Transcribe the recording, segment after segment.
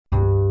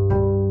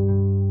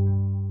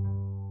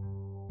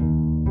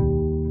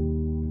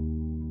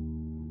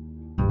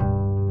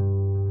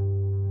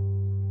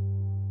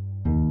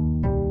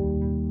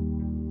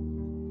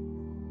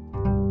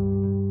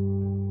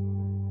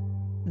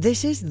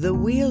This is the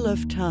Wheel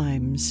of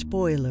Time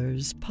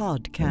Spoilers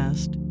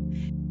podcast.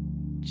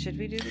 Should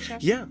we do the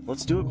chapter? Yeah,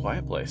 let's do A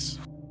Quiet Place.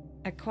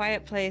 A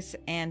Quiet Place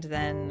and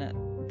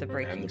then The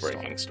Breaking Storm.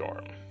 Breaking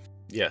Storm.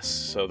 Yes,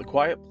 so The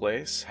Quiet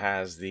Place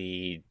has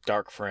the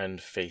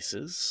darkfriend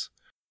faces,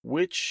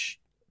 which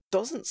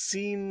doesn't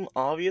seem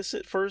obvious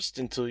at first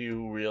until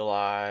you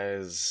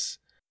realize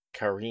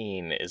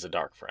Karine is a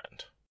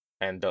darkfriend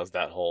and does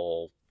that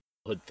whole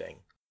hood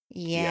thing.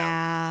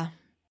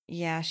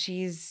 Yeah,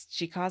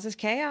 she causes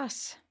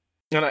chaos.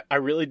 And I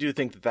really do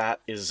think that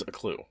is a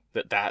clue.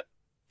 That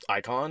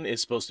icon is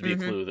supposed to be a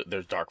clue that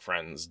there's dark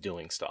friends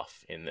doing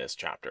stuff in this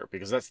chapter,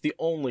 because that's the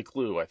only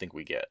clue I think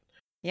we get.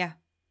 Yeah,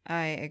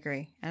 I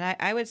agree. And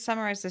I would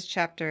summarize this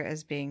chapter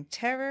as being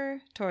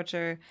terror,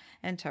 torture,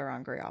 and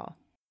angreal.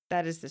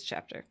 That is this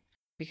chapter.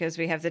 Because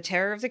we have the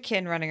terror of the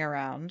kin running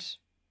around.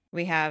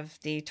 We have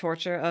the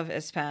torture of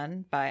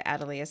Ispan by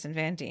Adeleas and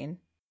Vandine.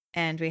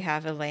 And we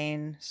have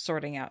Elaine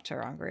sorting out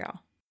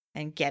angreal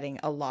and getting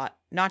a lot,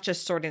 not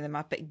just sorting them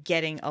up, but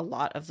getting a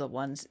lot of the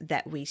ones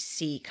that we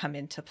see come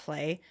into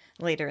play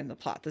later in the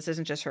plot. This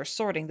isn't just her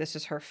sorting, this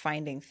is her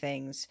finding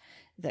things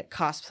that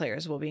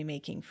cosplayers will be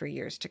making for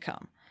years to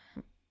come.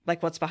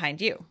 Like what's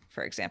behind you,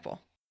 for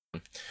example.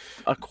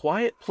 A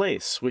Quiet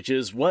Place, which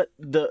is what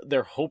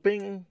they're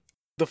hoping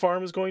the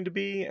farm is going to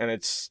be, and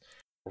it's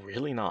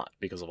really not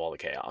because of all the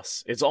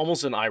chaos. It's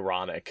almost an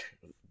ironic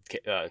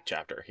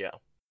chapter, yeah.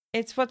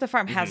 It's what the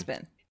farm has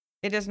been.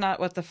 It is not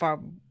what the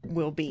farm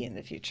will be in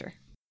the future,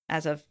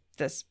 as of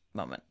this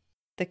moment.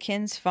 The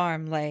kin's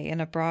farm lay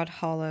in a broad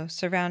hollow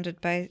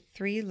surrounded by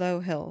 3 low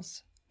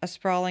hills, a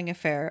sprawling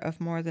affair of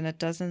more than a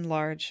dozen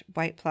large,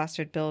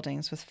 white-plastered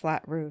buildings with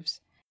flat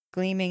roofs,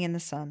 gleaming in the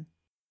sun.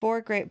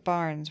 4 great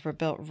barns were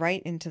built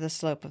right into the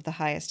slope of the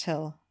highest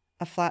hill,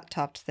 a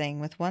flat-topped thing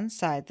with one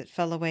side that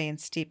fell away in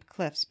steep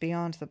cliffs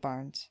beyond the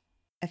barns.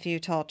 A few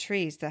tall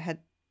trees that had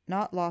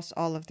not lost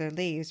all of their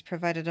leaves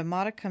provided a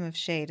modicum of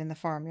shade in the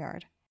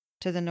farmyard.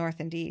 To the north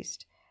and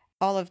east,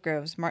 olive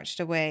groves marched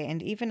away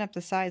and even up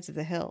the sides of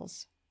the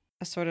hills.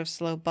 A sort of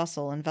slow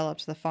bustle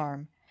enveloped the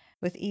farm,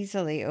 with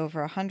easily over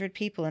 100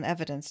 people in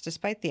evidence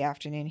despite the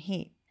afternoon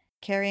heat,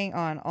 carrying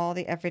on all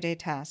the everyday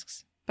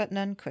tasks, but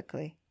none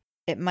quickly.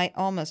 It might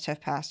almost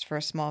have passed for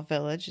a small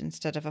village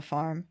instead of a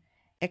farm,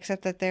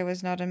 except that there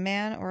was not a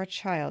man or a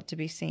child to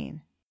be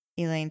seen.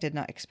 Elaine did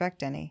not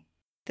expect any.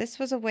 This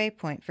was a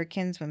waypoint for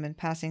kinswomen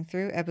passing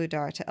through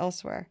Ebudar to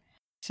elsewhere,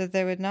 so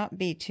there would not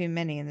be too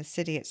many in the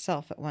city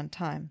itself at one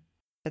time.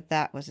 But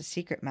that was a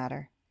secret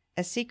matter,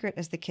 as secret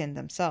as the kin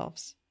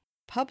themselves.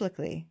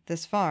 Publicly,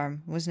 this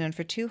farm was known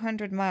for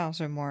 200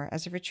 miles or more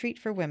as a retreat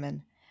for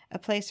women, a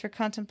place for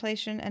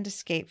contemplation and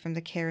escape from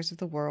the cares of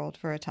the world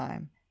for a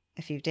time,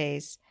 a few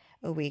days,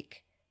 a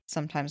week,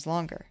 sometimes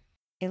longer.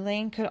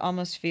 Elaine could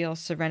almost feel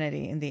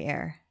serenity in the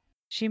air.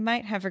 She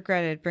might have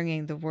regretted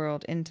bringing the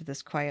world into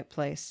this quiet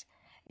place,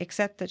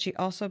 except that she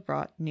also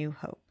brought new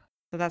hope.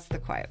 So that's the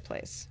quiet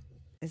place.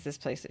 Is this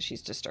place that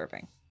she's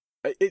disturbing.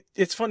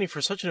 It's funny,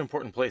 for such an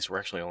important place, we're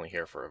actually only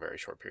here for a very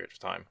short period of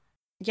time.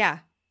 Yeah,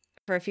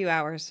 for a few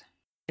hours.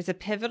 It's a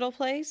pivotal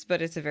place,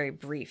 but it's a very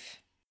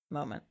brief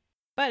moment.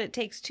 But it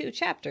takes 2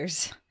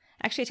 chapters.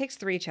 Actually, it takes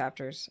 3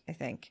 chapters, I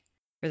think,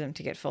 for them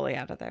to get fully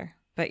out of there.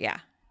 But yeah,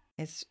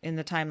 it's in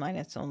the timeline,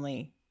 it's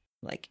only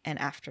like an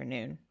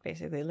afternoon,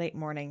 basically late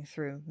morning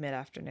through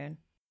mid-afternoon.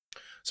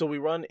 So we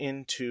run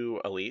into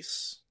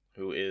Elise,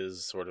 who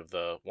is sort of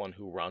the one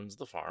who runs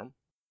the farm.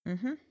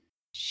 Mm-hmm.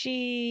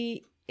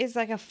 She is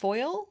like a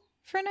foil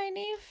for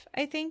Nynaeve,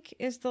 I think,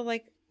 is the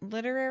like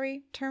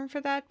literary term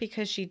for that,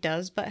 because she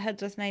does butt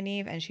heads with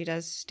Nynaeve and she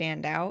does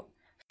stand out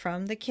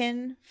from the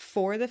kin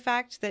for the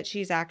fact that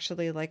she's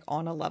actually like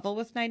on a level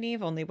with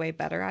Nynaeve, only way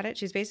better at it.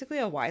 She's basically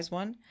a wise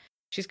one.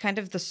 She's kind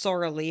of the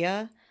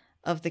Soralia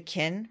of the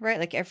kin, right?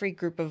 Like every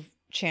group of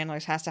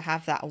channelers has to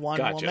have that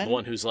one woman. The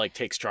one who's like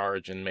takes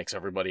charge and makes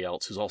everybody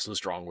else who's also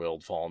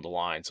strong-willed fall into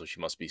line, so she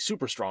must be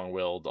super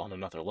strong-willed on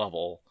another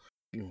level.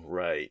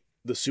 Right.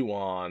 The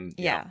Suan.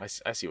 Yeah.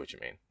 I see what you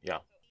mean. Yeah.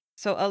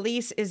 So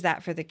Elise is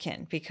that for the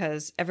kin,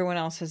 because everyone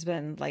else has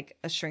been like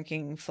a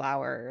shrinking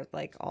flower,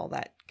 like all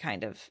that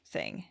kind of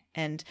thing.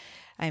 And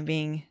I'm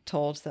being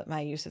told that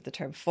my use of the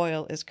term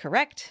foil is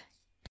correct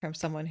from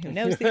someone who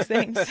knows these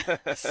things.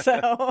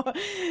 So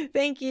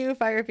thank you,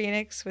 Fire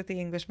Phoenix, with the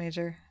English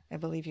major. I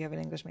believe you have an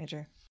English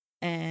major.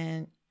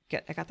 And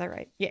good, I got that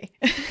right. Yay.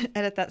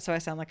 Edit that so I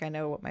sound like I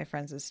know what my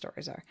friends'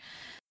 stories are.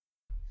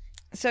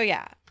 So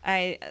yeah,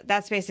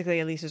 that's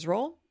basically Elise's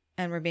role,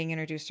 and we're being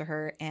introduced to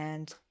her,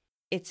 and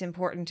it's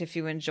important if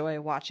you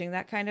enjoy watching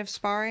that kind of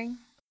sparring.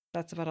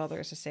 That's about all there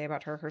is to say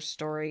about her. Her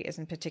story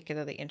isn't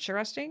particularly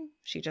interesting.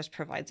 She just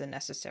provides a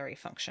necessary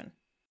function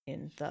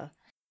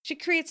She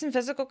creates some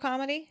physical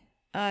comedy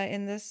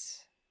in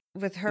this.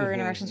 With her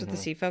interactions with the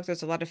sea folk,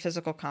 there's a lot of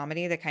physical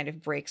comedy that kind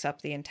of breaks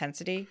up the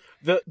intensity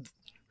of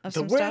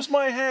some where's stuff.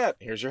 My hat?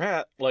 Here's your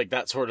hat. Like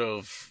that sort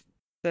of...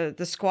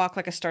 The squawk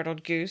like a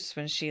startled goose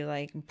when she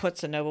like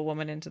puts a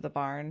noblewoman into the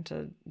barn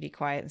to be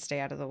quiet and stay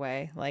out of the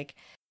way. Like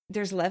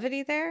there's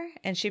levity there,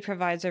 and she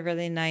provides a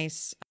really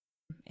nice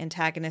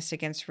antagonist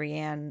against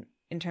Rianne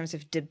in terms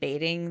of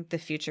debating the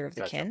future of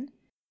the Gotcha. kin,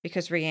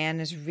 because Rianne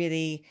is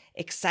really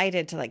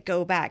excited to like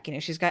go back. You know,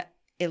 she's got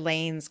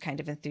Elaine's kind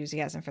of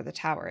enthusiasm for the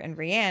tower, and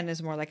Rianne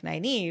is more like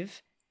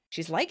Nynaeve.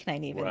 She's like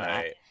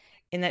Nynaeve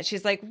in that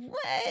she's like,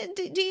 what?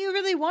 Do you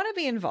really want to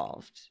be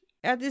involved?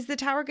 Is the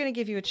tower going to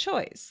give you a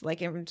choice?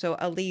 Like, and so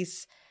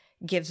Elise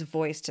gives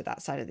voice to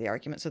that side of the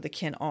argument. So the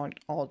kin aren't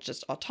all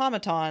just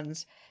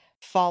automatons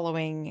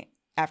following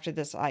after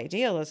this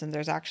idealism.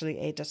 There's actually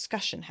a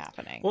discussion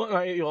happening.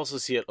 Well, you also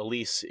see it.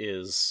 Elise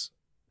is,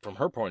 from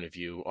her point of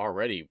view,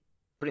 already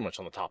pretty much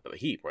on the top of the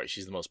heap, right?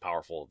 She's the most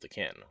powerful of the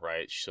kin,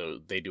 right? So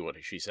they do what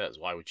she says.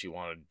 Why would she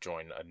want to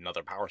join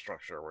another power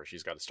structure where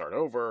she's got to start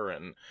over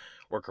and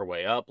work her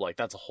way up? Like,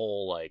 that's a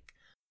whole, like,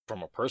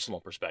 from a personal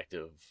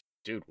perspective,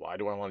 dude, why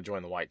do I want to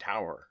join the White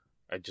Tower?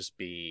 I'd just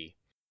be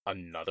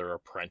another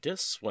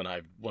apprentice when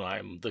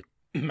I'm the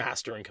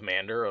master and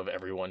commander of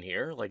everyone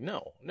here. Like,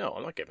 no,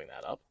 I'm not giving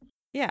that up.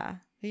 Yeah.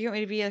 You want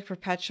me to be a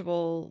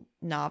perpetual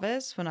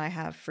novice when I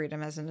have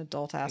freedom as an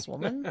adult ass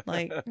woman?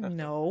 Like,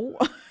 no.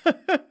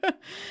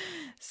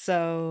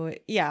 So,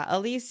 yeah,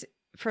 Elise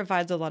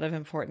provides a lot of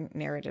important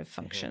narrative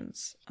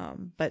functions,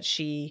 but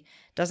she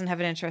doesn't have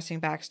an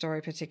interesting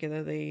backstory,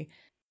 particularly.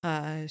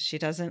 She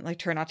doesn't like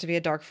turn out to be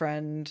a dark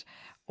friend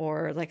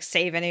or like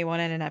save anyone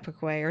in an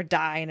epic way or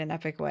die in an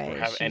epic way. Or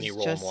have any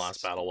role in the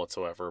last battle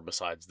whatsoever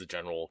besides the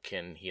general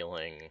kin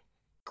healing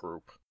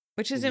group.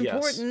 Which is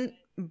important,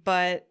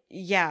 but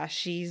yeah,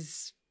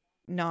 she's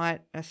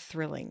not a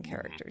thrilling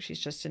character. She's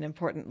just an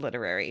important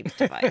literary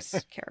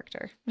device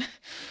character.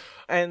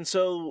 And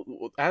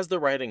so as they're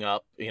writing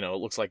up, it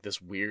looks like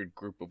this weird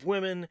group of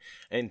women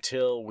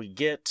until we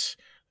get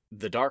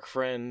the dark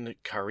friend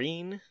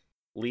Karine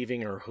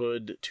leaving her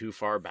hood too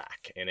far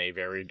back in a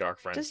very dark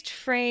friend. Just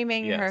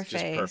framing her just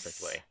face.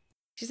 Perfectly.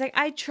 She's like,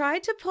 I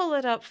tried to pull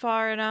it up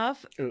far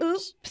enough.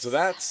 Oops. So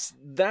that's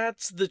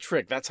the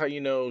trick. That's how you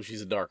know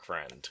she's a dark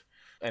friend.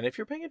 And if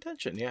you're paying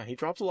attention, yeah, he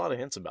drops a lot of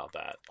hints about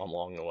that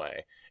along the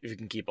way. If you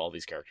can keep all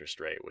these characters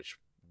straight, which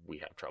we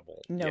have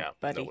trouble.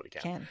 Nobody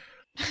can.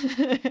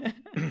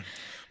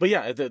 But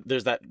yeah,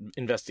 there's that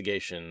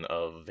investigation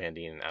of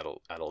Vandine and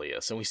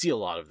Adeleas, and we see a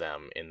lot of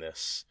them in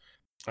this.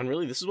 And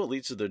really, this is what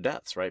leads to their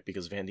deaths, right?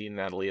 Because Vandine and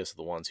Adeleas are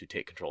the ones who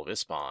take control of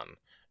Ispan,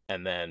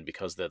 and then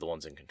because they're the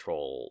ones in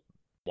control,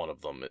 one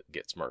of them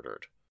gets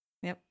murdered.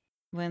 Yep.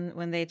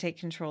 When they take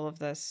control of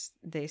this,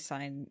 they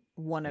sign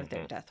one of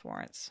their death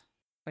warrants,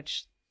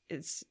 which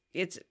it's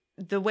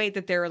the way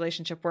that their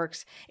relationship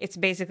works. It's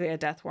basically a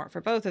death warrant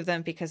for both of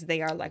them because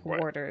they are like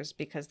warders,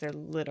 because they're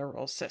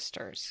literal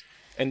sisters.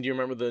 And do you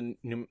remember the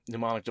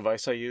mnemonic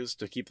device I used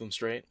to keep them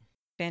straight?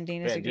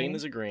 Vandine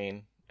is a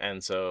green.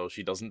 And so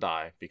she doesn't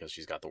die because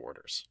she's got the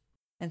warders.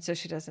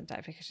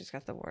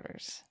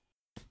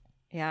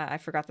 Yeah, I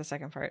forgot the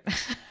second part.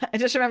 I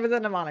just remember the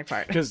mnemonic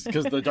part. Because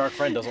the dark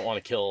friend doesn't want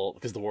to kill,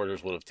 because the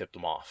warders would have tipped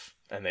him off.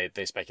 And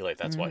they speculate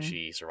that's why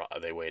she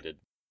survived. They waited.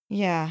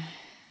 Yeah.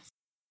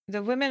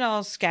 The women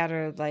all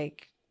scatter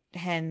like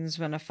hens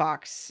when a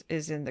fox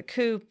is in the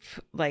coop.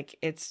 Like,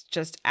 it's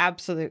just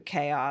absolute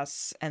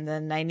chaos. And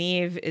then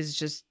Nynaeve is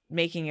just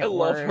making it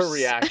worse. I love her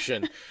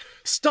reaction.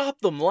 Stop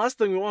them. The last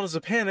thing we want is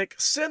a panic.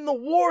 Send the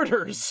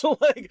warders.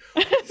 Like,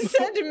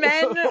 send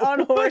men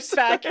on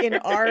horseback in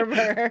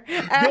armor.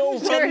 Go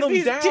run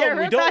them down.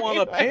 We don't want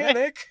to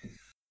panic.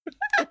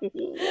 What?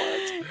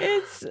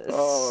 It's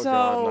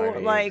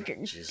God,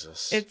 like,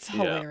 Jesus. It's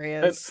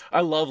hilarious. I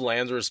love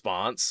Lan's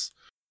response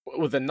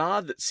with a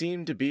nod that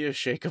seemed to be a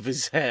shake of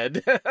his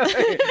head. That's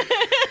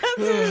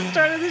the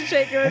start of the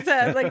shake of his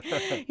head. Like,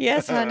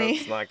 yes, honey.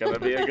 It's not going to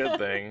be a good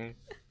thing.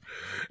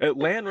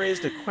 Lan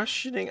raised a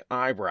questioning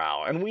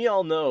eyebrow, and we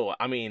all know,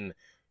 I mean,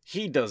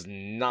 he does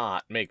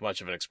not make much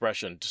of an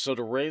expression. So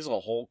to raise a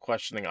whole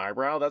questioning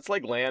eyebrow, that's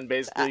like Lan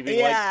basically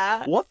being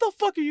like, what the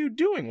fuck are you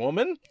doing,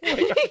 woman? Like, are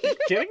you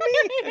kidding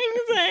me?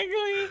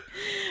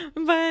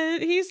 Exactly.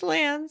 But he's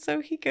Lan,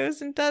 so he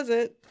goes and does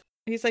it.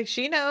 He's like,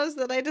 she knows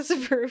that I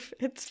disapprove.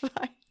 It's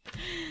fine.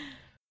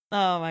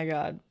 Oh my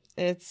God.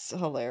 It's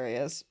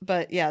hilarious.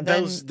 But yeah,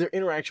 then... their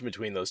interaction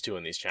between those two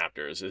in these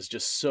chapters is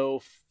just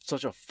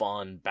such a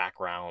fun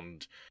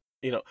background.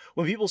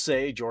 When people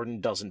say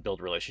Jordan doesn't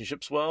build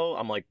relationships well,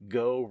 I'm like,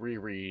 go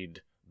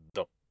reread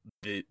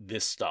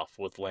this stuff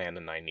with Lan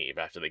and Nynaeve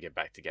after they get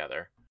back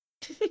together.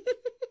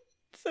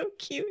 So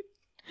cute.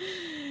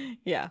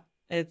 Yeah,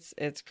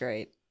 it's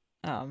great.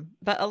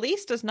 But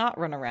Elise does not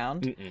run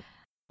around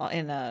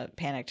in a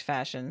panicked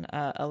fashion.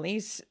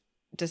 Elise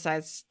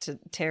decides to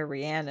tear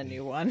Rianne a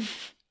new one.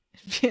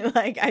 Be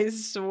like, I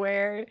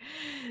swear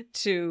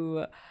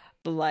to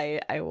the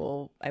light, I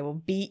will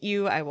beat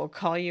you. I will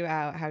call you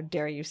out. How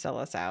dare you sell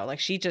us out? Like,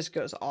 she just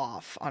goes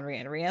off on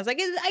Rianne. Rianne's like,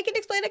 I can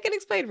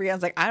explain.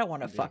 Rianne's like, I don't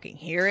want to fucking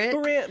hear it.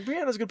 But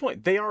Rianne has a good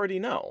point. They already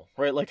know,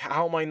 right? Like,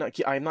 how am I not?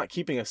 I'm not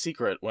keeping a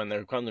secret when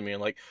they come to me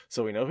and like,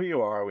 so we know who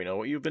you are. We know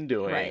what you've been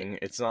doing. Right.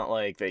 It's not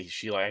like I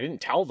didn't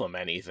tell them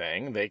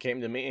anything. They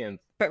came to me and.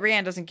 But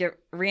Rianne doesn't get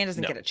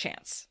a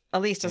chance.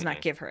 Elise does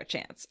not give her a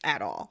chance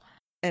at all.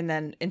 And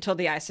then until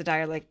the Aes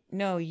Sedai are like,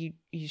 no, you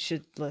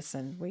should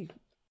listen.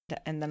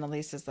 And then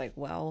Elise is like,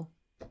 well,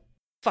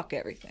 fuck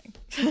everything.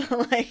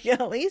 Like,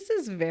 Elise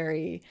is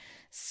very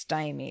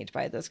stymied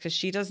by this because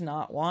she does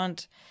not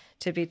want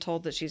to be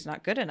told that she's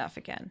not good enough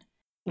again.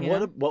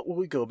 What will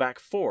we go back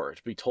for?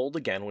 To be told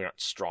again we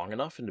aren't strong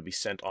enough and to be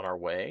sent on our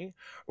way?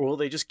 Or will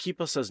they just keep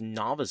us as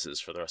novices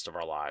for the rest of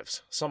our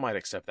lives? Some might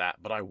accept that,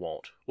 but I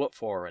won't. What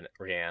for,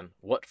 Rianne?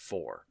 What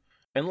for?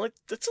 And, like,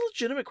 that's a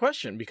legitimate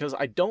question, because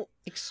I don't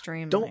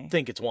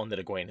think it's one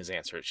that Egwene has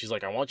answered. She's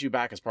like, I want you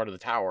back as part of the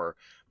tower,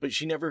 but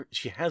she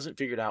hasn't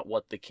figured out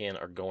what the kin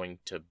are going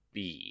to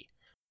be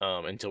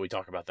until we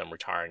talk about them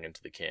retiring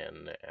into the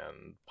kin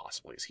and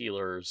possibly as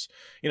healers.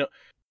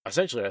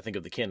 Essentially, I think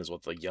of the kin as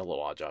what the yellow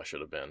Aja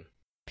should have been.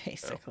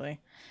 Basically.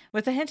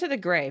 With a hint of the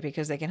gray,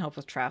 because they can help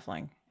with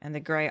traveling. And the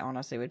gray,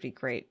 honestly, would be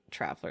great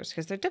travelers,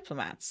 because they're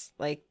diplomats.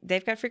 Like,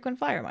 they've got frequent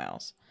flyer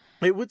miles.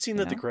 It would seem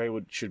that the gray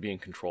should be in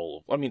control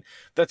of... I mean,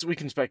 we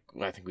can spec...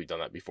 I think we've done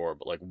that before,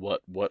 but, like,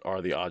 what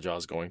are the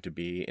Ajas going to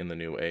be in the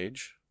new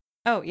age?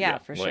 Oh, yeah,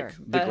 for sure.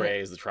 The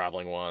gray is the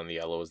traveling one, the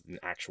yellow is an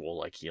actual,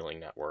 like, healing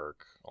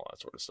network, all that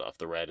sort of stuff.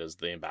 The red is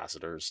the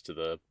ambassadors to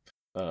the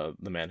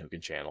men who can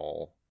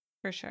channel.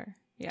 For sure.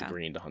 Yeah. The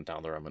green to hunt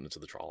down the remnants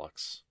of the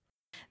Trollocs.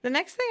 The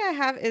next thing I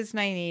have is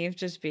Nynaeve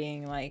just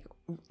being like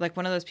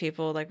one of those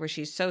people, like, where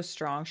she's so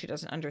strong she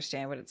doesn't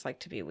understand what it's like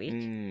to be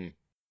weak.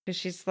 Because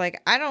she's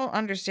like, I don't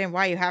understand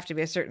why you have to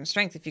be a certain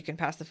strength if you can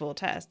pass the full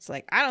tests.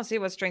 Like, I don't see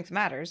what strength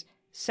matters,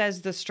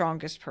 says the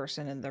strongest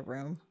person in the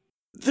room.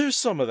 There's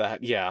some of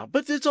that, yeah,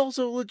 but it's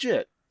also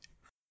legit.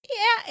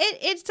 Yeah,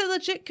 it's a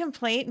legit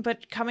complaint,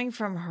 but coming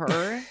from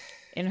her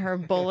in her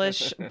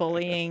bullish,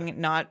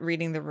 bullying, not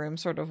reading the room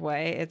sort of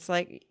way, it's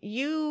like,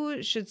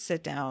 you should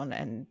sit down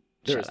and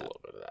There's a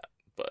little bit of that,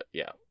 but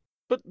yeah.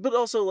 But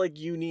also, like,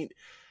 you need...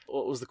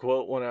 What was the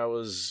quote when I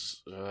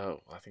was...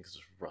 I think it was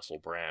Russell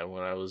Brand.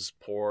 When I was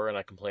poor and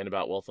I complained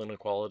about wealth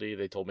inequality,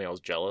 they told me I was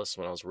jealous.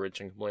 When I was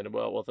rich and complained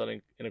about wealth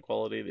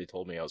inequality, they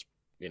told me I was,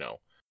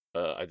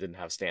 I didn't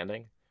have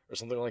standing, or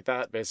something like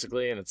that,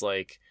 basically. And it's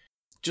like,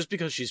 just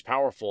because she's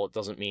powerful, it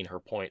doesn't mean her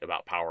point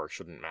about power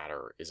shouldn't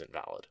matter isn't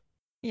valid.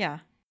 Yeah.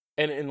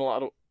 And in a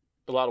lot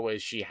of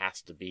ways, she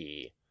has to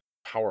be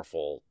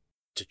powerful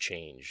to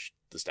change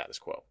the status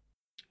quo.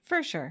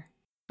 For sure.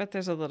 But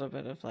there's a little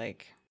bit of,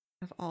 like,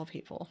 of all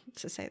people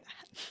to say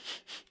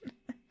that.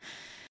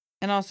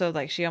 And also,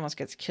 like, she almost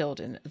gets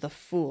killed in the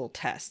fool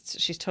tests.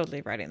 She's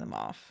totally writing them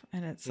off.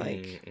 And it's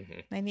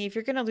like, Nynaeve,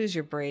 you're going to lose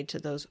your braid to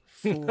those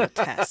fool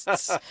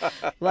tests.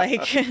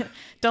 Like,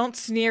 don't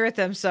sneer at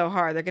them so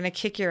hard. They're going to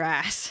kick your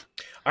ass.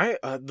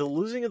 The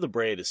losing of the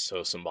braid is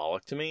so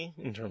symbolic to me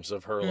in terms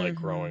of her, like,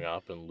 growing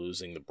up and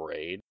losing the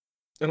braid.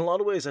 In a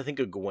lot of ways, I think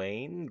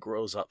Egwene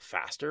grows up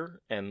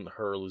faster, and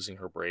her losing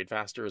her braid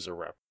faster is a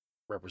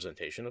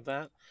representation of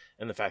that,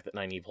 and the fact that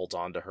Nynaeve holds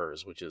on to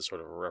hers, which is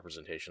sort of a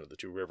representation of the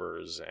two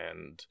rivers.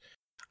 And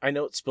I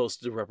know it's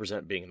supposed to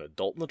represent being an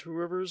adult in the two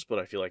rivers, but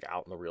I feel like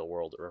out in the real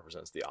world it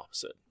represents the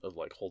opposite of,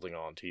 like, holding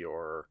on to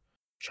your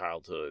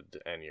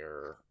childhood and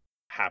your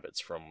habits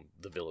from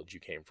the village you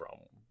came from,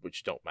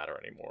 which don't matter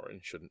anymore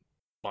and shouldn't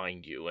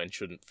bind you and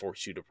shouldn't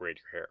force you to braid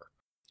your hair.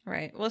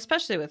 Right. Well,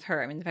 especially with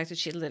her. I mean, the fact that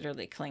she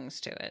literally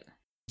clings to it.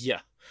 Yeah.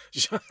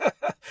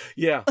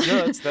 Yeah.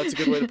 No, that's a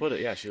good way to put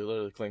it. Yeah, she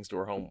literally clings to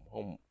her home.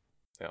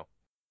 Yeah.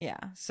 Yeah.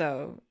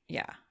 So,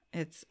 yeah.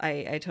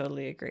 I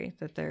totally agree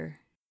that their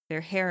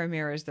hair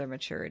mirrors their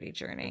maturity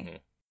journey.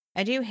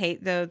 I do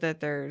hate, though, that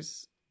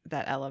there's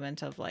that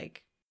element of,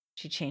 like,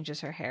 she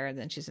changes her hair and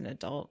then she's an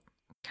adult.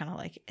 Kind of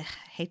like,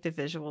 hate the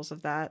visuals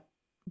of that.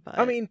 But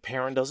I mean,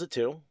 Perrin does it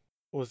too.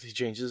 He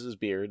changes his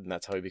beard, and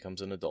that's how he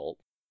becomes an adult.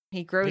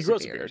 He grows a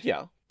beard.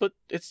 Yeah, but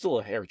it's still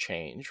a hair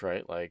change,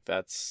 right? Like,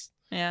 that's...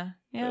 Yeah.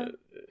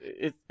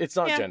 It's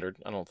not gendered,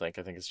 I don't think.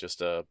 I think it's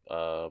just a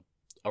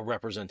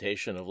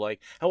representation of, like,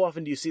 how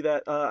often do you see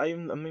that?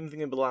 I'm even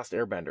thinking of The Last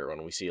Airbender,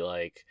 when we see,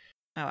 like...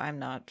 Oh, I'm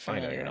not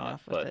familiar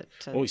enough with it.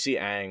 When we see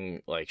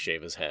Aang, like,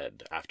 shave his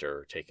head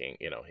after taking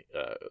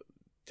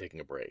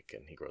a break,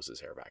 and he grows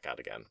his hair back out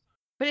again.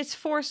 But it's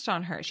forced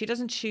on her. She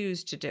doesn't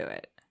choose to do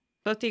it.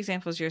 Both the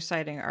examples you're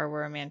citing are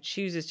where a man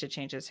chooses to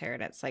change his hair.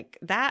 And it's like,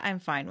 that I'm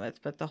fine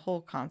with. But the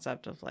whole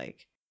concept of,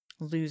 like,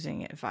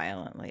 losing it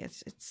violently,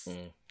 it's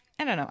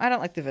I don't know. I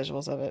don't like the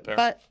visuals of it. Fair.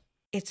 But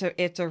it's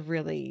a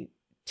really,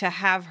 to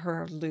have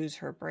her lose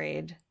her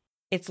braid,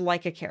 it's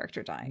like a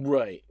character dying.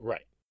 Right.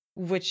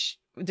 Which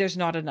there's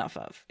not enough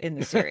of in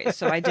the series.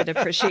 So I did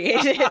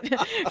appreciate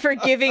it for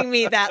giving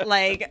me that,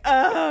 like,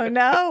 oh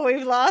no,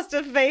 we've lost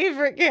a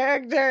favorite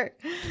character.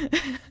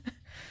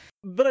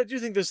 But I do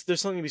think there's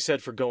something to be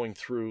said for going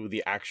through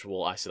the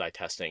actual Aes Sedai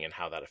testing and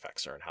how that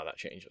affects her and how that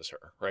changes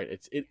her, right?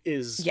 It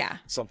is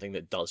something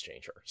that does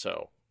change her.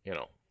 So,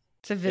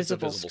 it's a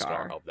visible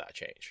scar of that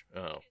change.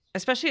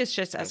 Especially as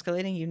shit's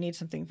escalating, you need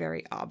something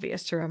very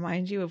obvious to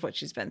remind you of what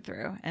she's been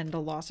through. And the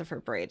loss of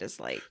her braid is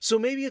like... So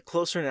maybe a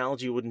closer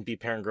analogy wouldn't be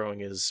Perrin growing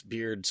his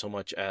beard so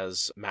much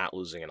as Matt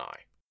losing an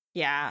eye.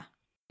 Yeah.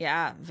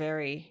 Yeah,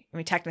 very. I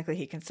mean, technically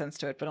he consents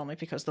to it, but only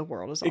because the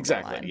world is on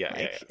exactly. the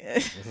line. Yeah.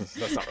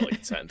 That's not really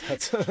consent.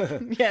 That's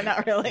yeah,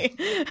 not really.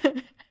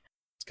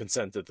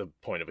 consent at the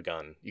point of a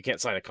gun. You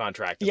can't sign a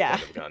contract at Yeah. the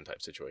point of a gun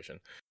type situation.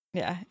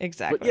 Yeah,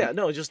 exactly. But yeah,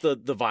 no, just the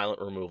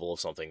violent removal of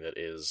something that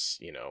is,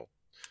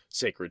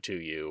 sacred to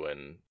you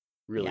and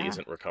really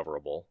isn't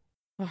recoverable.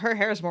 Well, her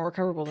hair is more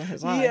recoverable than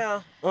his eye.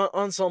 Yeah,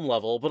 on some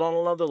level, but on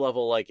another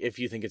level, like, if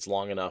you think it's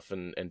long enough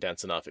and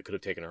dense enough, it could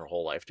have taken her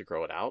whole life to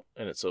grow it out,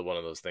 and it's one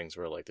of those things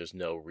where, like, there's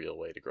no real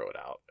way to grow it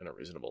out in a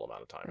reasonable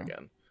amount of time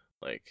again.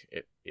 Like,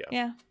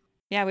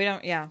 Yeah, we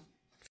don't,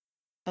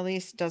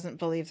 Elise doesn't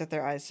believe that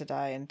they're Aes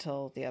Sedai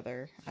until the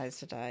other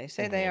Aes Sedai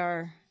say they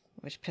are,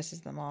 which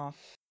pisses them off.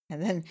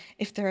 And then,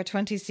 if there are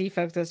 20 sea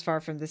folk this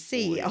far from the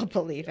sea, I'll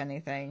believe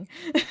anything.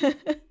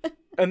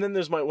 And then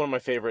there's one of my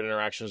favorite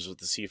interactions with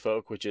the sea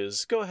folk, which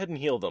is, go ahead and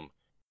heal them,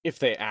 if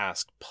they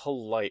ask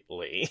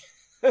politely.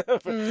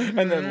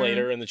 And then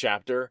later in the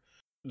chapter,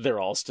 they're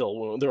all still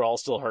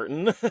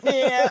hurting.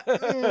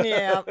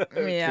 Yeah.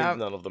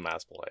 None of them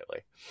ask politely.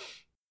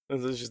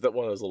 And it's just that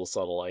one of those little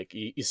subtle, like,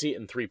 you see it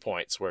in 3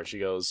 points where she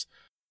goes,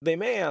 they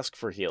may ask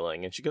for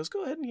healing, and she goes,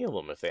 go ahead and heal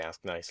them if they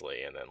ask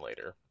nicely, and then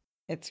later.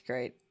 It's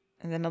great.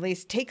 And then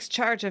Elise takes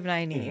charge of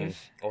Nynaeve.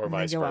 Or and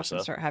vice they go versa. Off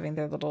and start having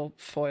their little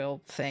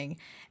foil thing.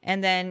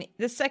 And then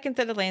the second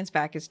that Elaine's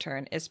back is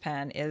turned,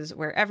 Ispan is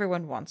where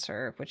everyone wants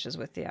her, which is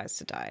with the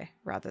Aes Sedai,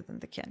 rather than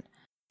the kin.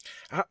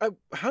 How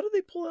did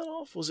they pull that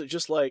off? Was it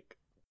just like,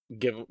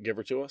 give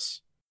her to us?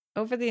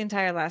 Over the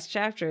entire last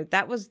chapter,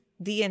 that was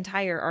the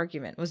entire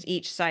argument, was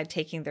each side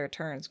taking their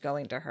turns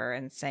going to her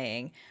and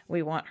saying,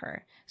 we want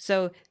her.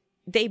 So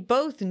they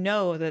both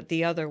know that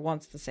the other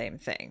wants the same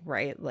thing,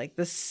 right? Like,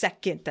 the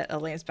second that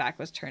Elaine's back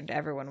was turned,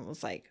 everyone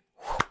was like,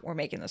 we're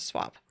making this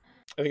swap.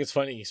 I think it's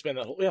funny. We spent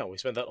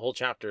that whole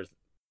chapter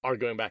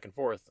arguing back and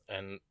forth,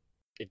 and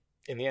it,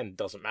 in the end,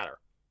 doesn't matter,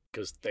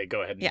 because they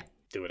go ahead and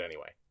do it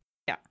anyway.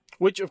 Yeah.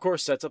 Which, of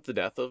course, sets up the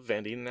death of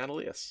Vandine and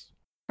Adeleas.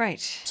 Right.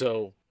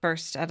 So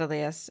first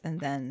Adeleas and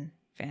then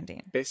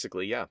Vandine.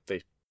 Basically, yeah.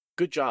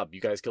 Good job. You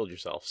guys killed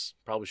yourselves.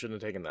 Probably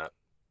shouldn't have taken that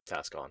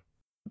task on.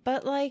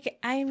 But, like,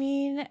 I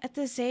mean, at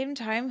the same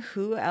time,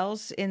 who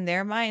else in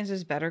their minds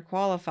is better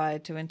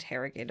qualified to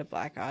interrogate a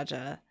Black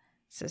Aja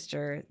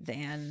sister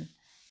than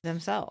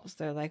themselves?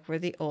 They're like, we're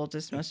the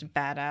oldest, most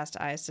badass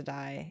Aes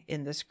Sedai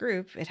in this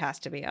group. It has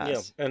to be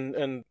us. Yeah,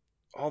 and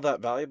all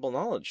that valuable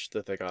knowledge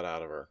that they got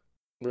out of her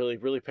really,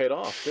 really paid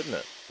off, didn't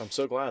it? I'm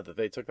so glad that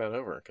they took that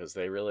over, because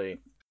they really...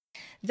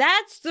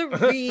 That's the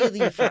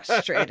really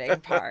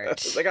frustrating part.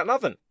 They got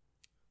nothing.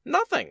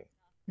 Nothing.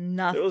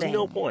 There was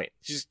no point.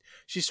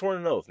 She's sworn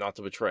an oath not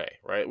to betray,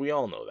 right? We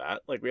all know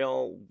that. Like, we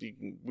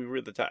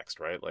read the text,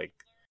 right? Like,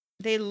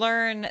 they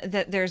learn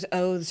that there's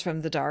oaths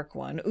from the Dark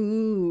One.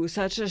 Ooh,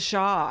 such a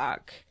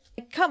shock.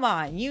 Come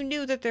on, you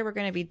knew that there were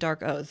going to be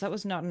dark oaths. That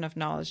was not enough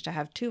knowledge to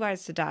have 2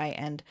 Aes Sedai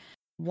and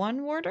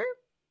one warder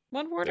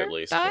at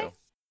least, die?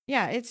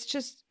 Yeah, it's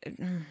just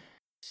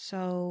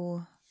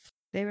so...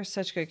 They were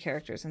such good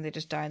characters, and they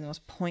just die in the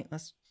most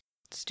pointless,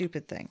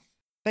 stupid thing.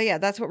 But yeah,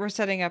 that's what we're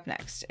setting up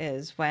next,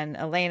 is when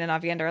Elaine and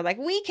Aviendha are like,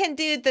 we can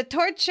do the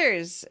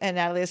tortures! And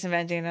Adeleas and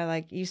Vandine are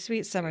like, you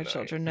sweet summer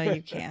children, no,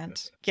 you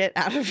can't. Get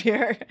out of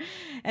here.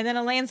 And then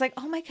Elaine's like,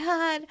 oh my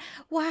god,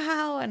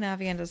 wow. And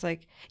Aviendha's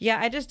like, yeah,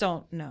 I just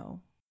don't know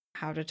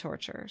how to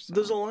torture. So.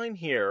 There's a line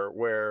here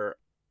where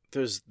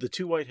there's the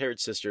 2 white-haired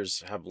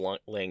sisters have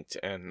linked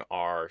and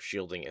are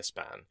shielding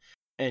Ispan.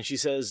 And she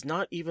says,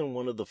 not even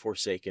one of the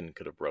Forsaken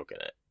could have broken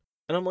it.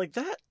 And I'm like,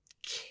 that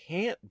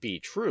can't be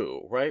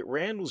true, right?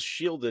 Rand was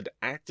shielded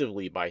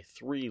actively by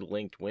 3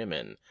 linked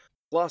women,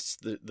 plus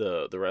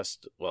the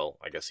rest. Well,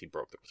 I guess he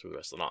broke through the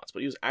rest of the knots,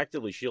 but he was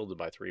actively shielded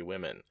by 3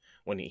 women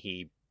when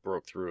he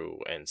broke through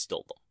and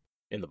stilled them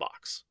in the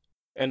box.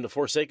 And the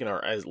Forsaken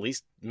are, at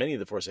least many of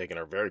the Forsaken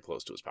are very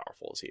close to as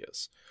powerful as he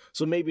is.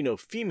 So maybe no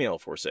female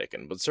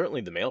Forsaken, but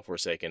certainly the male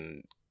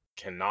Forsaken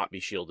cannot be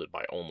shielded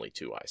by only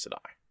 2 Aes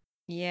Sedai.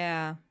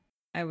 Yeah,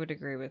 I would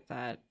agree with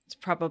that. It's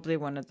probably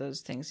one of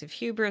those things of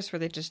hubris where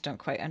they just don't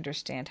quite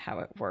understand how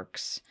it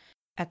works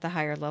at the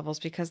higher levels,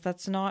 because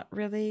that's not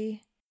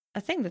really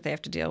a thing that they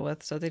have to deal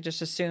with. So they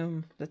just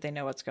assume that they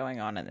know what's going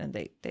on, and then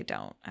they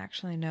don't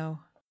actually know.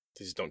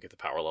 They just don't get the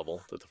power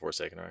level that the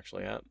Forsaken are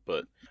actually at.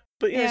 But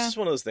yeah, it's just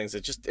one of those things.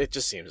 It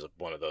just seems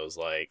one of those,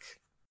 like,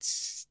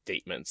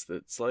 statements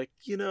that's like,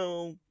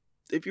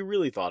 if you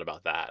really thought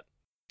about that,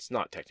 it's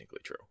not technically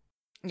true.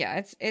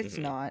 Yeah, it's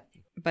not,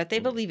 but they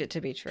believe it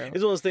to be true. It's one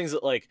of those things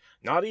that, like,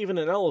 not even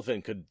an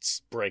elephant could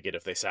break it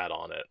if they sat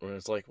on it. Where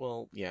it's like,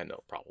 well, yeah,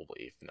 no,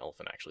 probably if an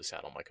elephant actually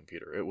sat on my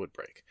computer, it would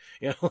break.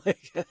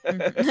 Like,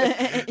 one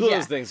of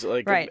those things,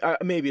 like, right.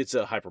 Maybe it's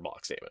a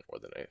hyperbolic statement more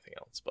than anything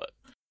else, but...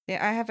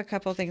 Yeah, I have a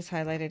couple things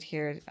highlighted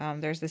here.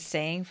 There's the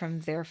saying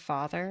from their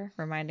father,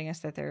 reminding us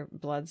that they're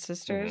blood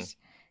sisters.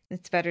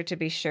 It's better to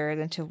be sure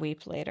than to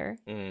weep later.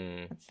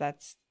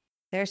 That's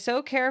they're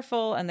so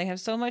careful, and they have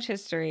so much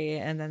history,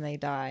 and then they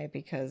die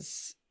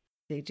because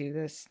they do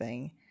this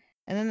thing.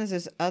 And then there's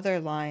this other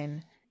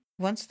line,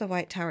 once the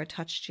White Tower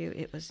touched you,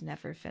 it was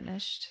never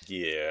finished.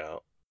 Yeah.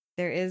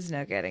 There is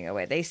no getting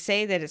away. They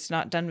say that it's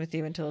not done with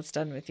you until it's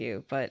done with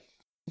you, but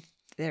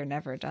they're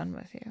never done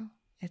with you.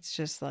 It's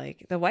just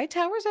like the White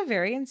Tower is a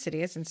very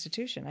insidious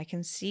institution. I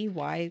can see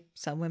why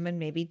some women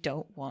maybe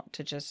don't want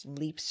to just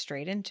leap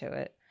straight into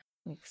it.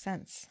 Makes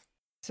sense.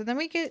 So then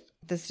we get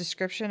this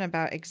description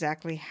about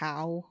exactly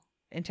how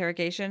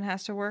interrogation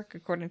has to work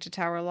according to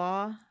Tower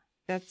law.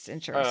 That's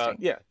interesting.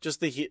 Yeah,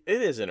 it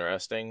is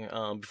interesting.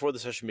 Before the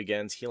session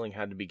begins, healing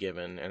had to be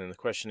given, and then the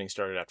questioning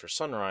started after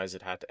sunrise.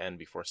 It had to end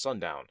before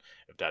sundown.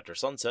 If after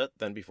sunset,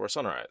 then before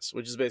sunrise,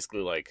 which is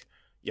basically like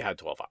you had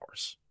 12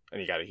 hours, and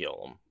you got to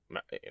heal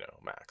them,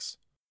 max.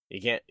 You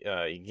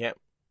can't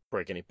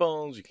break any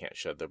bones. You can't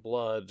shed their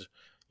blood.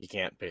 You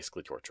can't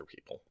basically torture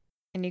people.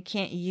 And you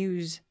can't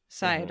use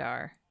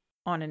Saidar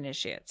on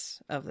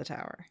initiates of the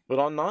tower. But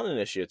on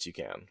non-initiates you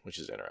can, which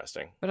is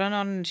interesting. But on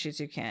non-initiates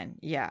you can,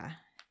 yeah.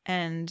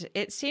 And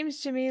it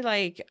seems to me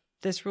like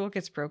this rule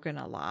gets broken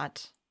a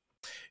lot.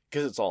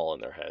 Because it's all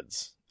in their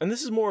heads. And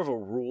this is more of a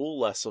rule,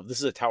 less of... This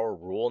is a tower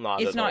rule,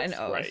 not it's an not oath. An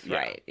oath,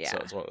 right, yeah. So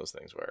it's one of those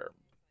things where...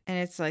 And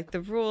it's like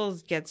the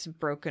rules gets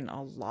broken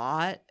a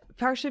lot,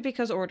 partially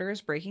because order is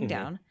breaking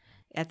down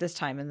at this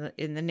time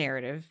in the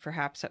narrative.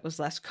 Perhaps it was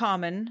less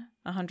common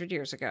 100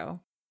 years ago.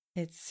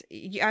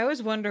 I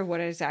always wonder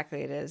what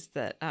exactly it is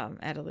that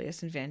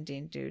Adeleas and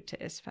Vandine do to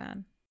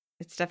Ispan.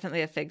 It's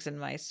definitely a figs and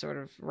mice sort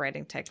of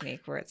writing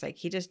technique where it's like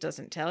he just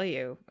doesn't tell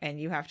you and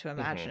you have to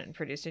imagine it and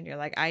produce it. And you're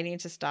like, I need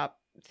to stop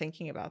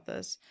thinking about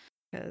this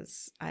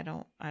because I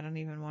don't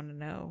even want to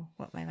know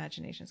what my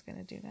imagination is going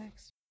to do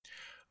next.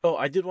 Oh,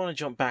 I did want to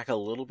jump back a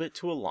little bit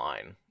to a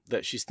line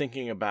that she's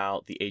thinking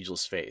about the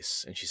ageless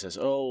face. And she says,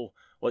 oh,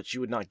 what she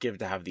would not give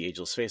to have the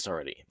ageless face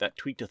already. That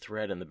tweaked a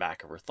thread in the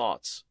back of her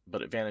thoughts,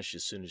 but it vanished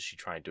as soon as she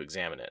tried to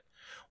examine it.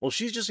 Well,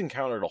 she's just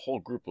encountered a whole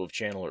group of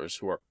channelers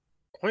who are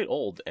quite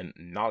old, and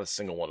not a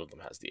single one of them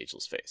has the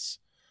ageless face.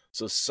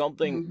 So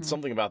something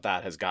about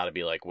that has got to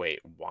be like, wait,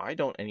 why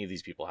don't any of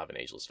these people have an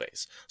ageless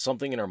face?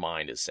 Something in her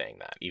mind is saying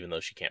that, even though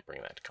she can't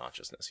bring that to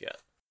consciousness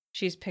yet.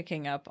 She's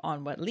picking up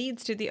on what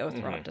leads to the oath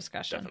rod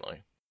discussion.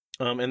 Definitely.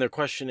 And they're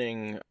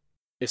questioning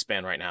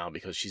Ispan right now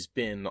because she's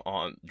been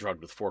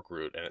drugged with fork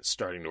root, and it's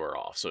starting to wear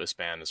off. So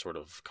Ispan is sort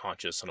of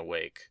conscious and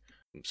awake.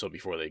 So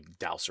before they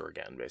douse her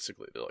again,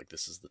 basically, they're like,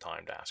 this is the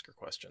time to ask her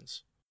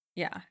questions.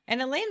 Yeah.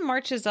 And Elaine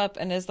marches up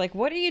and is like,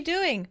 what are you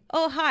doing?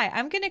 Oh, hi,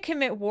 I'm going to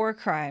commit war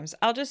crimes.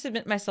 I'll just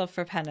submit myself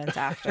for penance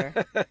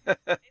after.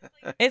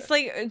 It's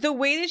like the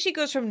way that she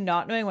goes from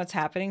not knowing what's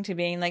happening to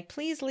being like,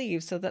 please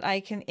leave so that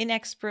I can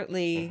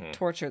inexpertly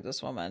torture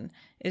this woman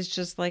is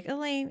just like,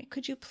 Elaine,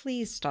 could you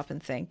please stop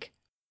and think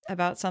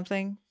about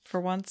something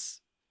for once?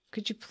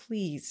 Could you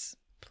please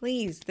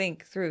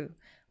think through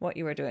what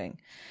you are doing?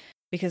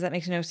 Because that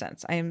makes no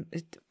sense.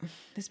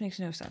 This makes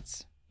no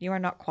sense. You are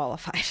not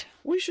qualified.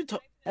 We should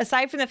talk.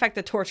 Aside from the fact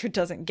that torture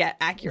doesn't get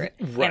accurate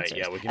answers.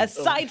 Yeah, we can,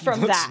 aside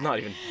from let's that. not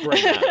even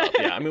bring that up.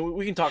 Yeah, I mean,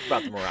 we can talk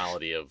about the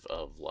morality of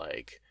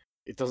like,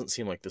 it doesn't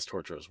seem like this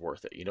torture is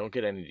worth it. You don't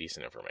get any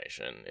decent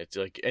information. It's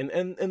like,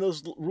 and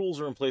those rules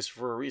are in place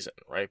for a reason,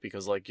 right?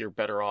 Because like you're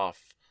better off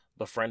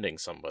befriending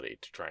somebody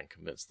to try and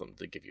convince them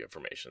to give you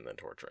information than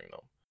torturing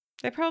them.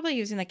 They're probably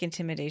using like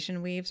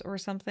intimidation weaves or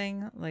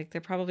something. Like they're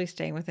probably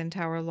staying within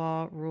tower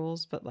law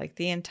rules, but like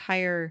the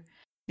entire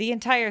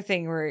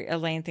thing where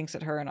Elaine thinks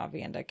that her and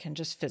Avienda can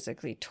just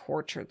physically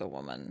torture the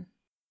woman.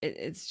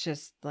 It's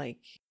just like,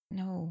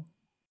 no,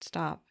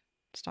 stop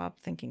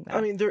thinking that.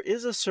 I mean, there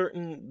is a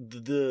certain,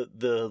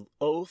 the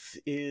oath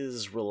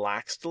is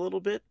relaxed a little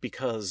bit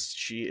because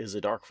she is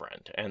a dark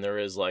friend. And there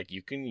is like,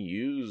 you can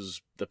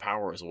use the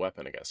power as a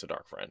weapon against a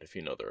dark friend if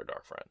you know they're a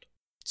dark friend.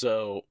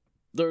 So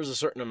there's a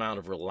certain amount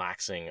of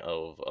relaxing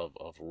of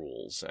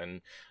rules.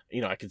 And,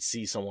 I could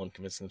see someone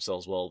convincing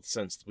themselves, well,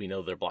 since we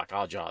know they're Black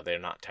Aja, they're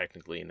not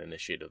technically an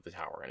initiate of the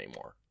tower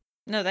anymore.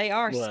 No, they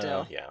are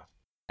still. Yeah.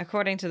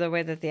 According to the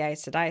way that the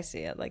Aes Sedai see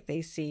it, like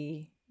they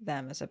see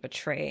them as a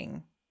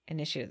betraying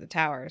initiate of the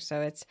tower.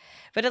 So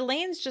but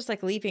Elaine's just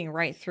like leaping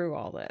right through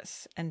all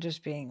this and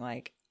just being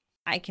like,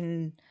 I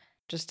can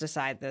just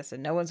decide this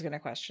and no one's going to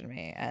question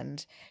me.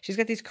 And she's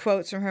got these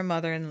quotes from her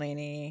mother and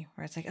Lainey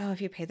where it's like, oh,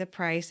 if you pay the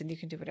price then you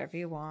can do whatever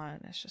you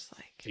want. It's just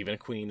like, even a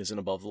queen isn't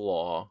above the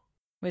law.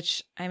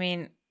 Which, I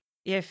mean,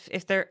 if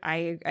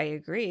I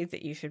agree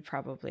that you should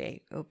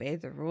probably obey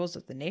the rules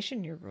of the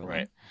nation you're ruling.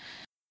 Right.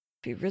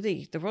 The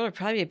world would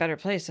probably be a better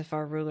place if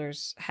our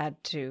rulers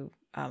had to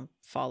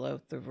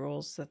follow the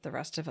rules that the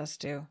rest of us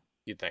do.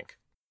 You'd think.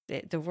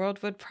 The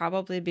world would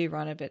probably be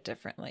run a bit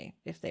differently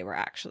if they were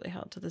actually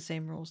held to the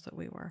same rules that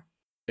we were.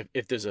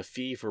 If there's a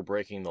fee for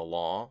breaking the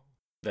law,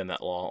 then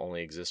that law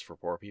only exists for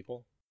poor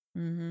people.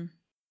 Mm-hmm.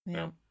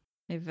 Yeah.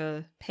 They've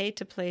a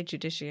pay-to-play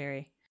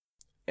judiciary.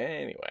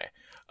 Anyway.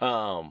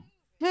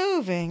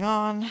 Moving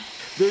on.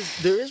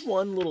 There is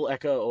one little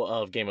echo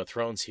of Game of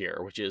Thrones here,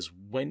 which is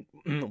when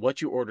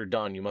what you order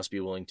done, you must be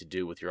willing to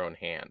do with your own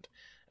hand.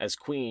 As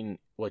queen,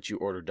 what you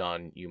order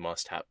done, you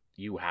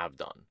have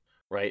done.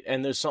 Right?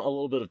 And there's a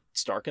little bit of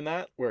Stark in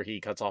that, where he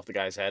cuts off the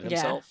guy's head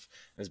himself.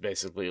 Yeah. It's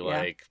basically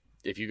like,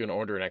 if you're going to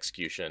order an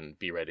execution,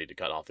 be ready to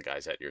cut off the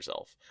guy's head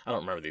yourself. I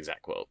don't remember the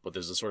exact quote, but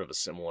there's a sort of a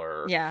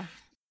similar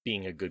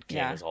being a good king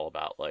Yeah. is all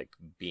about like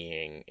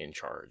being in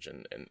charge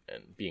and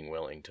being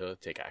willing to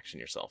take action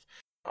yourself.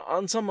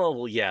 On some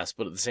level, yes,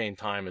 but at the same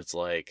time, it's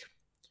like,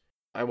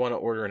 I want to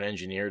order an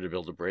engineer to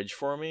build a bridge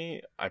for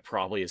me. I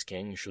probably, as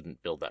king,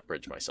 shouldn't build that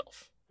bridge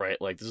myself,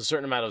 right? Like, there's a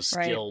certain amount of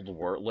Right. skilled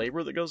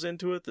labor that goes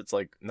into it that's,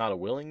 like, not a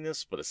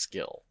willingness, but a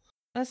skill.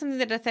 That's something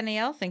that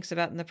Adeleas thinks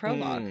about in the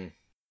prologue.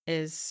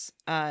 Is,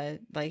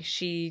 like,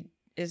 she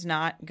is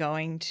not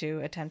going to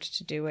attempt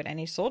to do what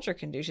any soldier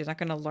can do. She's not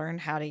going to learn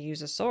how to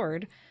use a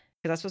sword,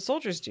 because that's what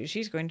soldiers do.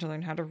 She's going to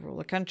learn how to rule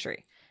a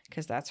country,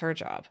 because that's her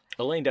job.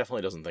 Elaine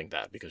definitely doesn't think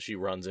that, because she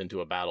runs into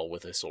a battle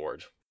with a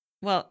sword.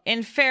 Well,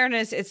 in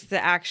fairness, it's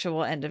the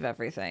actual end of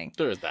everything.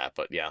 There is that,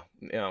 but yeah,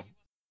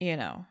 You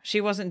know,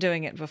 she wasn't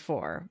doing it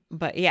before,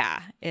 but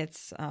yeah,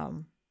 it's,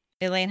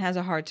 Elaine has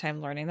a hard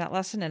time learning that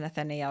lesson, and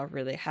Nathaniel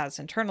really has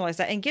internalized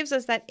that and gives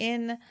us that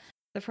in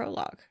the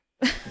prologue.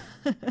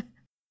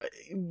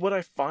 What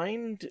I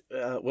found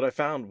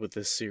with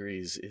this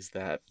series is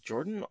that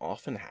Jordan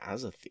often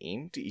has a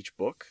theme to each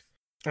book.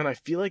 And I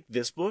feel like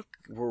this book,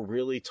 we're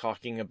really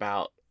talking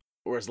about,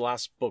 whereas the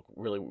last book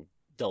really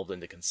delved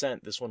into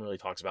consent, this one really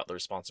talks about the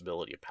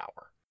responsibility of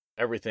power.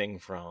 Everything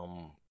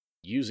from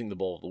using the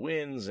Bowl of the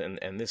Winds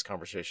and this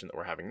conversation that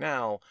we're having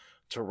now,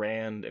 to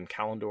Rand and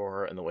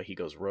Kalendor and the way he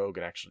goes rogue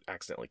and actually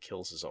accidentally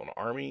kills his own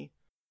army,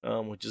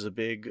 which is a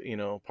big,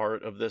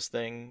 part of this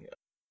thing.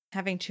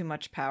 Having too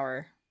much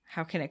power,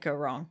 how can it go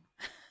wrong?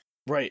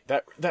 Right.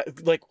 That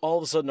like, all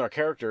of a sudden our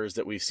characters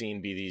that we've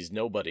seen be these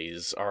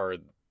nobodies are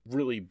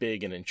really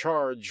big and in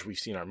charge. We've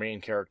seen our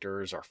main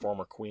characters, our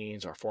former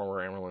queens, our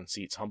former Amerlin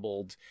seats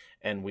humbled,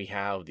 and we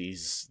have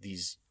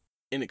these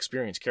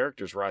inexperienced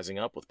characters rising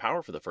up with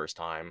power for the first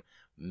time,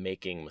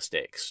 making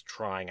mistakes,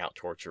 trying out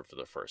torture for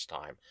the first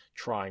time,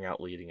 trying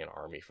out leading an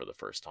army for the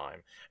first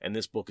time. And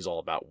this book is all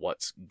about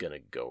what's gonna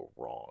go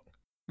wrong.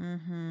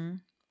 Mm-hmm.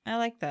 I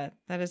like that.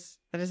 That is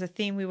a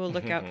theme we will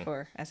look out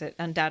for, as it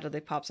undoubtedly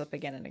pops up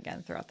again and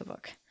again throughout the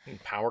book.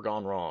 Power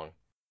gone wrong.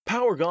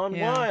 Power gone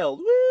wild.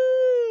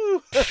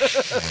 Woo!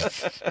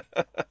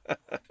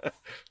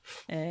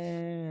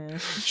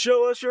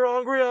 Show us your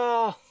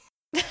angreal.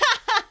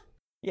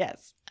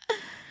 Yes.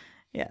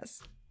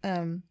 Yes.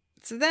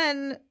 So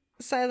then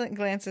silent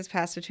glances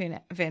passed between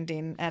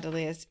Vandine and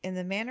Adeleas in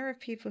the manner of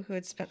people who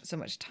had spent so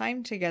much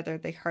time together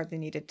they hardly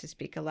needed to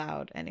speak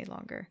aloud any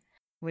longer,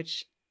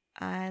 which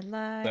I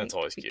like. That's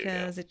always cute,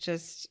 because it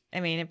just,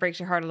 it breaks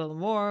your heart a little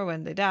more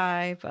when they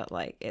die, but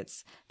like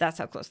that's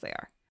how close they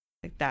are.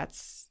 Like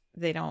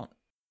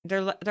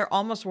they're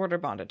almost water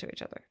bonded to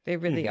each other. They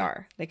really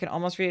are. They can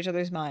almost read each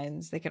other's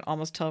minds. They can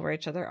almost tell where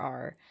each other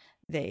are.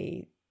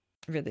 They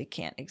really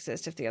can't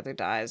exist if the other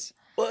dies.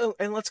 Well,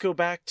 and let's go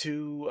back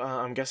to,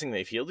 I'm guessing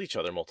they've healed each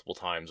other multiple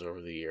times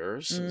over the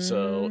years.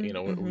 So,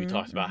 we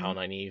talked about how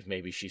Nynaeve,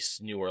 maybe she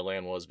knew where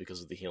Lan was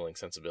because of the healing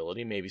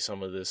sensibility. Maybe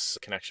some of this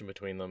connection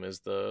between them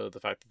is the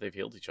fact that they've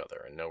healed each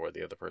other and know where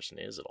the other person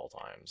is at all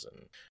times.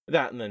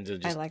 And then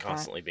just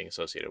constantly being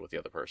associated with the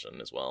other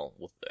person as well,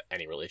 with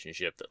any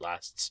relationship that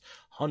lasts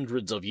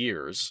hundreds of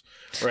years,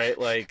 right?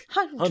 Like,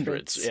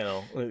 hundreds,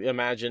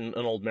 imagine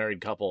an old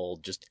married couple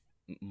just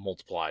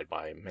multiplied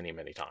by many,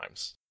 many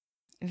times.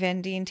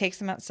 Vandine takes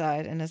them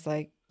outside and is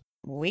like,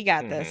 we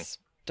got this.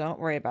 Don't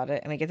worry about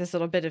it. And we get this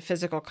little bit of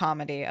physical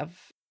comedy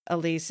of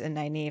Elise and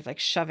Nynaeve like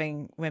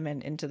shoving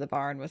women into the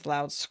barn with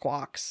loud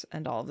squawks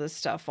and all this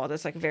stuff, while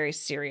this like very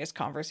serious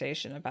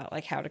conversation about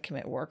like how to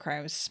commit war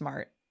crimes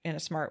in a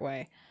smart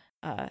way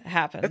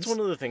happens. That's one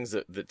of the things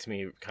that to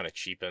me kind of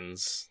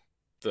cheapens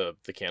the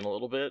can a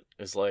little bit,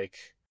 is like,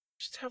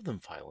 just have them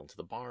file into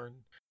the barn.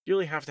 You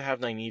really have to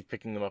have Nynaeve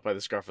picking them up by the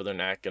scruff of their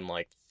neck and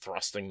like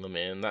thrusting them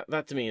in.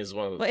 That to me is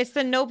one of the... Well, it's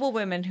the noble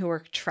women who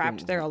are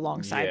trapped there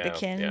alongside the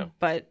kin,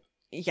 but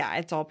yeah,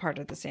 it's all part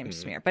of the same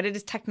smear. But it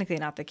is technically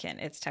not the kin.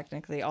 It's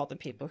technically all the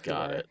people who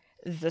are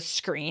the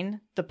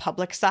screen, the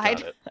public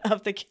side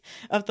of the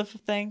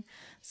thing.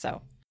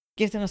 So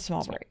give them a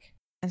small break.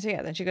 And so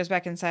yeah, then she goes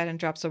back inside and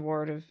drops a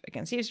ward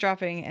against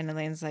eavesdropping, and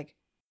Elaine's like,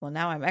 well,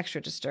 now I'm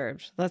extra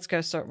disturbed. Let's go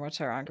sort more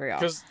to angreal.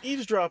 Because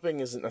eavesdropping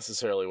isn't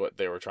necessarily what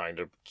they were trying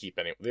to keep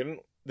any...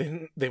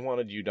 They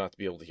wanted you not to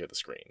be able to hear the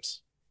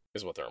screams,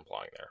 is what they're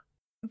implying there.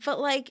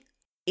 But like,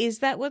 is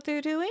that what they're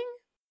doing?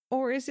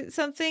 Or is it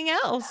something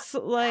else?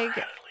 Like,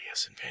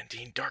 Adeleas and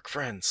Vandine, dark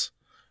friends,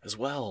 as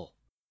well.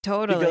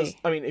 Totally.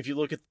 Because, if you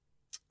look at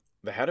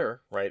the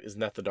header, right, isn't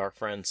that the dark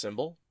friend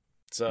symbol?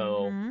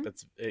 So,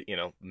 that's,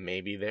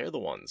 maybe they're the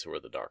ones who are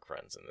the dark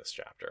friends in this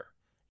chapter.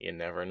 You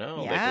never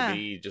know. Yeah. They could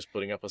be just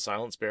putting up a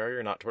silence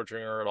barrier, not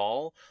torturing her at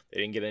all. They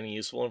didn't get any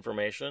useful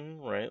information,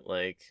 right?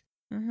 Like,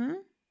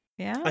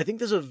 yeah. I think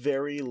there's a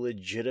very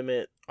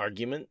legitimate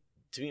argument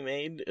to be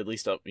made, at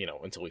least up,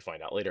 until we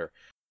find out later,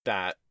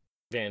 that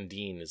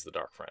Vandine is the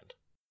dark friend,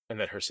 and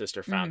that her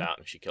sister found out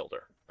and she killed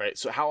her, right?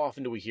 So how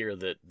often do we hear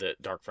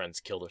that dark friends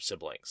kill their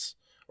siblings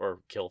or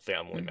kill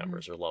family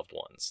members or loved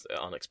ones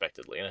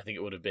unexpectedly? And I think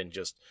it would have been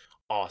just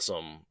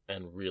awesome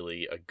and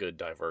really a good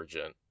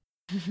divergent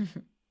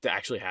to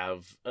actually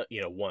have,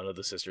 one of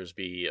the sisters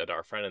be a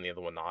dark friend and the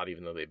other one not,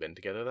 even though they've been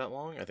together that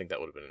long, I think that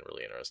would have been a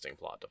really interesting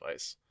plot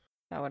device.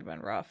 That would have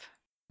been rough.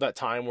 That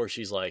time where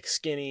she's like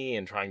skinny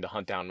and trying to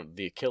hunt down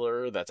the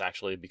killer, that's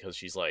actually because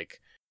she's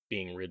like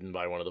being ridden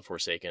by one of the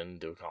Forsaken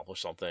to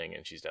accomplish something,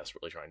 and she's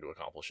desperately trying to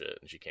accomplish it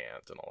and she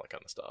can't, and all that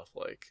kind of stuff.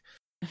 Like,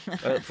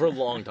 for a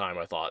long time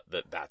I thought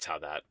that that's how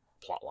that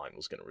plot line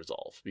was going to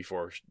resolve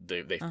before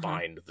they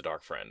find the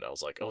dark friend. I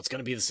was like, oh, it's going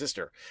to be the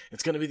sister,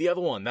 it's going to be the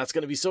other one, that's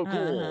going to be so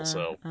cool.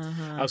 So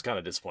I was kind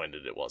of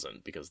disappointed it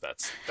wasn't, because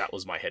that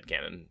was my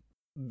headcanon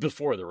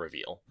before the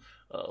reveal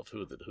of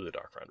who the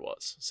dark friend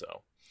was.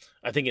 So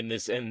I think in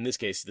this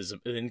case there's an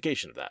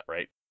indication of that,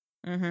 right?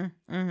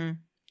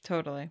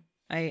 Totally.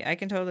 I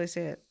can totally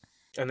see it.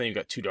 And then you've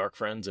got 2 dark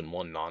friends and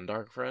 1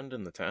 non-dark friend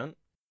in the tent.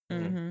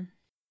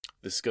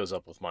 This goes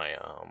up with my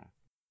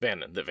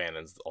Vandine, that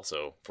Vandine's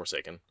also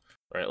Forsaken,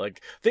 right?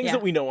 Like, things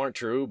that we know aren't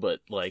true, but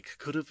like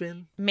could have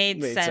been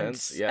made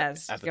sense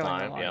as at the going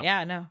time. along.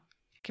 Yeah, no,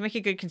 can make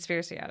a good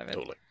conspiracy out of it.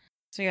 Totally.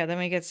 So yeah, then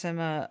we get some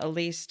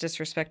Elise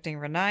disrespecting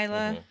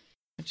Renila,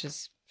 which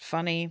is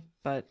funny,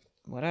 but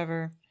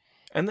whatever.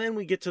 And then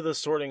we get to the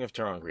sorting of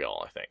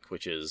angreal, I think,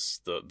 which is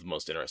the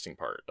most interesting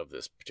part of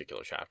this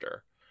particular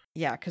chapter.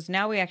 Yeah, because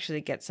now we actually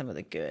get some of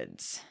the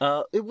goods.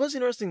 It was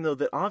interesting, though,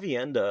 that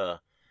Avienda,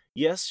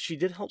 yes, she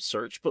did help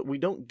search, but we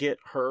don't get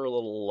her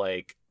little,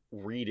 like,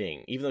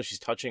 reading, even though she's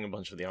touching a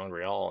bunch of the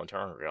angreal and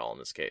angreal in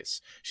this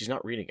case. She's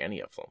not reading any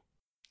of them.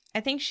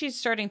 I think she's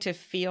starting to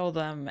feel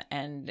them,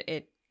 and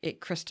it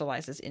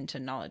crystallizes into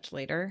knowledge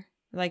later.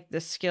 Like,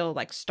 the skill,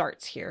 like,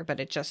 starts here,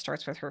 but it just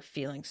starts with her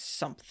feeling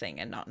something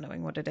and not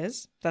knowing what it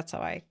is. That's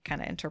how I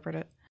kind of interpret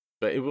it.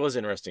 But it was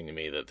interesting to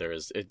me that there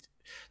is,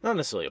 not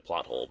necessarily a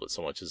plot hole, but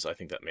so much as I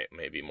think that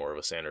may be more of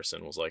a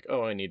Sanderson was like,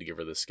 oh, I need to give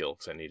her this skill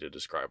because I need to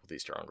describe what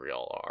these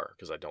angreal are,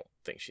 because I don't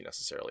think she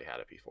necessarily had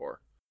it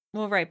before.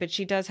 Well, right, but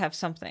she does have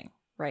something,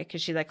 right?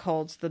 Because she, like,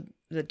 holds the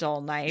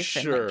dull knife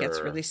and, like, gets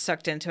really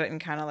sucked into it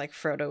and kind of like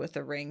Frodo with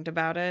the ring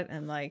about it.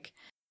 And, like,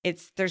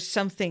 there's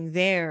something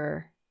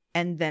there.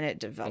 And then it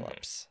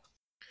develops.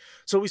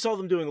 So we saw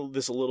them doing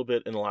this a little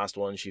bit in the last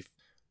one.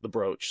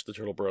 The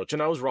turtle brooch.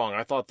 And I was wrong.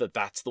 I thought that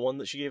that's the one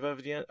that she gave to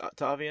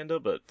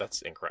Avienda, but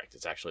that's incorrect.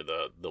 It's actually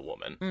the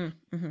woman.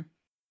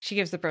 She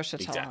gives the brooch to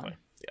Talon. Exactly.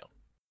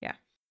 Yeah.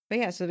 But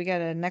yeah, so we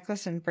got a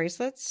necklace and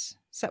bracelets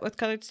set with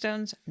colored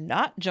stones,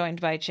 not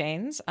joined by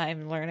chains.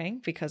 I'm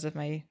learning because of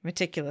my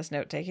meticulous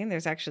note-taking.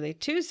 There's actually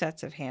 2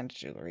 sets of hand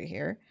jewelry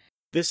here.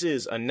 This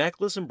is a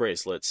necklace and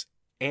bracelets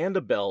and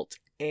a belt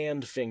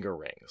and finger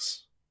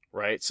rings.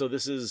 Right, so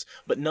this is,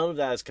 but none of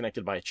that is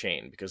connected by a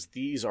chain because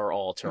these are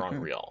all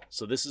angreal.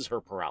 So this is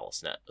her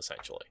paralysis net,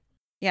 essentially.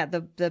 Yeah,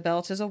 the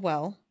belt is a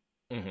well.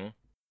 You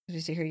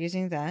see her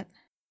using that,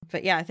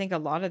 but yeah, I think a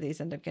lot of these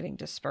end up getting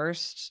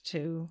dispersed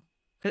to.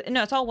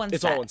 No, it's all one set.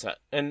 It's all one set,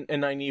 and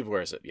Nynaeve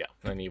wears it. Yeah,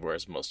 Nynaeve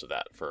wears most of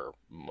that for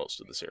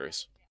most of the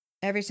series.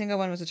 Every single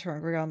one was a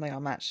angreal, and they all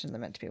matched, and they're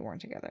meant to be worn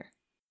together.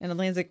 And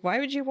Elaine's like, why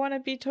would you want to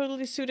be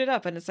totally suited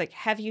up? And it's like,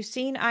 have you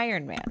seen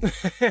Iron Man?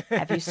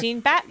 Have you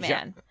seen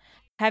Batman? Yeah.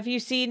 Have you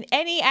seen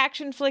any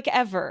action flick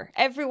ever?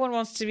 Everyone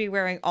wants to be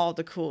wearing all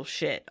the cool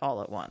shit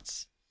all at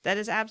once. That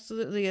is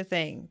absolutely a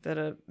thing that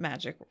a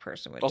magic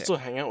person would also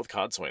do. Hang out with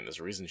Codswain. There's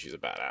a reason she's a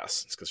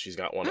badass. It's because she's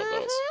got one of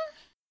those.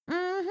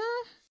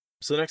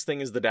 So the next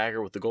thing is the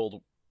dagger with the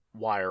gold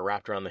wire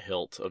wrapped around the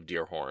hilt of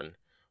Deerhorn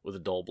with a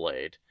dull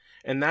blade.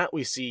 And that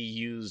we see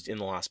used in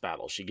the last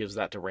battle. She gives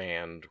that to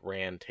Rand.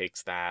 Rand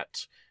takes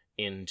that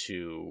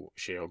into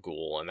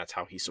Sheol, and that's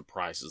how he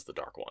surprises the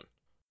Dark One.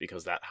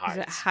 Because that hides.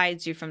 It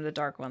hides you from the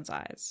Dark One's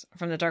eyes,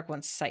 from the Dark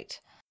One's sight.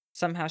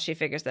 Somehow she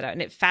figures that out,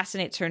 and it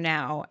fascinates her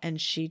now,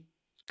 and she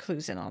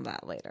clues in on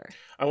that later.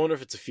 I wonder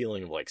if it's a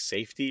feeling of like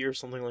safety or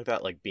something like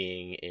that, like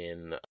being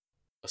in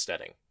a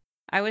steading.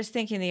 I was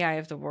thinking the Eye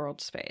of the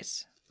World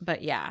space,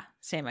 but yeah,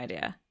 same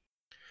idea.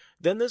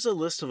 Then there's a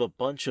list of a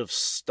bunch of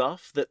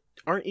stuff that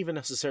aren't even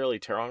necessarily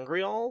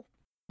angreal,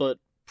 but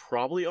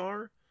probably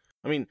are.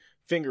 I mean,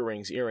 finger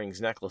rings, earrings,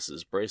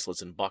 necklaces,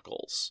 bracelets, and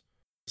buckles.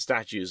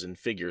 Statues and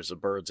figures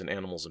of birds and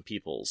animals and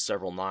peoples,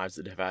 several knives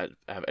that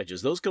have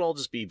edges. Those could all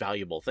just be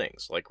valuable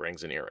things, like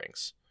rings and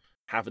earrings.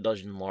 Half a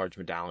dozen large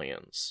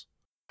medallions.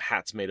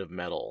 Hats made of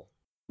metal.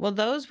 Well,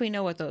 those, we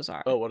know what those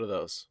are. Oh, what are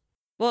those?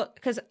 Well,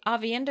 because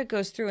Avienda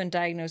goes through and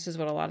diagnoses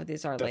what a lot of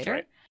these are later.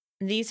 Right.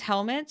 These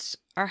helmets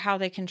are how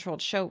they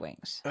controlled show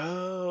wings.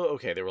 Oh,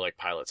 okay. They were like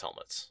pilots'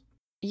 helmets.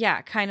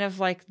 Yeah, kind of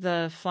like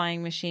the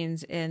flying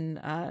machines in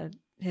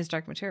his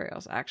Dark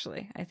Materials,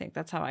 actually. I think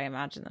that's how I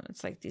imagine them.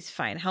 It's like these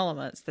fine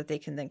helmets that they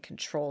can then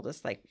control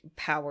this like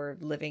power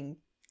living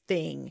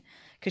thing.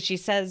 Because she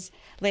says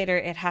later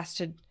it has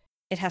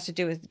to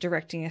do with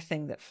directing a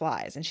thing that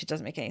flies, and she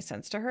doesn't make any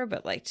sense to her,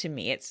 but like to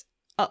me it's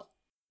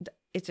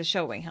a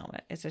show wing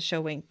helmet. It's a show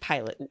wing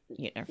pilot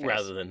interface.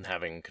 Rather than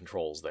having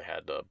controls, they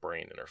had a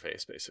brain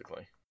interface,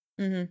 basically.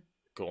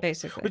 Cool.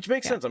 Basically. Which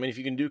makes sense. I mean, if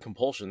you can do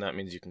compulsion, that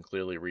means you can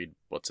clearly read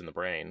what's in the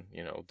brain,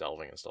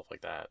 delving and stuff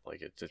like that.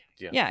 Like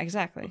yeah,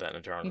 exactly.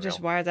 That you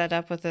just wire that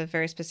up with a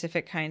very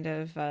specific kind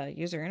of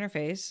user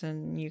interface,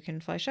 and you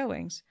can fly show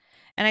wings.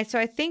 So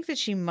I think that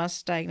she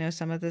must diagnose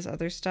some of this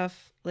other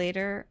stuff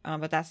later,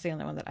 but that's the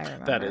only one that I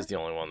remember. That is the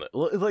only one that,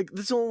 like,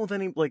 this is the only one with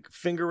any, like,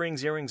 finger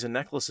rings, earrings, and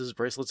necklaces,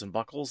 bracelets, and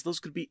buckles. Those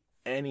could be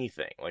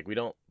anything. Like, we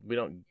don't,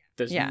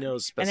 there's no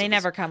specificity. And they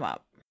never come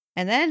up.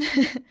 And then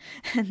the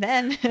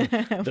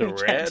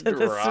red the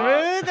rod.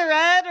 smooth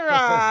red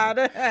rod.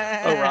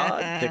 A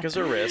rod thick as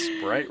a wrist,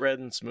 bright red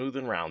and smooth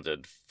and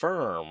rounded,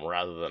 firm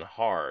rather than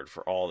hard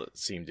for all that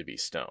seemed to be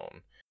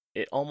stone.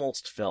 It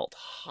almost felt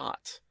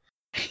hot.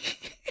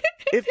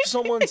 If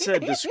someone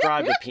said,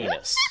 describe a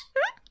penis,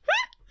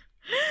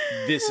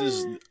 this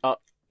is,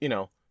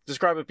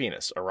 describe a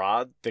penis. A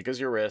rod thick as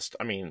your wrist.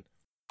 I mean,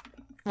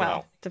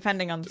 well,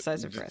 depending on the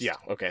size of wrist. Yeah,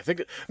 okay.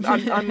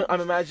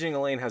 I'm imagining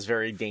Elaine has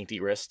very dainty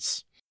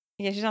wrists.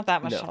 Yeah, she's not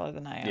that much taller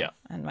than I am. Yeah.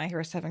 And my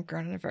wrists haven't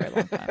grown in a very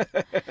long time.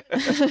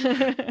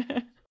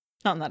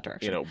 Not in that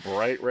direction.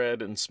 Bright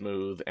red and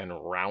smooth and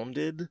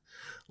rounded.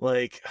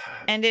 Like,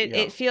 and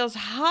it feels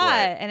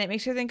hot, and it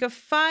makes her think of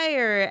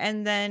fire.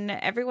 And then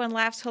everyone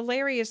laughs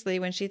hilariously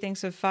when she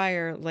thinks of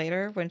fire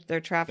later when they're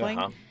traveling.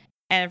 And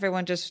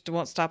everyone just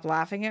won't stop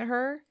laughing at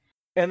her.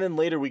 And then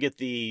later we get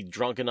the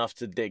drunk enough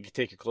to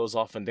take your clothes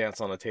off and dance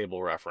on a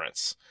table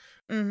reference.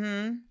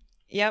 Mm-hmm.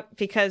 Yep,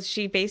 because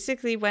she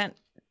basically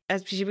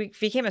she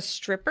became a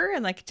stripper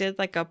and like did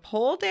like a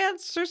pole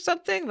dance or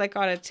something, like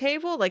on a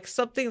table, like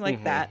something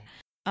like that,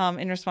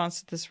 in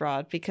response to this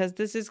rod, because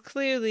this is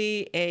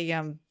clearly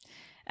a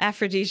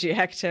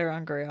aphrodisiac to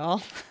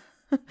angreal.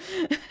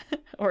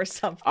 Or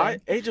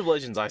something. Age of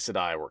Legends Aes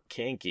Sedai were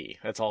kinky.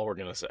 That's all we're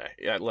gonna say.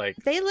 Yeah, like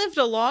they lived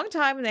a long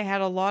time and they had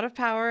a lot of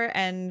power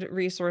and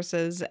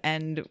resources.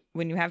 And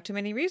when you have too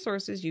many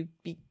resources, you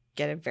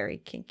get a very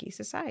kinky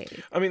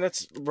society. I mean,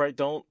 that's right.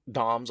 Don't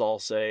DOMs all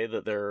say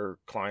that their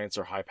clients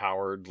are high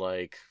powered,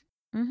 like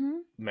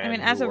men? I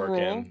mean, as a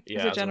rule,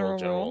 as a general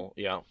rule.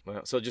 Yeah.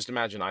 So just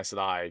imagine Aes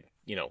Sedai,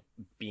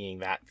 being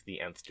that to the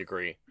nth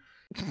degree.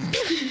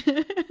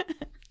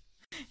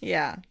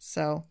 Yeah,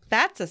 so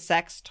that's a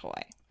sex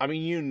toy. I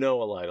mean,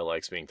 Elida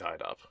likes being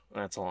tied up.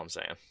 That's all I'm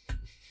saying.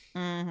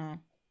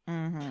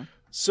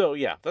 So,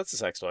 yeah, that's a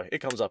sex toy. It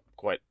comes up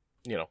quite,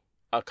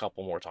 a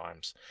couple more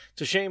times.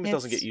 It's a shame it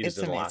doesn't get used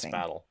in the last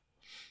battle.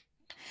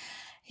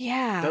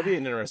 Yeah. That'd be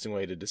an interesting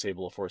way to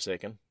disable a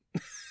Forsaken.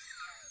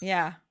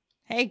 Yeah.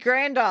 Hey,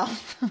 Grandal.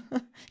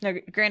 No,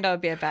 Grandal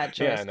would be a bad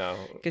choice. Yeah, no.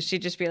 Because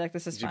she'd just be like,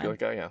 this is fine. She'd be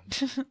like, oh, yeah.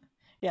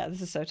 Yeah,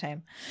 this is so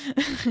tame.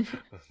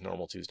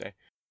 Normal Tuesday.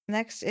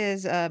 Next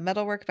is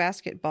metalwork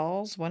basket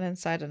balls, one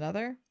inside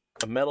another.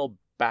 A metal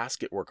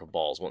basket work of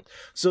balls.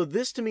 So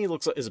this to me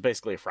is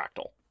basically a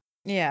fractal.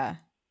 Yeah,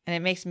 and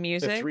it makes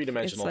music. A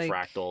three-dimensional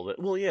fractal.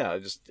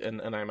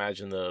 And I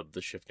imagine the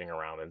shifting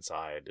around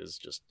inside is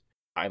just.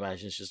 I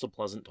imagine it's just a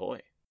pleasant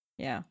toy.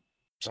 Yeah.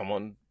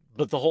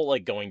 But the whole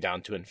like going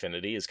down to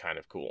infinity is kind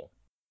of cool.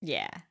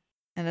 Yeah,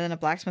 and then a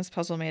blacksmith's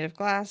puzzle made of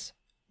glass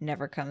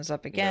never comes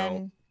up again.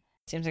 No.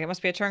 Seems like it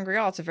must be a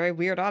angreal. It's a very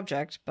weird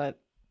object, but.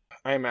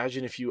 I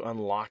imagine if you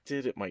unlocked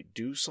it, it might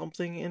do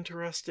something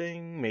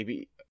interesting.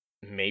 Maybe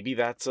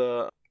that's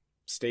a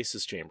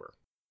stasis chamber,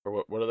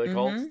 or what are they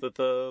called that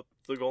the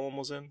golem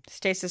was in?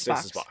 Stasis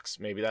box.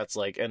 Maybe that's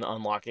like, and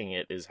unlocking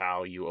it is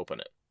how you open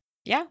it.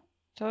 Yeah,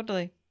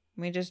 totally.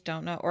 We just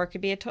don't know, or it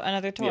could be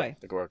another toy.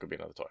 Yeah, or it could be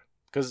another toy,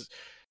 because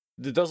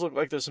it does look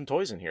like there's some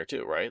toys in here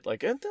too, right?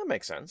 Like, and that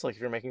makes sense. Like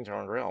if you're making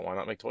angreal, why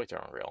not make toy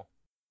angreal?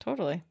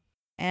 Totally.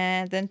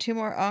 And then 2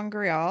 more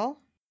angreal,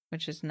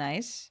 which is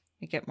nice.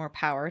 We get more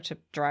power to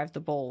drive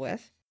the bowl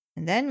with.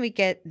 And then we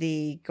get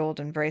the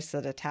golden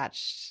bracelet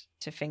attached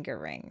to finger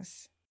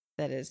rings.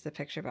 That is the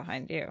picture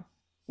behind you.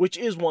 Which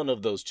is one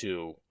of those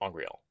 2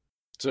 angreal.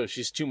 So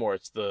she's 2 more.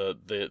 It's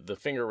the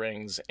finger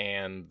rings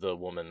and the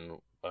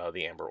woman,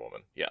 the amber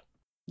woman. Yeah.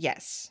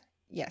 Yes.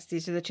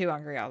 These are the 2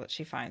 angreal that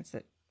she finds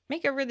that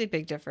make a really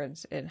big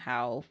difference in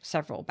how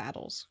several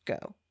battles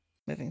go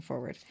moving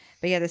forward.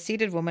 But yeah, the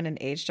seated woman in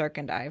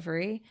age-darkened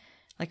ivory,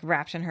 like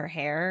wrapped in her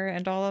hair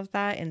and all of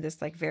that in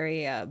this like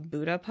very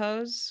Buddha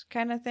pose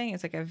kind of thing.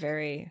 It's like a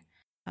very,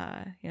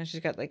 she's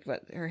got like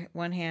her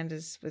one hand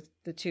is with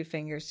the 2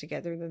 fingers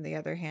together, then the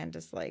other hand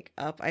is like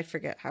up. I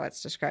forget how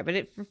it's described, but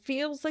it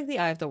feels like the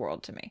eye of the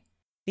world to me.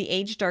 The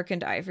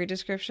age-darkened ivory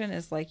description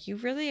is like, you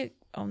really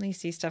only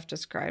see stuff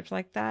described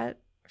like that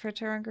for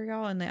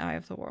Terangreal in the eye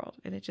of the world.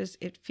 And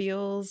it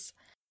feels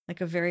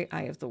like a very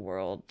eye of the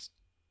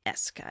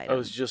world-esque item. I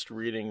was just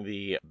reading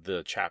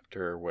the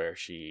chapter where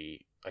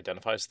she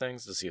identifies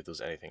things to see if there's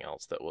anything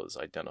else that was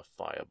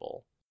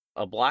identifiable.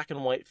 A black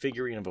and white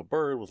figurine of a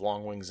bird with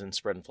long wings and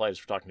spread in flight is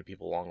for talking to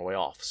people a long way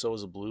off. So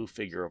is a blue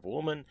figure of a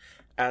woman,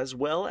 as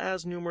well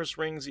as numerous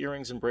rings,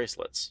 earrings, and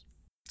bracelets.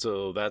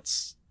 So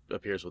that's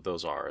appears what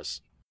those are.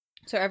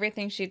 So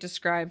everything she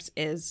describes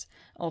is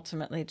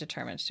ultimately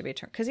determined to be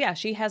because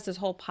she has this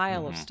whole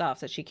pile of stuff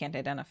that she can't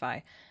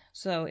identify.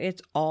 So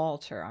it's all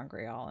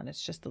Terangreal, and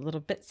it's just the little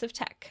bits of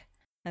tech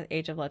that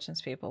Age of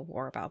Legends people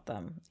wore about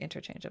them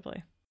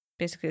interchangeably.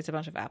 Basically, it's a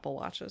bunch of Apple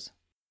Watches.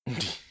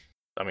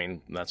 I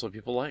mean, that's what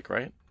people like,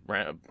 right?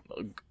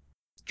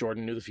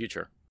 Jordan knew the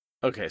future.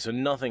 Okay, so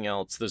nothing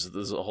else.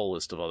 There's a whole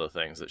list of other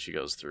things that she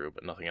goes through,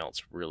 but nothing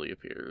else really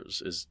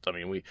appears.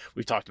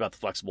 We've talked about the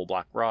flexible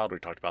black rod, we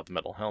talked about the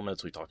metal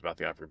helmets, we talked about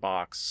the ivory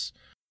box.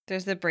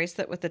 There's the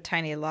bracelet with the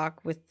tiny lock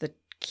with the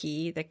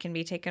key that can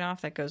be taken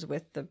off that goes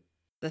with the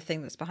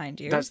thing that's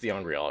behind you. That's the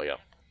angreal, yeah.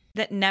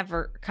 That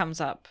never comes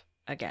up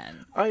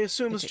again. I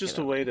assume it's just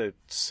a way to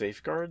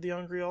safeguard the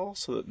angreal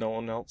so that no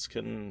one else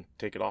can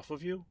take it off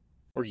of you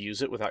or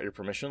use it without your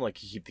permission.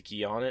 Like, you keep the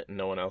key on it and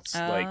no one else,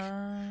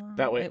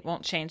 that way it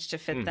won't change to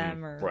fit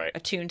them or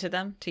attune to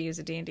them, to use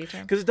a D&D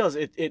term. Because it does.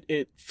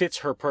 It fits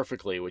her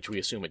perfectly, which we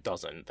assume it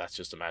doesn't. That's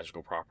just a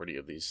magical property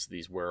of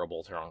these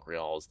wearable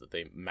angreals, that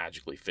they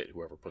magically fit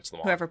whoever puts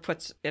them on. Whoever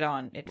puts it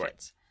on, it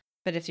fits.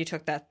 But if you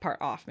took that part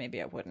off, maybe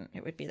it wouldn't.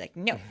 It would be like,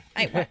 no,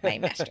 I want my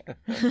master.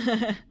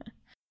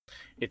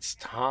 It's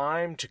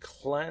time to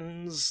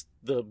cleanse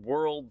the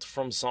world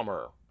from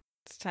summer.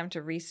 It's time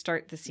to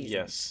restart the season.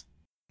 Yes.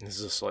 This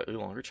is a slightly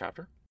longer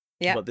chapter.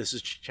 Yeah. But this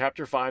is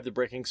chapter 5, The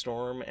Breaking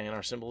Storm, and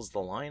our symbol is the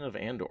Lion of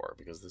Andor,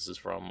 because this is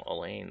from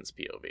Elaine's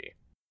POV.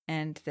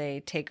 And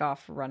they take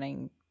off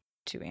running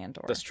to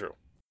Andor. That's true.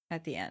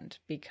 At the end,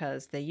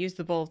 because they use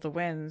the Bowl of the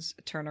Winds,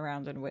 turn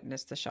around and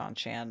witness the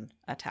Shan-Chan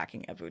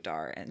attacking Abu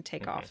Dar and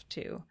take off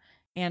to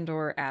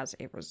Andor as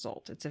a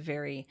result. It's a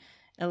very...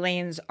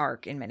 Elaine's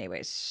arc, in many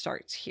ways,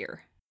 starts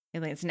here.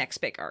 Elaine's next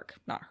big arc,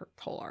 not her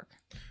whole arc.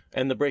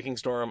 And the Breaking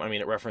Storm,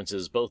 it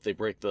references both. They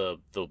break the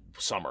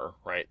summer,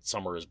 right?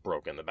 Summer is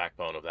broken, the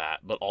backbone of that.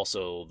 But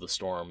also the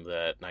storm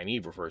that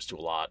Nynaeve refers to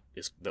a lot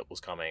that was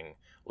coming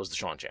was the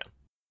Shan-Chan.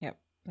 Yep,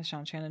 the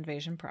Shan-Chan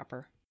invasion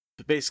proper.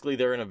 But basically,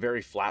 they're in a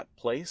very flat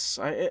place.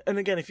 And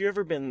again, if you've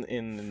ever been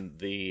in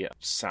the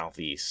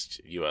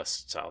southeast,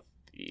 U.S.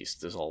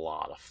 southeast, there's a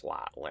lot of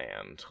flat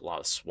land, a lot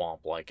of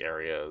swamp-like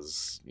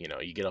areas.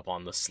 You get up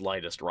on the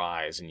slightest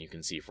rise and you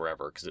can see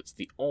forever because it's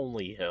the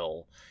only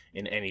hill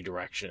in any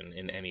direction,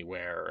 in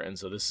anywhere. And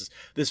so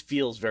this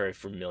feels very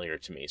familiar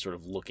to me, sort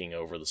of looking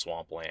over the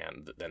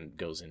swampland that then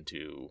goes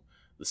into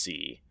the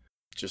sea.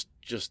 Just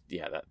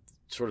that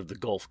sort of the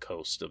Gulf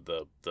Coast of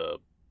the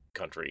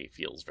country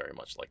feels very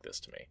much like this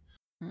to me.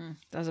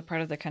 That was a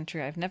part of the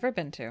country I've never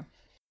been to.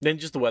 Then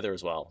just the weather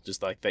as well,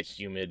 just like that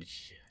humid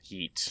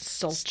heat,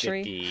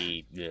 sultry,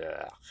 sticky,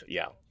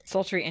 yeah,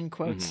 sultry in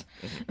quotes.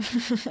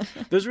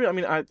 There's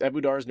really,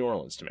 Abu Dar is New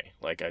Orleans to me.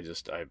 Like I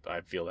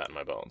feel that in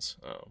my bones,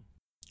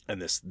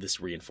 and this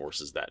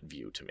reinforces that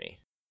view to me.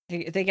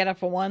 They get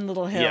up one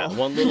little hill. Yeah,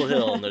 one little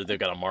hill, and they've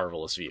got a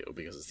marvelous view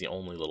because it's the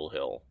only little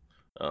hill.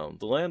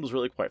 The land was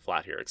really quite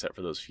flat here, except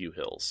for those few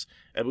hills.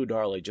 Abu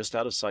Dar lay just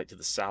out of sight to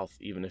the south,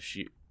 even if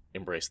she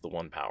embraced the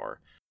One Power.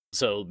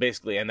 So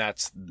basically, and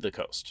that's the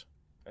coast.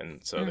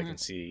 And so they can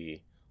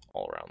see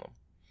all around them.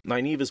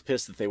 Nynaeve is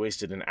pissed that they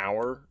wasted an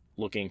hour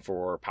looking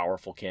for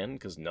powerful kin,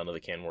 because none of the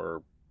kin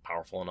were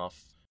powerful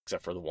enough,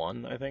 except for the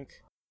one, I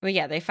think. Well,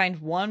 yeah, they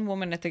find one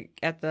woman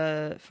at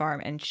the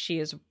farm, and she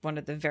is one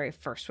of the very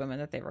first women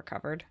that they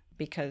recovered,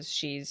 because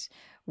she's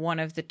one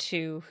of the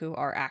two who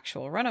are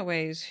actual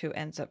runaways who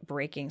ends up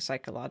breaking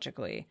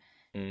psychologically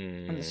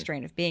from the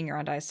strain of being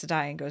around Aes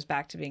Sedai and goes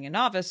back to being a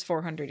novice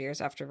 400 years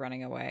after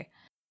running away.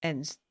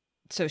 And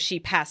so she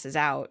passes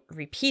out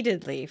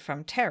repeatedly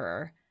from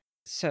terror,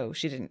 so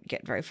she didn't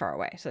get very far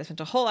away. So they spent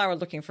a whole hour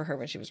looking for her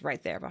when she was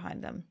right there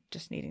behind them,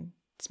 just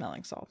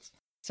smelling salts.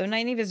 So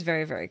Nynaeve is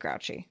very, very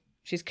grouchy.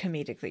 She's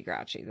comedically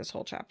grouchy this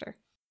whole chapter.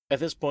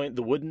 At this point,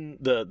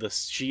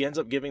 she ends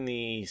up giving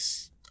the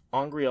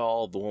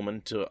angreal of the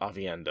woman to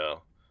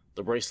Avienda,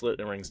 the bracelet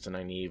and rings to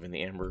Nynaeve, and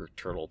the amber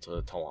turtle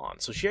to Talon.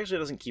 So she actually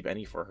doesn't keep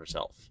any for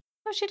herself.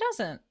 No, she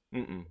doesn't.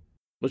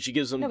 But she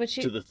gives them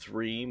to the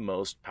three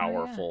most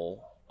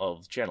powerful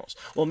of channels.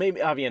 Well,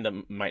 maybe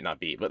Avienda might not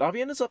be, but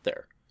Avienda's up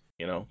there,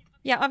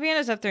 Yeah,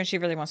 Avienda's up there, and she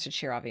really wants to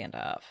cheer Avienda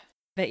up.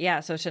 But yeah,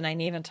 so to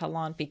Nynaeve and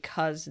Talon,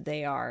 because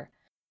they are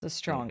the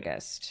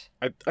strongest.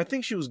 I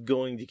think she was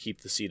going to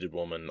keep the seated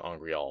woman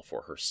angreal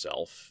for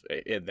herself,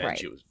 and then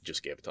she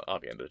just gave it to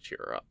Avienda to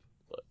cheer her up.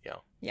 But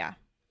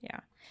yeah.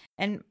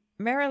 And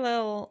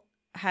Marilil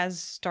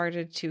has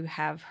started to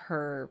have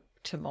her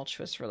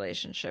tumultuous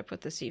relationship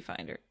with the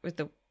Seafinder, with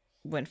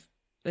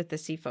the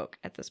Sea Folk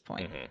at this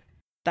point.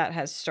 That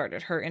has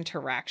started. Her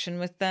interaction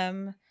with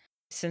them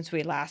since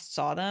we last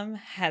saw them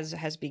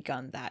has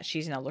begun that.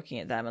 She's now looking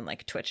at them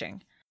and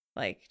twitching,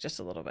 just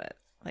a little bit.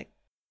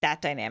 That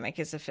dynamic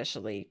is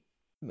officially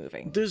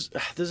moving. There's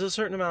a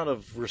certain amount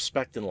of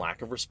respect and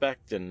lack of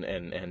respect,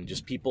 and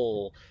just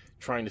people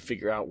trying to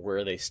figure out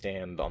where they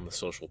stand on the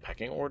social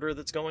pecking order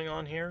that's going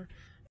on here,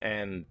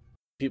 and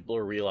people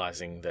are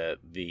realizing that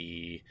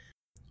the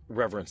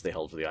reverence they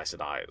held for the Aes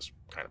Sedai is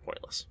kind of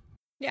pointless.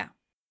 Yeah,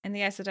 and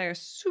the Aes Sedai are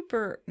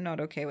super not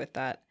okay with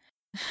that.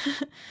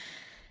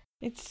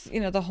 It's,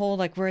 the whole,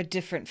 we're a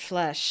different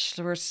flesh,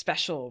 we're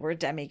special, we're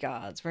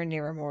demigods, we're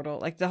near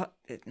immortal,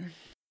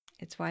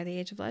 it's why the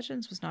Age of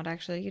Legends was not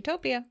actually a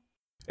utopia.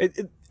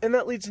 And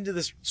that leads into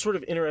this sort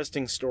of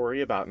interesting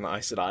story about an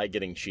Aes Sedai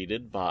getting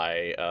cheated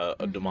by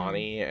a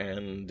Domani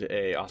and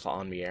a Asa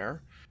Anmier,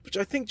 which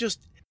I think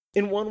just,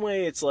 in one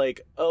way, it's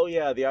oh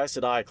yeah, the Aes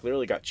Sedai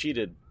clearly got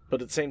cheated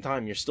But at the same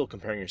time, you're still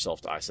comparing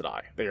yourself to Aes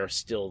Sedai. They are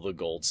still the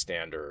gold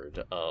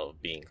standard of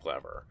being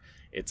clever.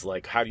 It's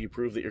like, how do you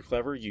prove that you're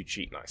clever? You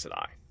cheat in Aes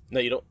Sedai. No,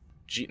 you don't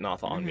cheat in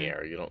Atha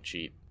Angreal. You don't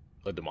cheat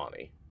a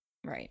Damani.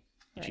 Right.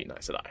 You cheat in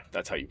Aes Sedai.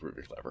 That's how you prove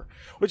you're clever.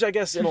 Which I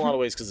guess in a lot of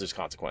ways, because there's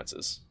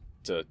consequences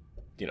to,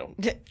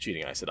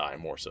 cheating Aes Sedai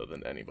more so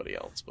than anybody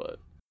else. But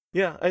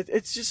yeah,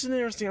 it's just an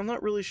interesting. I'm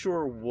not really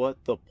sure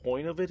what the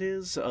point of it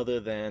is,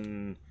 other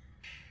than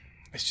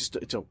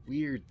it's a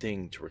weird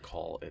thing to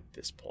recall at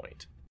this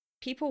point.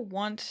 People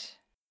want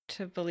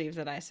to believe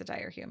that Aes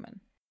Sedai are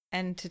human.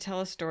 And to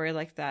tell a story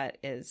like that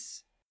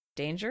is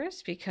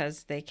dangerous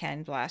because they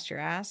can blast your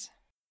ass,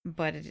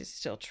 but it is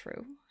still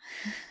true.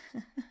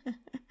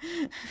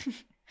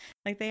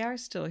 Like, they are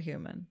still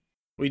human.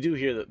 We do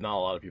hear that not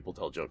a lot of people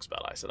tell jokes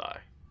about Aes Sedai,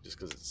 just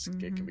because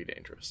it can be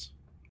dangerous.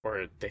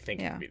 Or they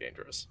think it can be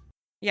dangerous.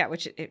 Yeah,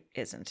 which it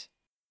isn't,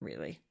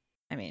 really.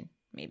 I mean,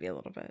 maybe a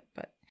little bit,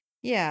 but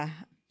yeah.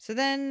 So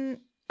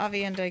then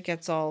Aviendha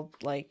gets all,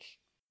 like,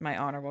 my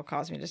honor will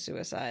cause me to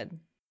suicide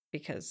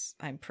because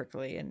I'm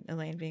prickly, and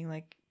Elaine being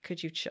like,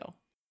 could you chill?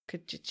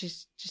 Could you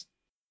just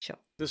chill?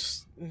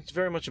 It's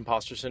very much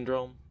imposter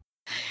syndrome.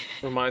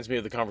 Reminds me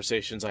of the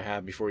conversations I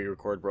had before you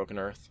record Broken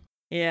Earth.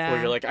 Yeah. Where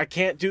you're like, I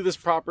can't do this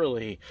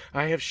properly.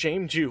 I have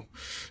shamed you.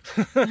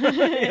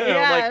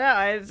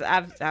 It's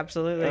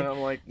absolutely. And I'm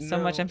like, so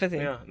much empathy.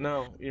 Yeah,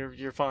 no,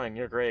 you're fine.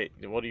 You're great.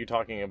 What are you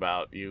talking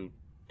about?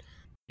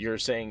 You're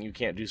saying you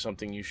can't do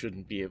something you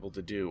shouldn't be able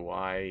to do.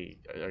 Why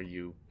are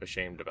you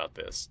ashamed about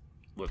this?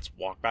 Let's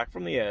walk back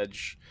from the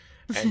edge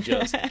and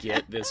just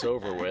get this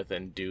over with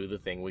and do the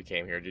thing we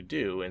came here to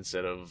do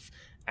instead of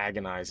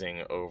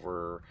agonizing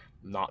over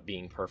not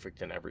being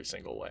perfect in every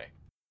single way.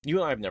 You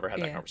and I have never had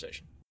that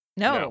conversation.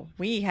 No,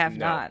 we have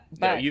not.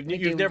 But no,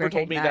 you've never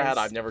told me that.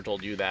 I've never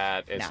told you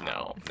that. It's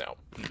no.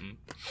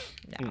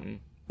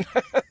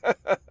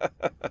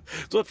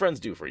 It's what friends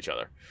do for each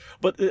other.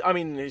 But I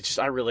mean, it's just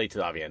I relate to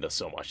Aviendha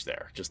so much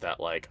there. Just that,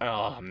 like,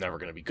 oh, I'm never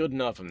going to be good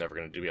enough. I'm never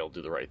going to be able to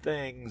do the right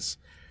things.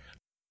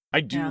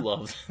 I do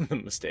love the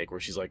mistake where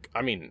she's like,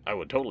 I mean, I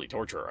would totally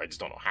torture her. I just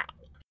don't know how.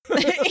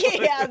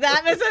 Yeah,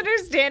 that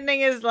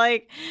misunderstanding is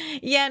like,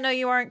 yeah, no,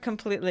 you aren't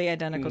completely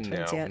identical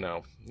twins yet.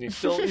 No, you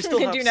still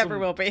have you never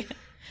will be.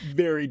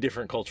 Very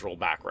different cultural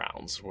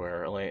backgrounds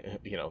where,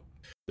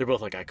 they're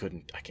both like, I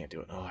can't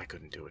do it. Oh, I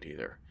couldn't do it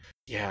either.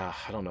 Yeah,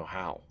 I don't know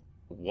how.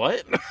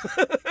 What?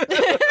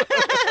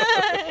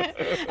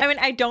 I mean,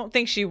 I don't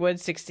think she would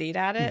succeed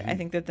at it. I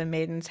think that the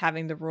maidens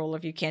having the rule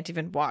of you can't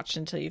even watch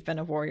until you've been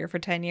a warrior for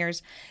 10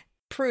 years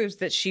proves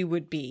that she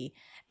would be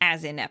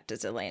as inept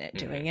as Elaine at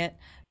doing it.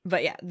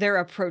 But yeah, their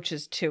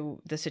approaches to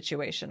the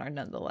situation are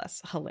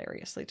nonetheless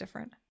hilariously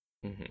different.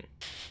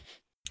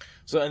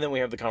 So, and then we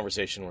have the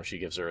conversation where she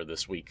gives her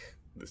this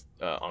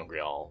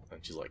angreal,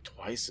 and she's like,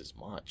 twice as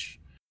much.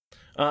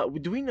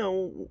 Do we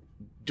know,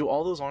 do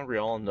all those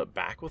angreal end up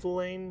back with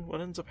Elaine?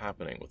 What ends up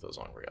happening with those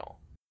angreal?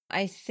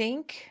 I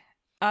think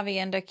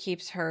Aviendha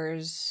keeps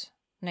hers,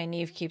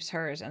 Nynaeve keeps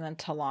hers, and then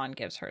Talon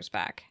gives hers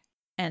back.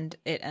 And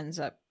it ends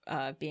up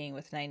being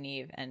with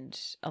Nynaeve, and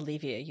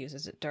Olivia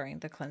uses it during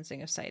the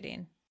cleansing of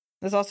Sidene.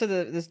 There's also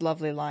this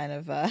lovely line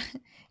of,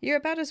 you're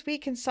about as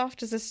weak and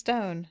soft as a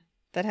stone.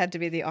 That had to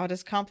be the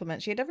oddest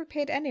compliment she had ever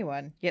paid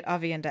anyone, yet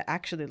Aviendha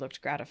actually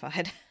looked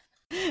gratified.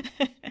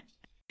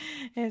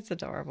 It's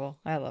adorable.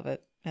 I love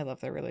it. I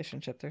love their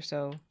relationship.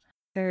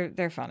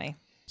 They're funny.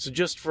 So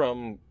just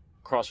from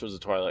Crossroads of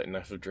Twilight and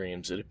Knife of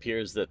Dreams, it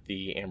appears that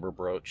the Amber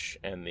Brooch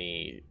and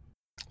the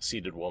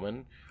Seated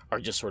Woman are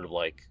just sort of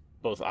like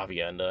both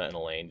Aviendha and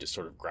Elaine just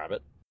sort of grab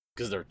it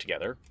because they're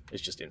together.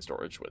 It's just in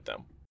storage with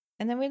them.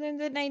 And then we learned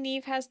that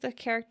Nynaeve has the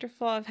character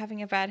flaw of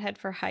having a bad head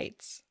for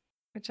heights,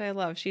 which I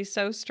love. She's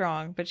so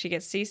strong, but she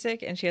gets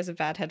seasick and she has a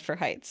bad head for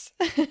heights.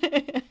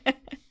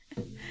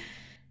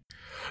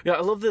 Yeah,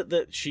 I love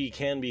that she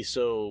can be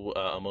so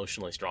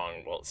emotionally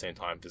strong while at the same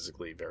time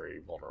physically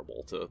very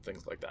vulnerable to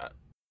things like that.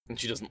 And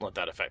she doesn't let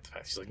that affect the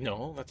fact. She's like,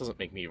 no, that doesn't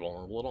make me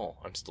vulnerable at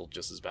all. I'm still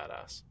just as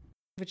badass.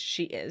 Which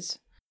she is.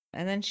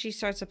 And then she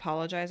starts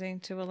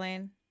apologizing to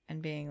Elaine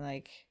and being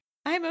like,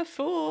 I'm a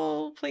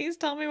fool. Please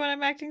tell me when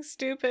I'm acting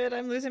stupid.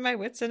 I'm losing my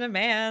wits in a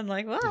man.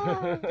 Like,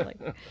 whoa.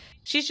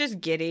 She's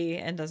just giddy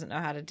and doesn't know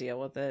how to deal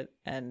with it.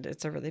 And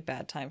it's a really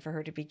bad time for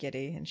her to be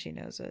giddy, and she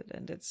knows it.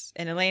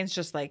 And Elaine's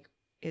just like,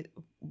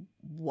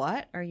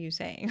 what are you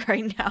saying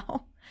right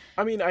now?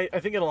 I mean, I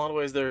think in a lot of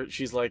ways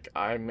she's like,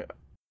 I've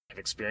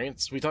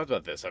experienced, we talked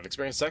about this, I've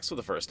experienced sex for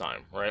the first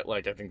time, right?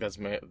 Like, I think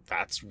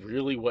that's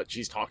really what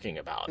she's talking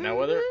about. Now,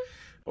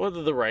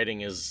 whether the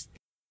writing is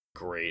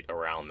great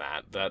around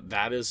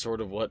that is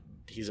sort of what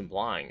he's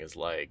implying is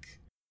like,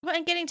 well,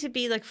 and getting to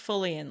be like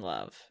fully in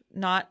love,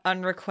 not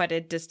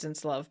unrequited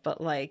distance love, but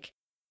like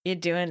you're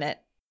doing it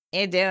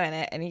and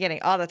you're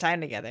getting all the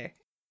time together.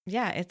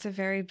 Yeah, it's a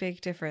very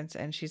big difference,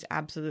 and she's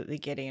absolutely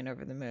giddy and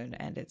over the moon,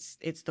 and it's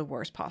the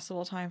worst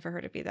possible time for her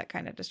to be that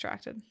kind of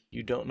distracted.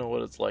 You don't know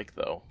what it's like,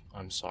 though.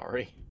 I'm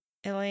sorry.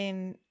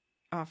 Elaine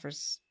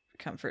offers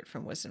comfort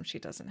from wisdom she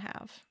doesn't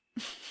have.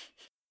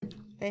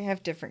 They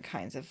have different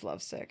kinds of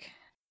lovesick.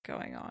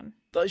 going on.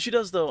 She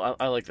does, though.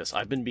 I like this.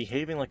 I've been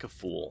behaving like a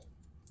fool.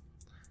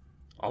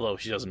 Although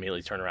she does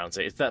immediately turn around and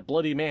say, it's that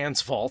bloody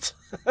man's fault.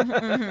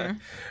 Mm-hmm.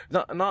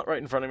 Not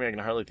right in front of me. I can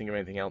hardly think of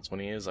anything else.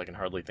 When he is, I can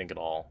hardly think at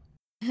all.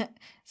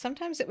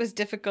 Sometimes it was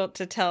difficult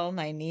to tell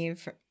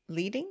Nynaeve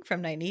leading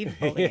from Nynaeve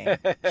bullying.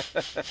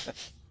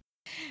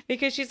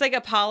 Because she's like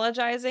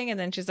apologizing and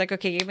then she's like,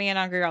 okay, give me an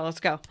angreal. Let's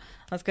go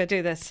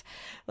do this.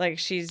 Like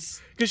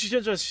she's... Because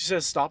she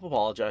says, stop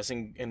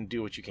apologizing and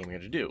do what you came here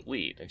to do.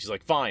 Lead. And she's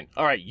like, fine.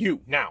 All right, you,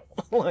 now.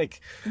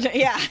 Like...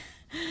 Yeah.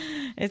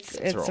 It's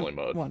her only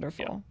mode.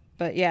 Wonderful. Yeah.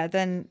 But yeah,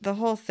 then the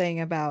whole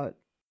thing about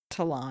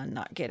Talon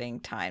not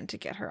getting time to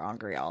get her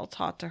angreal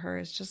taught to her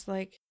is just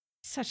like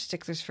such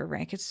sticklers for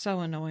rank. It's so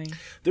annoying.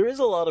 There is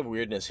a lot of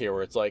weirdness here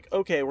where it's like,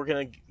 okay, we're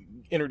going to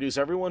introduce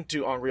everyone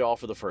to angreal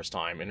for the first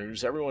time,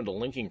 introduce everyone to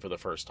linking for the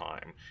first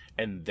time,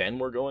 and then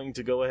we're going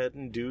to go ahead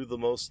and do the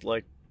most,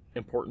 like,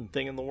 important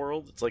thing in the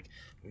world. It's like,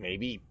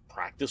 maybe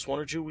practice one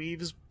or two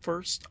weaves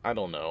first? I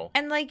don't know.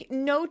 And, like,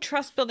 no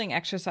trust-building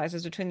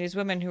exercises between these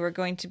women who are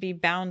going to be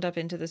bound up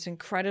into this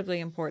incredibly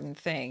important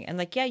thing. And,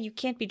 like, yeah, you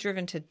can't be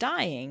driven to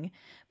dying,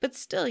 but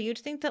still, you'd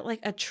think that, like,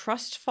 a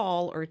trust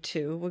fall or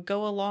two would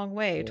go a long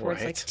way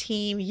towards, like,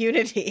 team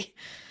unity.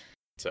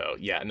 So,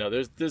 yeah, no,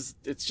 there's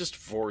it's just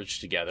forged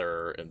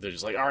together, and they're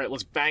just like, all right,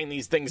 let's bang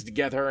these things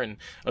together, and,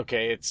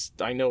 okay,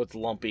 I know it's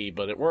lumpy,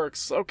 but it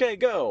works. Okay,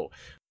 go.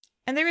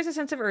 And there is a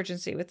sense of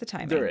urgency with the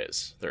timing. There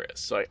is.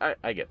 So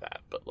I get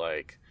that, but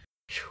like,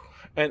 whew.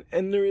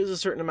 And there is a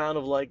certain amount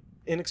of like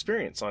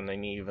inexperience on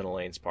Nynaeve and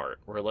Elaine's part,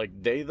 where like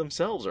they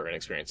themselves are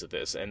inexperienced at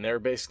this, and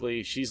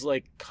she's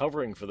like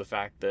covering for the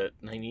fact that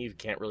Nynaeve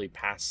can't really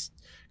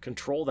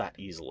control that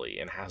easily,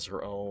 and has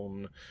her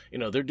own.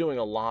 They're doing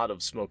a lot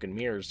of smoke and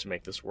mirrors to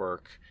make this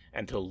work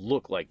and to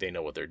look like they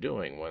know what they're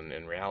doing, when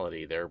in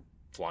reality they're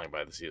flying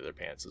by the seat of their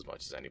pants as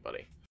much as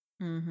anybody.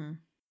 Mm-hmm.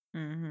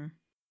 Mm-hmm.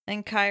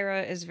 And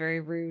Kyra is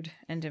very rude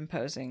and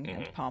imposing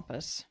and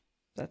pompous.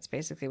 That's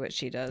basically what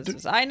she does.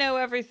 Is I know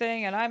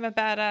everything, and I'm a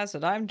badass,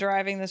 and I'm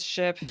driving this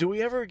ship. Do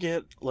we ever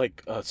get,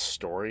 like, a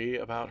story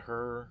about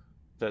her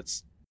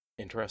that's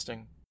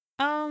interesting?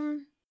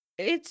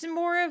 It's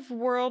more of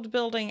world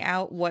building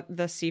out what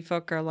the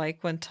Seafolk are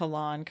like when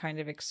Talon kind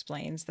of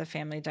explains the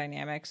family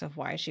dynamics of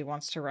why she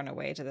wants to run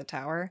away to the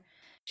tower.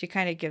 She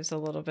kind of gives a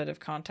little bit of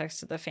context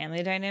to the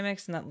family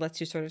dynamics, and that lets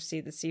you sort of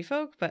see the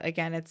Seafolk. But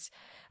again, it's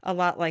a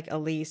lot like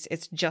Elise.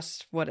 It's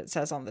just what it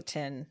says on the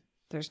tin.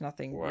 There's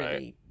nothing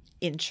really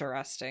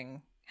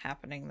interesting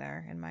happening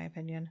there, in my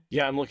opinion.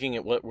 Yeah, I'm looking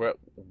at what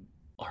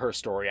her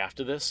story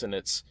after this, and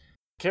it's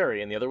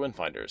Carrie and the other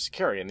Windfinders,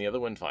 Carrie and the other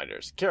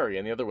Windfinders, Carrie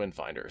and the other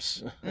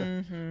Windfinders.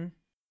 Mm-hmm.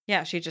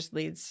 Yeah, she just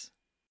leads.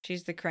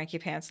 She's the cranky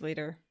pants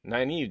leader.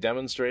 Nynaeve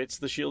demonstrates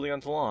the shielding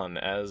on Talon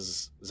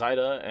as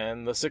Zyda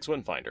and the 6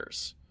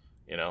 Windfinders.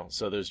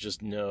 So there's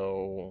just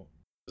no...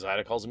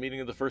 Zyda calls a meeting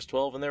of the first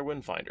 12 and they're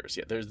Windfinders.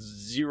 Yeah, there's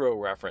zero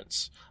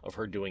reference of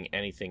her doing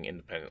anything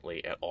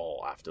independently at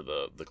all after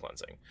the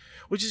cleansing.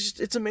 Which is just,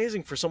 it's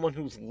amazing for someone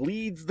who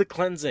leads the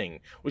cleansing,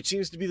 which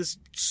seems to be this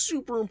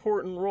super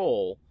important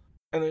role.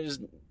 And they're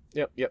just,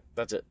 yep,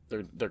 that's it.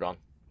 They're gone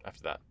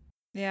after that.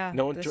 Yeah, the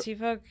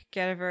Seafolk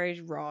get a very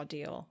raw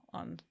deal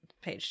on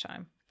page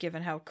time,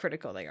 given how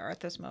critical they are at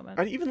this moment.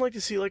 I'd even like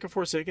to see, like, a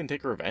Forsaken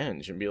take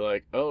revenge and be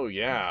like, oh,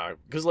 yeah,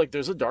 because, like,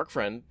 there's a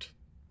Darkfriend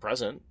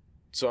present,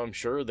 so I'm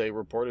sure they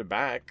reported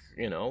back,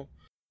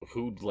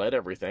 who led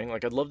everything.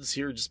 Like, I'd love to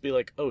see her just be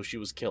like, oh, she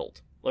was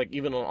killed. Like,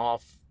 even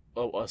off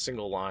a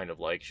single line of,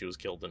 like, she was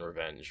killed in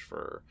revenge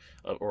for,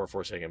 or a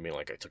Forsaken being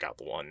like, I took out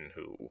the one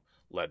who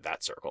led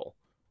that circle,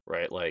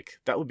 right? Like,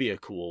 that would be a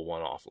cool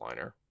one-off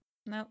liner.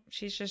 No,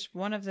 she's just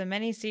one of the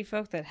many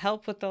Seafolk that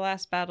helped with the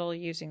last battle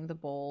using the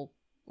bowl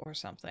or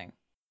something.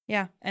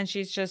 Yeah, and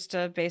she's just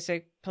a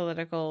basic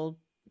political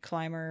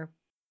climber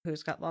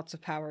who's got lots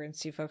of power in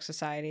Seafolk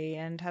society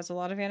and has a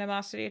lot of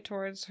animosity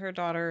towards her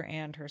daughter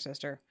and her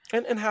sister.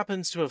 And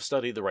happens to have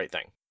studied the right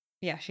thing.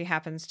 Yeah, she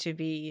happens to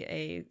be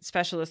a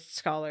specialist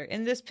scholar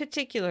in this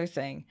particular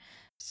thing,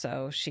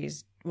 so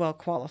she's well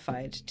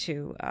qualified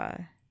to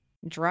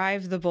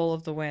drive the Bowl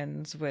of the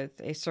Winds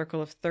with a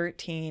circle of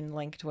 13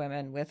 linked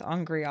women with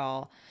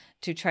angreal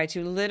to try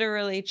to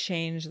literally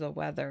change the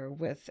weather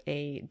with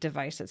a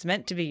device that's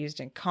meant to be used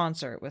in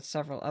concert with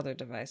several other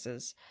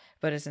devices,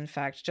 but is in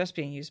fact just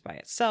being used by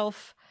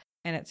itself.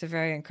 And it's a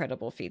very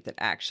incredible feat that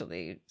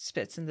actually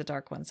spits in the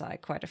Dark One's eye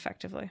quite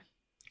effectively.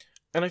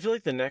 And I feel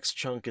like the next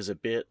chunk is a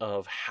bit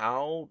of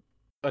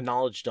a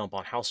knowledge dump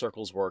on how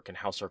circles work and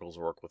how circles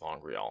work with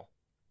angreal.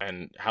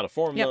 And how to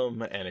form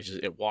them, and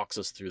it walks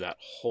us through that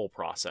whole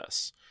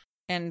process.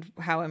 And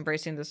how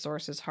embracing the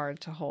source is hard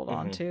to hold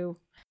on to,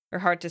 or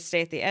hard to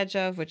stay at the edge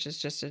of, which is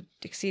just an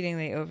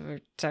exceedingly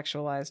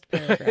over-sexualized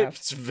paragraph.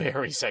 It's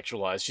very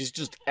sexualized. She's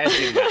just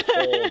edging that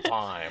whole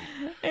time.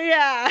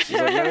 Yeah. She's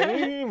like,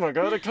 I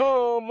gotta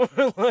come.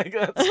 Like,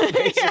 that's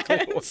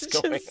basically what's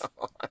going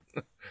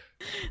on.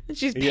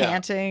 She's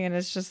panting, and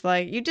it's just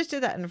like, you just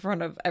did that in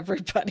front of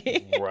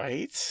everybody.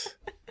 Right?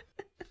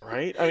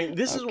 Right? I mean,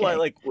 this is why, Okay.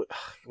 like,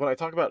 when I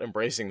talk about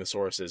embracing the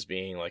source as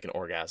being, like, an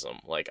orgasm,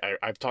 like,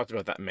 I've talked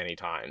about that many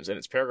times, and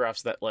it's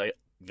paragraphs that, like,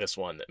 this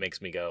one that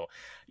makes me go,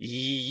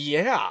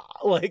 yeah,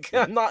 like,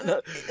 I'm not,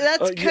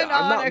 That's I'm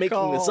not making this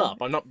canonical. up.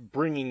 I'm not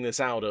bringing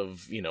this out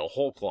of,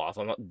 whole cloth.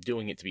 I'm not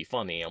doing it to be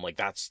funny. I'm like,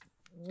 that's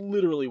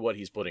literally what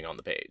he's putting on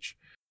the page.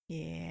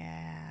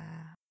 Yeah.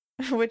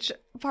 Which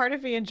part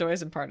of me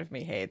enjoys and part of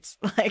me hates.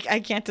 Like, I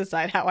can't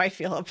decide how I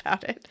feel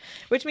about it,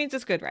 which means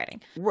it's good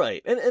writing.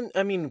 Right. And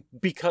I mean,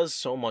 because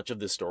so much of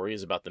this story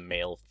is about the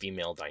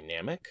male-female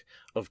dynamic,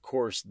 of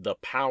course, the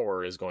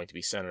power is going to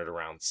be centered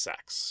around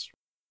sex.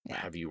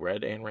 Yeah. Have you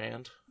read Ayn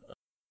Rand?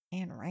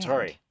 Anne Rand.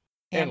 Sorry.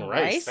 Anne Anne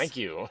Rice. Rice? Thank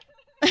you.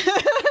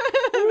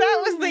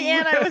 That was the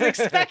Anne I was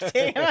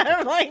expecting. And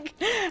I'm like,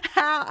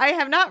 how? I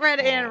have not read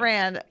Anne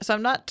Rand, so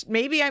I'm not,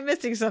 maybe I'm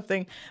missing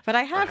something, but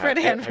I have read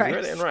Anne Rice. Have you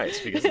read Anne Rice?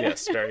 Because,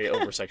 yes, very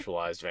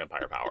over-sexualized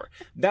vampire power.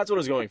 That's what I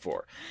was going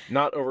for.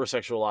 Not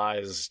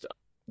over-sexualized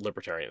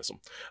libertarianism.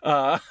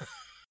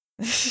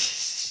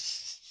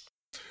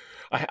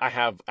 I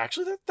have,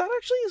 actually, that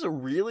actually is a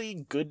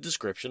really good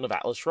description of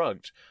Atlas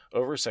Shrugged.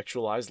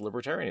 Over-sexualized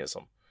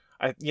libertarianism.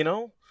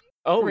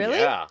 Oh, Really?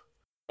 yeah.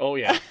 Oh,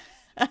 yeah.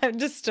 I'm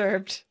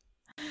disturbed.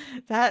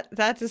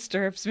 That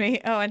disturbs me.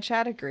 Oh, and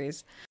Chad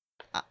agrees.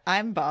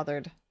 I'm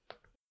bothered.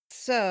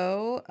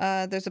 So,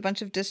 there's a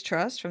bunch of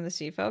distrust from the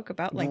sea folk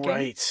about linking.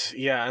 Right.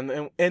 Yeah,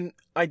 and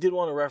I did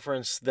want to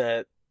reference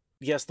that,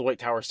 yes, the White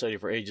Tower studied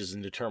for ages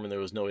and determined there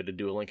was no way to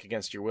do a link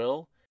against your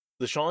will.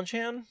 The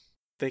Shanchan,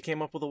 they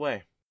came up with a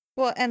way.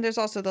 Well, and there's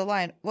also the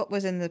line, what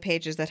was in the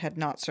pages that had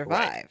not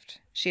survived? Right.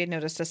 She had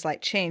noticed a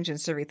slight change in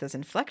Saritha's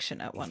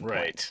inflection at one point.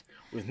 Right.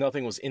 With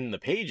nothing was in the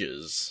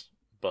pages,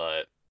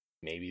 but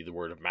maybe the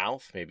word of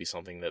mouth, maybe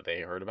something that they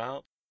heard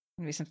about.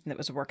 Maybe something that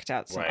was worked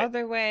out some Right.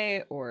 other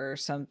way, or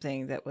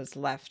something that was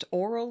left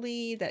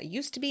orally that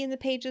used to be in the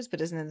pages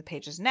but isn't in the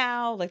pages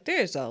now. Like,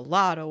 there's a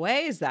lot of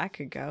ways that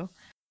could go.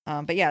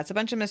 But yeah, it's a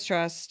bunch of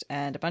mistrust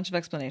and a bunch of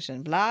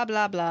explanation. Blah,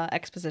 blah, blah.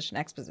 Exposition,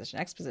 exposition,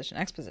 exposition,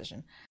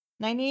 exposition.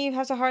 Nynaeve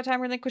has a hard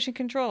time relinquishing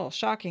control.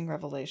 Shocking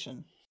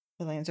revelation.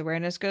 Elaine's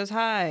awareness goes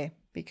high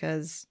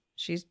because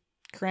she's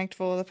cranked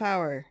full of the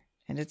power,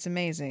 and it's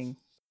amazing.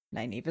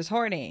 Nynaeve is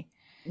horny.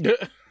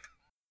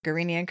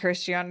 Garini and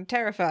Kirstian are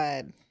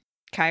terrified.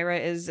 Kyra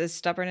is as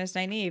stubborn as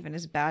Nynaeve and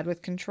is bad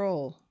with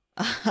control.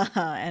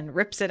 And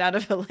rips it out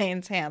of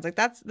Elaine's hands. Like,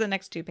 that's the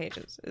next 2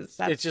 pages.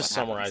 It's just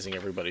summarizing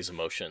everybody's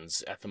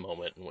emotions at the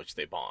moment in which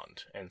they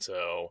bond. And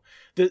so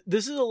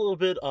this is a little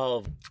bit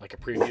of like a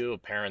preview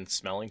of Perrin's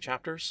smelling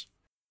chapters,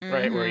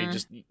 right? Where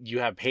you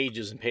have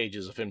pages and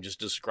pages of him just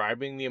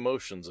describing the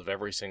emotions of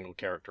every single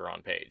character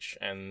on page.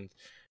 And,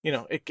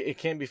 it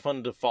can be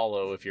fun to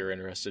follow if you're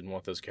interested in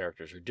what those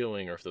characters are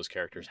doing or if those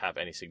characters have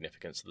any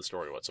significance to the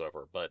story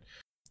whatsoever. But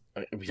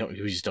we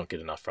just don't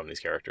get enough from these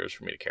characters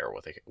for me to care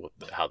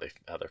how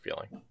they're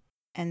feeling.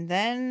 And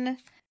then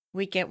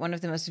we get one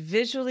of the most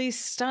visually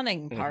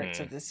stunning parts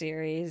of the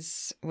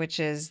series, which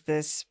is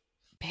this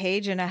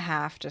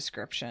 1.5-page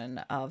description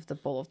of the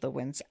Bowl of the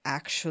Winds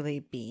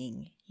actually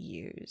being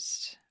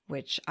used,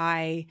 which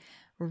I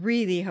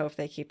really hope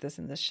they keep this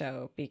in the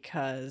show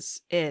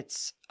because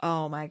it's,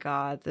 oh my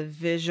god, the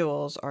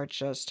visuals are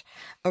just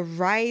a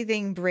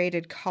writhing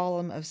braided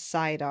column of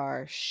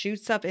Sidar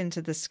shoots up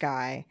into the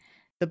sky.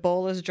 The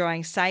bowl is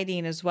drawing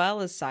Sidene as well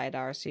as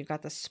Sidar, so you've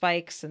got the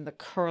spikes and the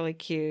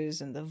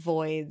curlicues and the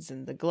voids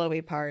and the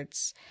glowy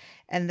parts.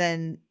 And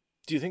then...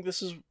 Do you think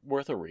this is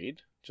worth a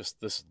read?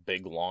 Just this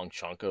big, long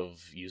chunk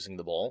of using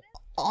the bowl?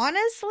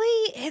 Honestly,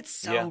 it's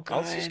so good.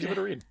 Let's just give it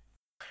a read.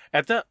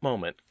 At that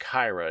moment,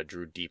 Kyra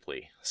drew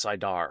deeply.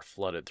 Sidar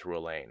flooded through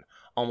Elaine,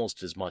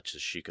 almost as much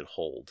as she could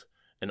hold.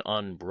 An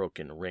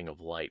unbroken ring of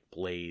light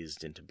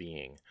blazed into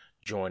being,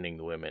 joining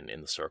the women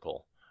in the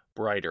circle.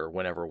 Brighter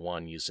whenever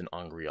one used an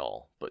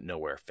angreal, but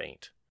nowhere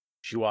faint.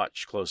 She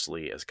watched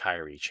closely as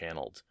Kyrie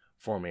channeled,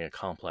 forming a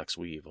complex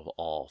weave of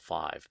all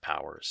 5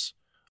 powers.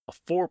 A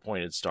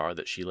 4-pointed star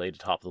that she laid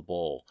atop the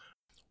bowl,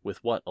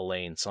 with what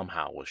Elaine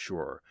somehow was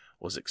sure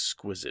was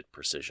exquisite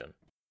precision.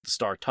 The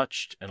star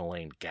touched, and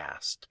Elaine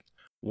gasped.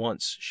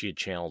 Once she had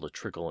channeled a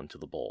trickle into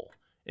the bowl,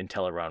 in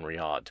Teleron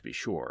Riyadh to be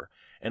sure,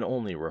 and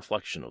only a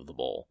reflection of the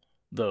bowl,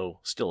 though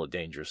still a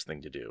dangerous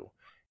thing to do,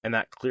 and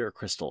that clear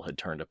crystal had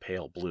turned a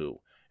pale blue,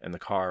 and the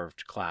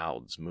carved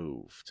clouds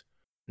moved.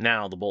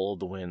 Now the Bowl of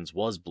the Winds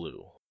was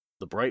blue,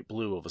 the bright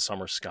blue of a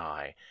summer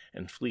sky,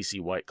 and fleecy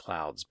white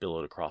clouds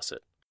billowed across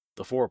it.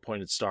 The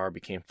 4-pointed star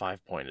became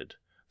 5-pointed.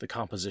 The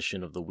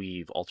composition of the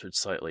weave altered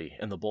slightly,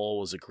 and the bowl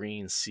was a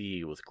green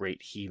sea with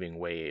great heaving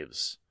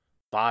waves.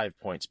 5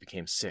 points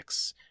became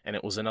 6, and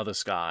it was another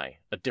sky,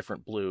 a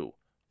different blue,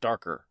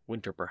 darker,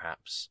 winter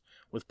perhaps,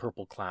 with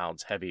purple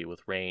clouds heavy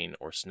with rain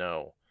or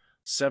snow.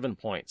 7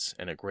 points,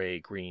 and a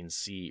gray-green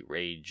sea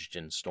raged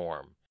in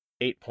storm.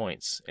 8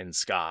 points, and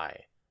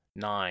sky.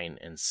 9,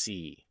 and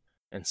sea.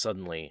 And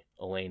suddenly,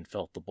 Elaine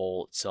felt the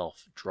bowl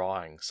itself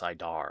drawing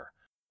Sidar,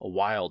 a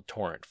wild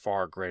torrent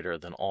far greater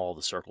than all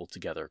the circle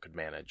together could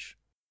manage.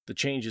 The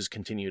changes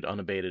continued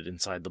unabated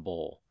inside the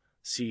bowl.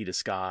 Sea to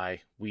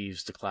sky,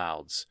 weaves to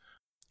clouds.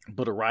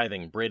 But a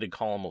writhing, braided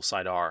column of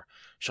Sidar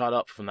shot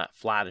up from that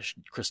flattish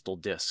crystal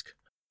disk.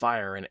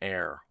 Fire and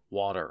air,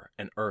 water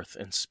and earth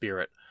and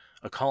spirit,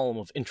 a column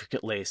of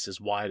intricate lace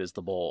as wide as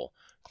the bowl,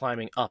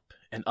 climbing up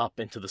and up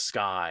into the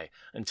sky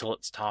until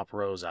its top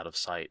rose out of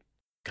sight.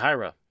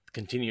 Kyra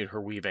continued her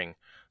weaving,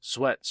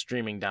 sweat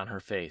streaming down her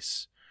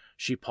face.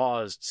 She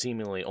paused,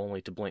 seemingly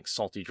only to blink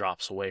salty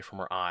drops away from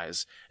her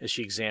eyes as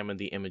she examined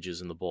the images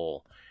in the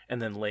bowl,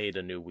 and then laid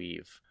a new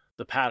weave.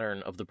 The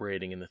pattern of the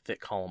braiding in the thick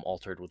column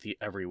altered with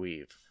every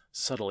weave,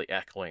 subtly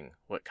echoing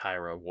what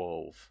Kyra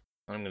wove.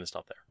 I'm going to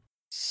stop there.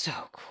 So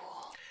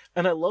cool.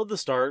 And I love the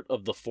start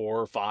of the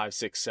 4, 5,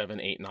 6, 7,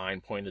 8,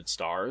 9 pointed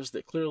stars,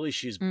 that clearly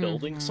she's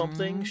building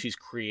something. She's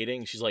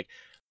creating. She's like,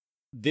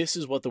 this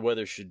is what the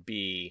weather should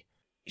be.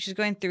 She's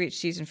going through each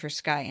season for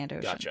sky and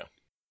ocean. Gotcha.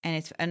 And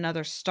it's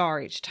another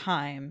star each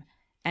time.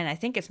 And I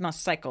think it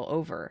must cycle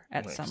over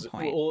at some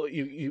point. Well,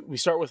 we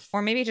start with...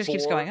 Or maybe it just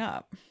keeps going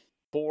up.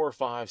 4,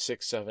 5,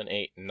 6, 7,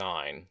 8,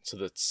 9. So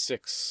that's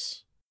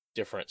 6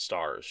 different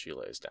stars she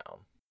lays down.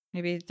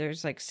 Maybe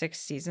there's like 6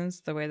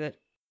 seasons, the way that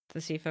the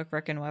sea folk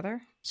reckon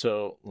weather.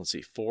 So let's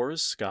see. 4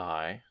 is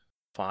sky.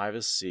 5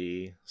 is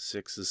sea.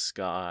 6 is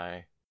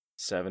sky.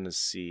 7 is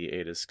sea.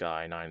 8 is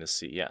sky. 9 is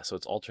sea. Yeah, so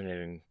it's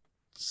alternating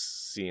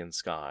sea and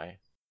sky.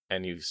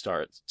 And you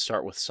start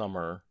with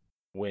summer,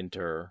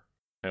 winter,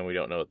 and we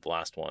don't know the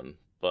last one.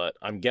 But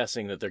I'm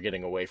guessing that they're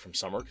getting away from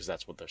summer because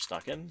that's what they're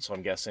stuck in. So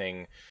I'm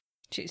guessing...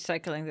 She's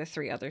cycling the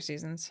 3 other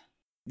seasons.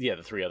 Yeah,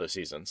 the 3 other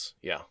seasons.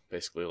 Yeah,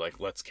 basically like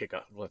let's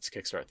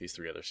kickstart these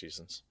 3 other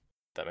seasons.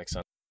 That makes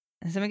sense.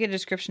 And so we get a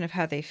description of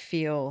how they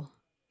feel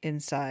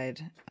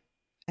inside.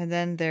 And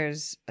then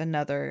there's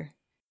another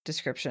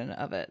description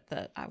of it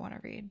that I want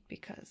to read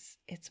because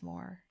it's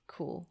more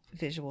cool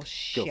visual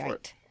shite. Go for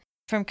it.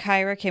 From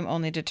Kyra came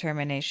only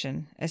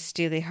determination, as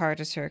steely hard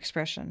as her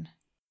expression.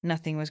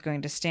 Nothing was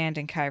going to stand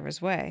in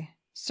Kyra's way.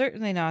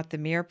 Certainly not the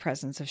mere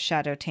presence of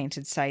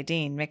shadow-tainted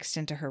Sidine mixed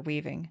into her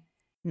weaving.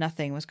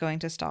 Nothing was going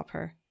to stop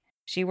her.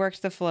 She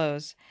worked the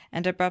flows,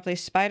 and abruptly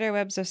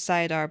spiderwebs of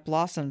Sidar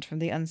blossomed from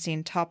the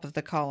unseen top of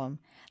the column,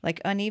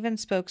 like uneven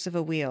spokes of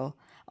a wheel,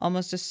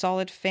 almost a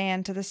solid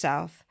fan to the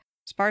south,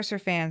 sparser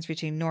fans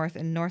reaching north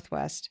and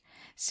northwest,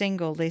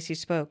 single lacy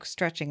spokes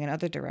stretching in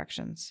other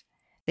directions.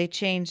 They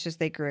changed as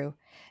they grew,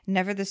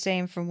 never the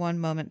same from one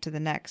moment to the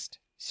next,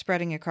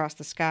 spreading across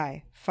the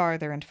sky,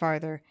 farther and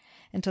farther,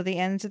 until the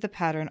ends of the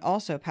pattern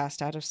also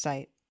passed out of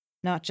sight.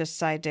 Not just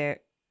Sidar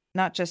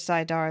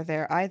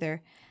there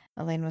either,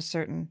 Elaine was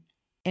certain.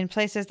 In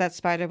places that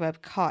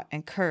spiderweb caught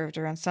and curved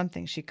around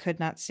something she could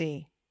not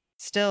see.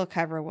 Still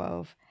Kyra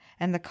wove,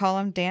 and the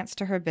column danced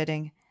to her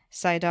bidding,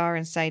 Sidar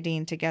and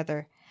Sidine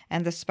together,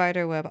 and the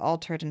spiderweb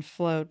altered and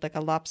flowed like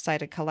a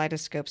lopsided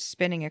kaleidoscope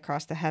spinning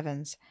across the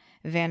heavens,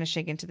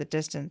 vanishing into the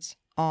distance,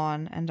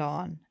 on and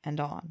on and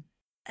on.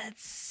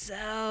 That's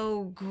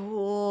so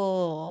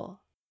cool.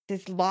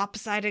 This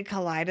lopsided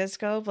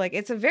kaleidoscope, like,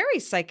 it's a very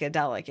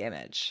psychedelic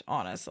image,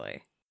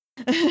 honestly.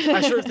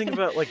 I sort of think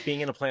about like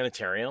being in a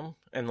planetarium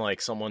and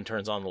like someone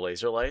turns on the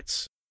laser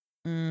lights.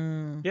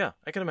 Yeah,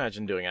 I can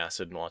imagine doing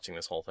acid and watching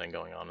this whole thing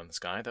going on in the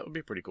sky. That would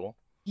be pretty cool.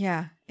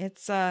 Yeah,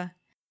 it's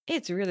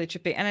really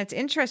trippy, and it's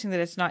interesting that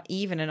it's not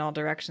even in all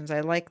directions.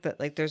 I like that,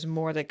 like, there's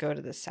more that go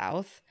to the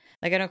south.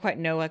 Like, I don't quite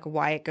know like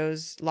why it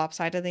goes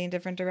lopsidedly in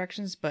different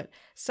directions, but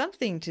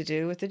something to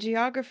do with the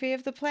geography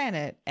of the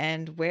planet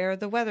and where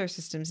the weather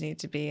systems need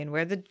to be and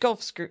where the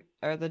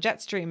or the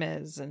jet stream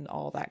is and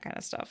all that kind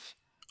of stuff.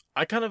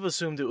 I kind of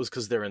assumed it was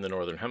because they're in the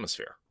northern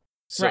hemisphere,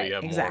 so right, you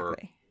have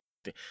exactly.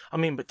 more. I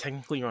mean, but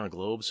technically you're on a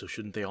globe, so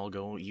shouldn't they all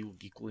go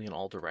equally in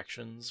all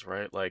directions,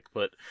 right? Like,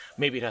 but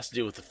maybe it has to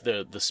do with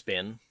the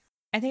spin.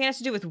 I think it has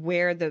to do with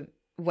where the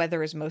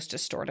weather is most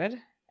distorted.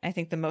 I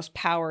think the most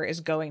power is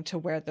going to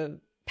where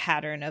the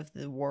pattern of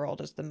the world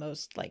is the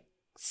most, like,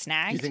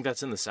 snagged. Do you think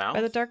that's in the south?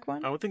 By the dark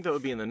one? I would think that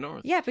would be in the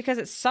north. Yeah, because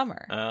it's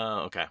summer.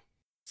 Oh, okay.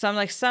 So I'm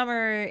like,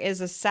 summer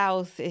is a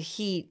south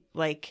heat,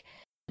 like,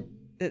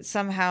 that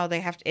somehow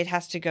it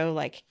has to go,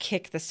 like,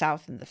 kick the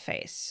south in the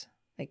face.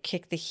 Like,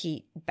 kick the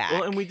heat back.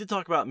 Well, and we did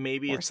talk about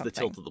maybe it's something. the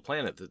tilt of the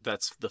planet.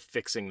 That's the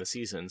fixing the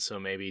season. So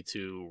maybe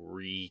to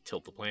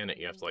re-tilt the planet,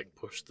 you have to, like,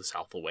 push the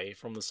south away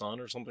from the sun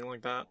or something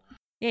like that.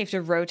 Yeah, you have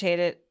to rotate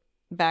it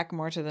back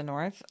more to the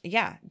north.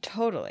 Yeah,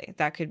 totally.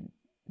 That could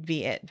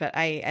be it. But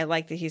I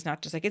like that he's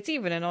not just like, it's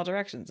even in all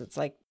directions. It's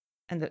like,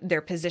 and their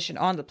position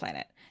on the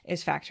planet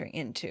is factoring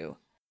into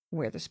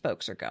where the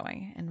spokes are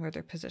going and where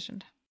they're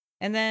positioned.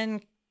 And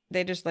then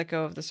they just let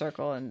go of the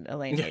circle, and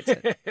Elaine hates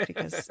it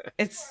because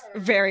it's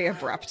very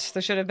abrupt.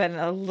 There should have been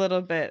a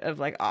little bit of,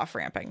 like,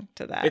 off-ramping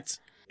to that.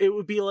 It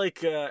would be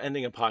like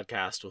ending a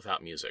podcast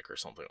without music or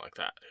something like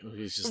that.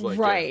 It's just like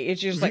right.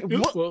 It's just like,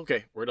 well,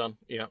 okay, we're done.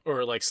 Yeah,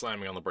 or like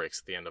slamming on the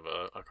brakes at the end of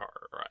a car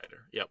ride.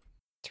 Yep,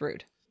 it's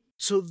rude.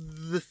 So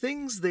the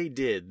things they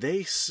did,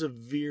 they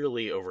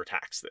severely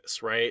overtaxed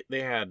this, right?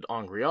 They had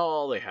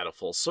angreal, they had a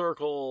full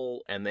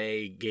circle, and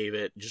they gave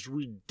it just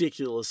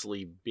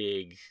ridiculously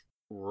big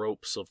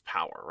ropes of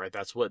power, right?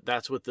 That's what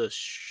the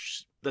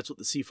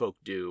sea folk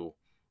do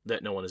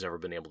that no one has ever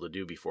been able to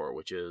do before,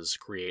 which is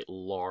create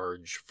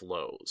large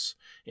flows,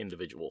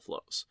 individual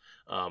flows.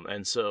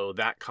 And so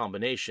that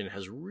combination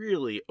has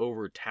really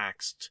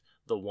overtaxed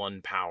the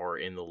one power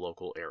in the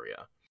local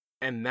area.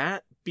 And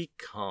that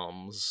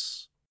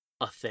becomes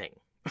a thing.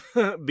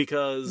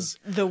 Because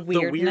the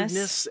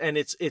weirdness, and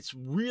it's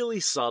really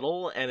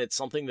subtle, and it's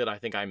something that I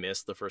think I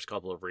missed the first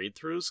couple of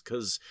read-throughs,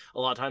 because a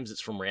lot of times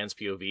it's from Rand's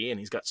POV, and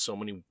he's got so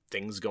many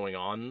things going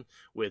on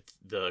with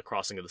the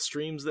crossing of the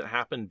streams that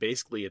happen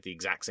basically at the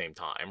exact same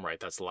time, right?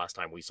 That's the last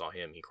time we saw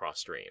him, he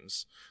crossed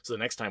streams. So the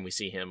next time we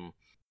see him,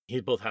 he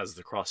both has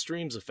the cross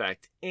streams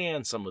effect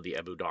and some of the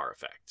Abu Dar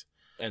effect.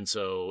 And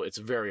so it's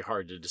very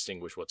hard to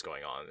distinguish what's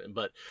going on.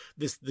 But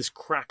this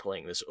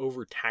crackling, this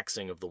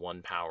overtaxing of the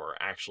one power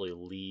actually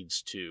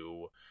leads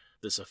to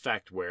this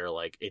effect where,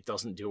 like, it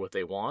doesn't do what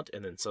they want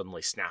and then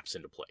suddenly snaps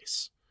into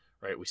place,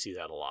 right? We see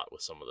that a lot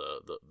with some of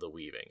the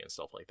weaving and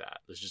stuff like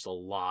that. There's just a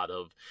lot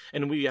of...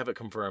 And we have it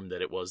confirmed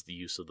that it was the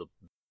use of the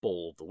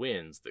Bowl of the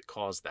Winds that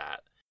caused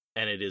that.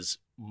 And it is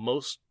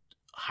most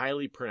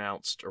highly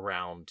pronounced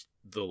around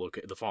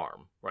the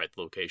farm, right?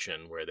 The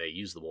location where they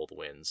use the Bowl of the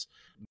Winds.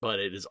 But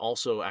it is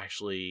also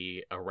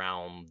actually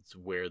around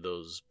where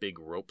those big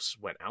ropes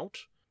went out,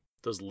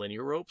 those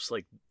linear ropes.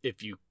 Like,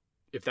 if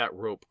that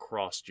rope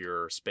crossed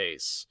your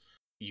space,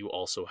 you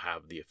also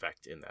have the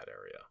effect in that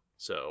area.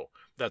 So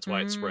that's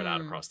why it's spread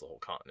out across the whole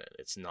continent.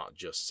 It's not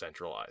just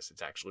centralized.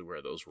 It's actually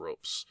where those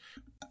ropes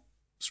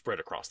spread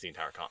across the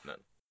entire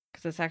continent.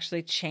 Because it's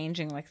actually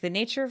changing, like, the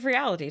nature of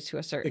reality to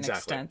a certain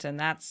extent, and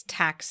that's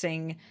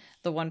taxing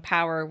the one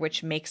power,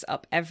 which makes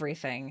up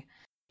everything.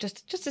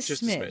 Just a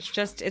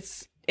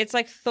smidge. It's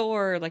like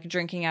Thor, like,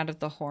 drinking out of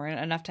the horn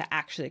enough to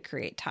actually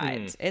create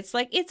tides. It's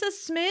like, it's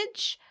a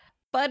smidge,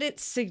 but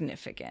it's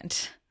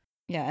significant.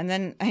 Yeah, and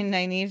then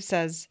Nynaeve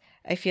says,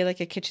 I feel like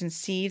a kitchen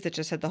sieve that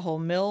just had the whole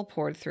mill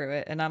poured through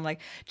it. And I'm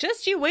like,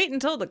 just you wait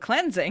until the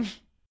cleansing.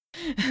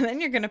 And then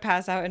you're going to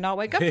pass out and not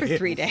wake up for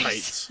 3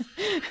 days.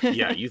 Right.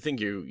 Yeah, you think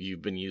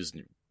you've been used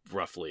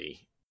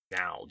roughly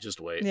now.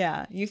 Just wait.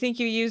 Yeah, you think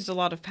you used a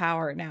lot of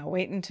power now.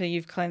 Wait until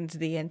you've cleansed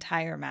the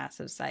entire mass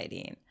of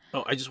Sidene.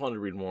 Oh, I just wanted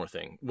to read one more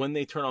thing. When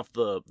they turn off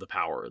the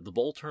power, the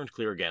bowl turned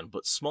clear again,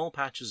 but small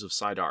patches of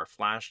Sidar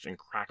flashed and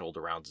crackled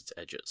around its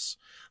edges.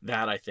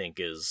 That, I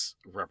think, is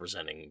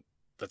representing...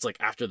 That's like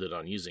after they're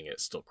done using it,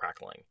 it's still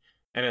crackling.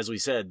 And as we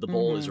said, the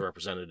bowl is a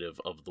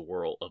representative of the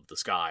world, of the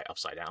sky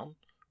upside down.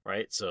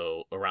 Right,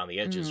 so around the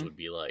edges would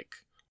be like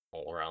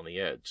all around the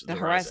edge, the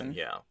horizon.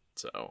 Yeah,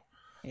 so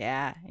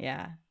yeah,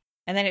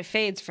 and then it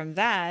fades from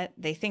that.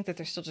 They think that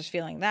they're still just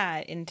feeling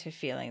that into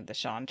feeling the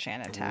Shan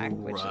Chan attack,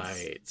 which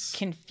is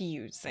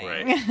confusing.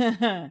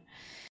 Right.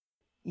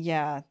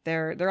 Yeah,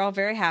 they're all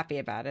very happy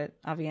about it.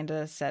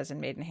 Avienda says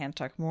in Maiden Hand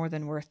Talk, more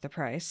than worth the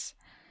price.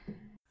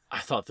 I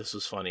thought this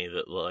was funny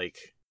that,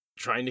 like,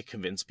 trying to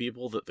convince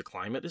people that the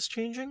climate is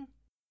changing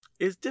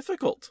is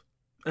difficult,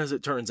 as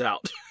it turns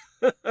out.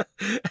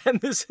 And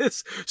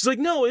she's like,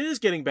 no, it is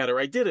getting better.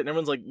 I did it. And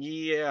everyone's like,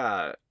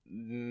 yeah,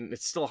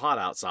 it's still hot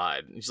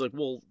outside. And she's like,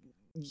 well,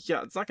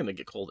 yeah, it's not going to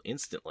get cold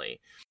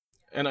instantly.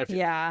 And I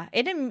feel,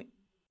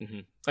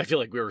 I feel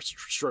like we were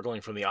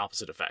struggling from the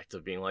opposite effect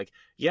of being like,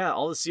 yeah,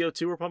 all the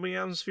CO2 we're pumping in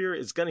the atmosphere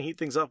is going to heat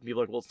things up. And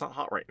people are like, well, it's not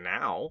hot right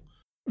now.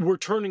 We're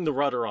turning the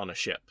rudder on a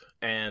ship.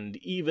 And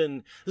even,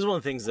 this is one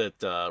of the things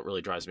that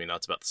really drives me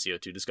nuts about the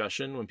CO2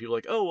 discussion, when people are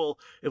like, oh, well,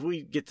 if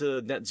we get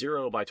to net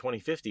zero by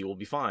 2050, we'll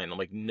be fine. I'm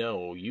like,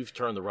 no, you've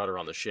turned the rudder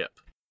on the ship.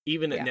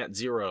 Even at net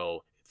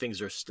zero, things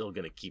are still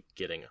going to keep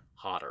getting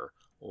hotter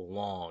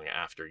long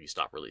after you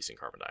stop releasing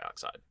carbon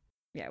dioxide.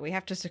 Yeah, we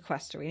have to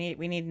sequester. We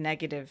need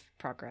negative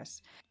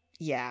progress.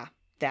 Yeah,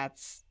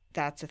 that's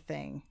a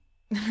thing.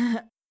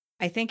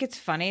 I think it's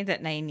funny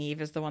that Nynaeve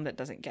is the one that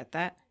doesn't get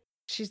that.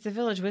 She's the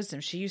village wisdom.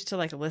 She used to,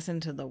 like,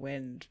 listen to the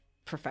wind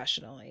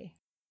professionally.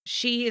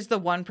 She is the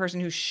one person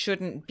who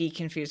shouldn't be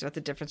confused about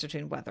the difference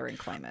between weather and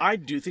climate. I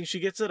do think she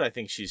gets it. I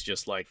think she's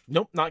just like,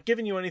 nope, not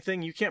giving you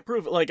anything. You can't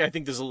prove it. Like, I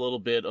think there's a little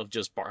bit of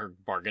just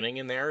bargaining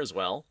in there as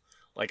well.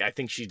 Like, I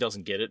think she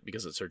doesn't get it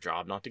because it's her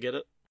job not to get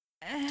it.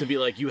 To be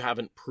like, you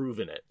haven't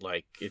proven it.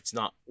 Like, it's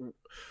not...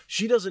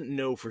 She doesn't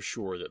know for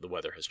sure that the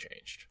weather has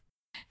changed.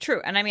 True.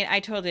 And I mean,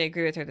 I totally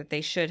agree with her that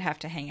they should have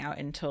to hang out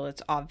until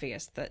it's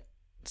obvious that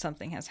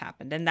something has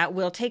happened, and that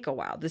will take a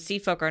while. The sea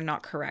folk are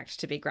not correct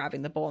to be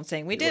grabbing the bowl and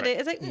saying we did it.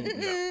 It's like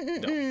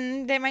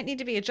no. There might need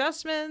to be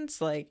adjustments.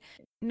 Like,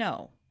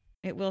 no,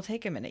 it will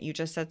take a minute. You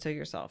just said so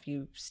yourself.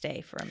 You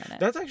stay for a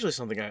minute. That's actually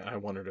something I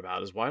wondered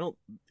about, is why don't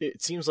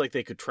it seems like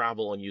they could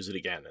travel and use it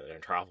again and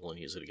then travel and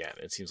use it again.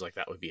 It seems like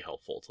that would be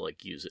helpful to,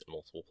 like, use it in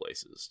multiple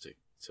places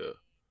to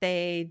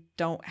They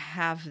don't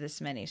have this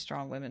many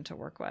strong women to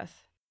work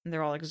with.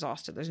 They're all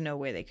exhausted. There's no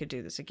way they could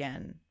do this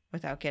again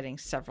without getting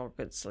several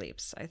good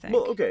sleeps, I think.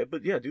 Well, okay,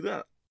 but yeah, do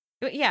that.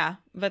 But yeah,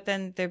 but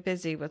then they're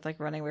busy with, like,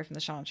 running away from the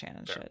Shan Chan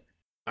and shit.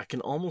 I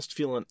can almost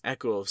feel an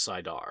echo of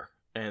Sidar,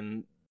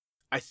 and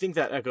I think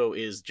that echo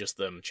is just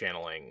them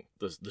channeling,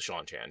 the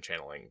Shan Chan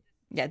channeling.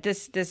 Yeah,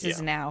 this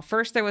is now.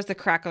 First there was the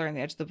crackler on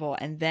the edge of the bowl,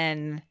 and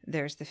then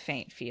there's the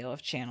faint feel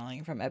of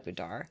channeling from Abu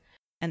Dar,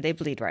 and they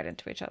bleed right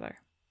into each other.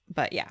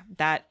 But yeah,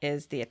 that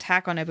is the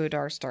attack on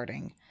Ebudar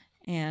starting.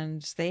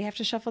 And they have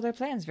to shuffle their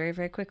plans very,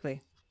 very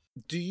quickly.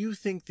 Do you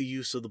think the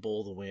use of the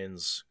Bowl of the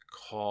Winds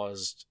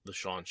caused the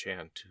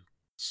Shan-Chan to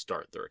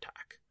start their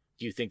attack?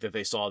 Do you think that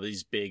they saw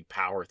these big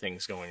power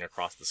things going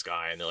across the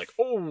sky and they're like,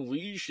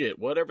 holy shit,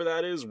 whatever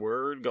that is,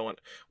 we're going,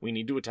 we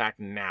need to attack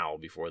now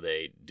before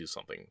they do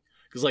something?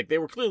 Because, like, they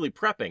were clearly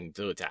prepping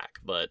to attack,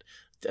 but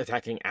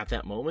attacking at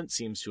that moment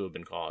seems to have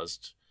been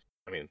caused,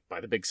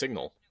 by the big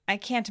signal. I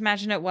can't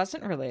imagine it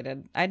wasn't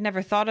related. I'd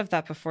never thought of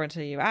that before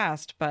until you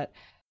asked, but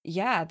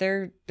yeah,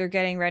 they're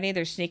getting ready,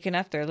 they're sneaking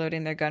up, they're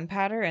loading their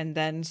gunpowder, and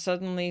then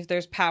suddenly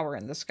there's power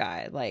in the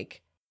sky.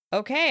 Like,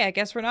 okay, I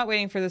guess we're not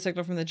waiting for the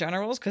signal from the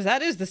generals, because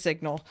that is the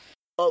signal.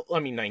 Oh,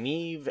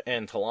 Nynaeve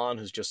and Talon,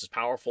 who's just as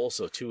powerful,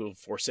 so 2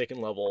 Forsaken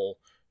level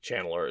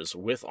channelers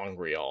with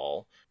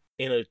angreal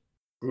in a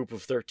group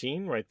of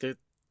 13, right? The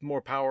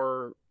more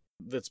power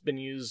that's been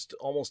used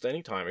almost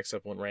any time,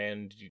 except when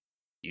Rand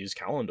used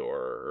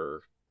Kalendor,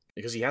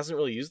 because he hasn't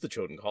really used the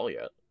Choden Call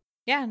yet.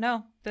 Yeah,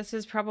 no, this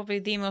is probably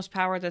the most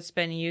power that's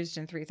been used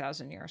in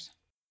 3,000 years.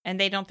 And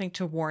they don't think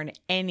to warn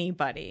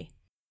anybody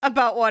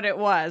about what it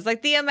was.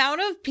 Like, the amount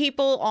of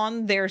people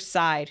on their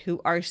side who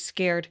are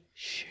scared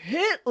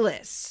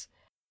shitless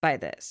by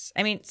this.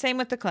 Same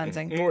with the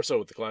cleansing. More so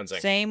with the cleansing.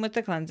 Same with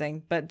the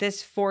cleansing. But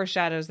this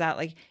foreshadows that,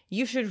 like,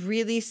 you should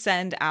really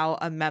send out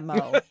a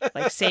memo.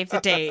 Like, save the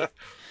date.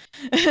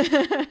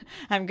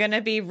 I'm going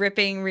to be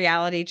ripping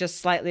reality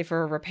just slightly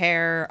for a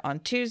repair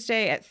on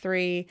Tuesday at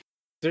 3.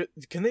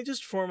 Can they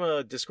just form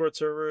a Discord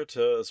server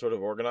to sort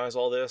of organize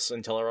all this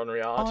and tell everyone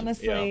reality?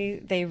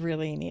 Honestly, they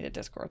really need a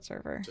Discord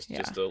server. Just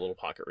a little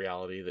pocket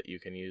reality that you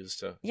can use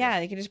to... Yeah,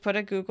 you can just put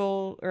a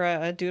Google or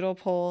a Doodle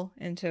poll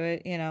into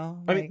it,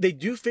 they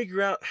do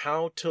figure out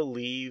how to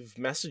leave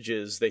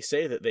messages. They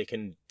say that they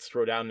can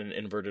throw down an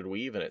inverted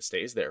weave and it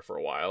stays there for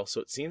a while.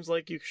 So it seems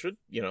like you should,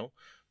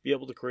 be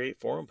able to create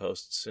forum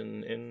posts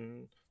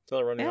and tell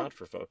everyone out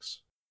for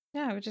folks.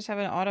 Yeah, we just have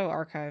an auto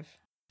archive.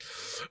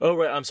 Oh,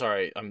 right. I'm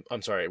sorry.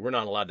 I'm sorry. We're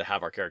not allowed to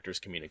have our characters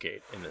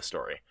communicate in this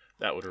story.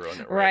 That would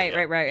ruin it. Right.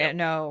 Yeah. Yeah,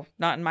 no,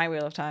 not in my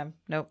Wheel of Time.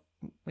 Nope.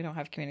 We don't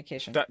have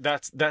communication.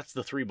 That's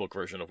the 3-book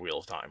version of Wheel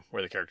of Time,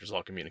 where the characters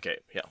all communicate.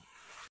 Yeah.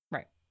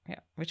 Right.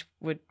 Yeah. Which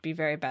would be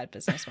very bad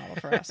business model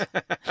for us.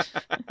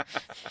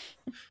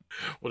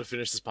 Would have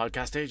finished this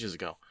podcast ages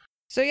ago.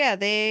 So yeah,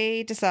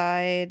 they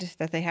decide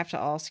that they have to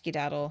all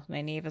skedaddle.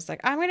 Nynaeve is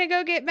like, I'm going to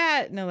go get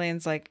Matt. And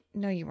Elaine's like,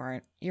 no, you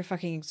weren't. You're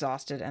fucking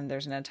exhausted and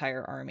there's an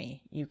entire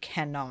army. You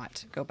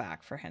cannot go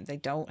back for him. They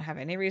don't have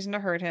any reason to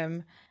hurt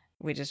him.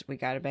 We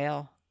got to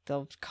bail.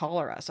 They'll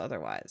collar us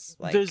otherwise.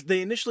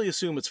 They initially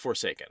assume it's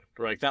Forsaken.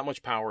 Right? That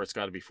much power, it's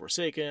got to be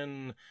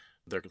Forsaken.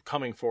 They're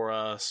coming for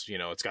us.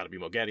 It's got to be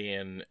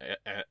Moghedien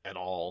at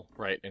all,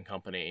 right? And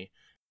company.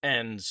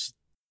 And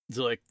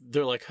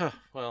they're like, huh,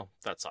 well,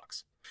 that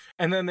sucks.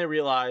 And then they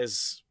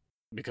realize,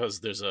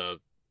 because there's a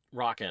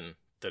rockin',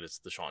 that it's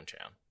the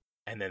Shan-Chan.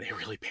 And then they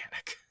really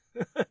panic.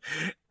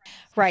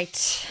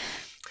 Right.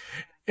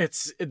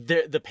 It's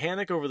the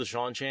panic over the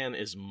Shan-Chan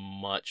is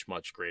much,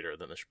 much greater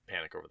than the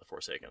panic over the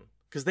Forsaken.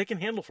 Because they can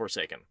handle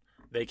Forsaken.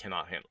 They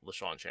cannot handle the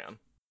Shan-Chan.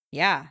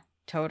 Yeah,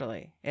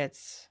 totally.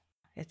 It's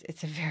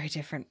a very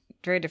different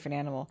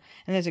animal.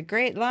 And there's a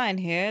great line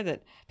here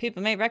that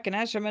people may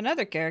recognize from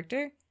another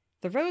character.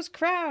 The rose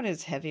crown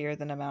is heavier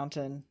than a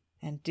mountain.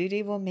 And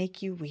duty will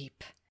make you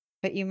weep.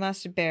 But you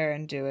must bear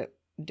and do it.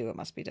 Do what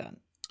must be done.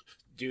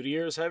 Duty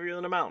is heavier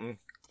than a mountain.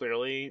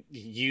 Clearly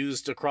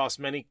used across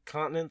many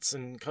continents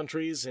and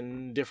countries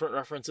in different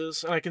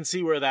references. And I can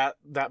see where that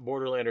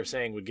Borderlander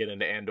saying would get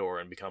into Andor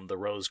and become the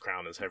rose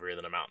crown is heavier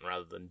than a mountain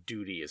rather than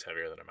duty is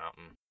heavier than a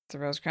mountain. The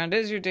rose crown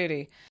is your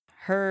duty.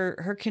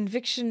 Her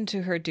conviction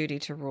to her duty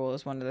to rule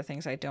is one of the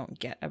things I don't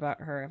get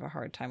about her. I have a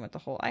hard time with the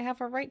whole I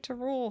have a right to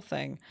rule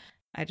thing.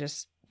 I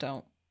just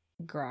don't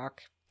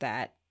grok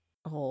that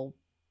whole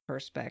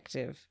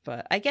perspective,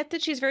 but I get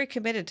that she's very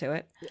committed to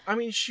it.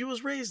 She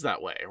was raised that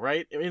way,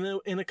 right?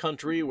 In a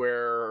country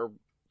where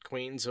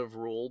queens have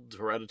ruled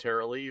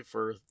hereditarily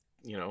for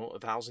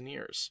 1,000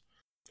 years,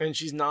 and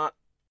she's not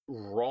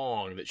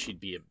wrong that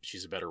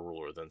she's a better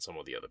ruler than some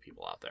of the other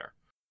people out there.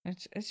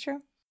 It's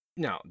true.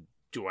 Now,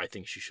 do I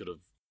think she should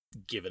have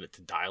given it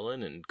to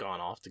Dylan and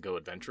gone off to go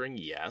adventuring?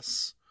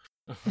 Yes.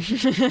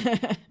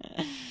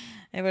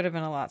 It would have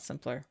been a lot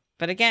simpler,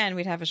 but again,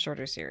 we'd have a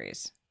shorter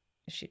series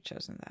if she'd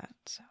chosen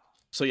that.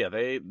 So yeah,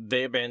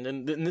 they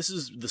abandoned, and this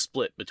is the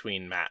split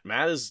between Matt.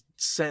 Matt is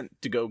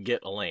sent to go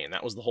get Elaine.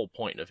 That was the whole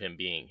point of him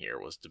being here,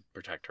 was to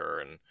protect her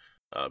and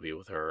be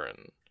with her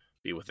and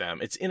be with them.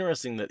 It's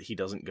interesting that he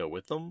doesn't go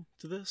with them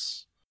to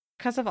this.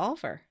 Because of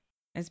Ulver.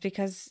 It's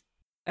because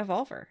of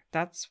Ulver.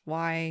 That's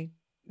why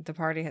the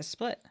party has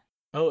split.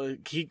 Oh,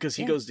 he goes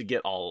to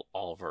get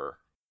Ulver.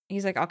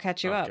 He's like, I'll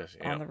catch you up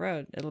on the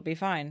road. It'll be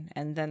fine.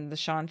 And then the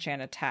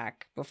Shan-Chan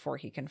attack before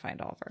he can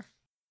find Ulver.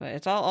 But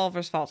it's all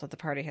Ulver's fault that the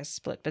party has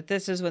split. But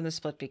this is when the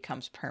split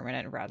becomes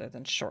permanent rather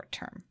than short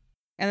term.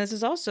 And this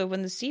is also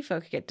when the sea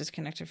folk get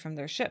disconnected from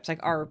their ships, like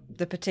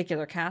the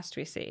particular cast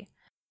we see.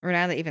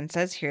 Renata even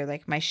says here,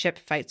 like, my ship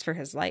fights for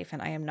his life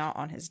and I am not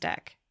on his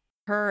deck.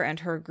 her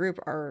and her group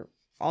are,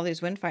 all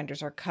these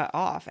Windfinders are cut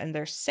off, and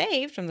they're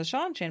saved from the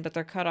Shanshan, but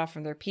they're cut off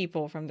from their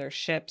people, from their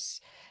ships.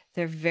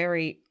 They're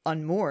very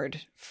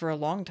unmoored for a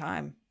long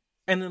time.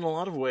 And in a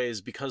lot of ways,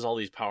 because all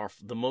these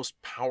the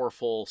most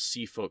powerful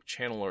sea folk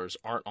channelers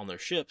aren't on their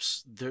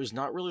ships, there's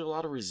not really a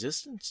lot of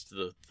resistance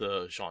to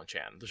the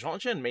Shanshan. The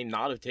Shanshan may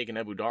not have taken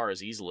Ebu Dar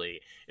as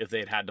easily if they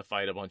had had to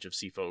fight a bunch of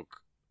sea folk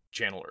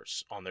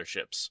channelers on their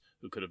ships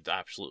who could have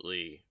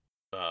absolutely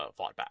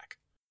fought back.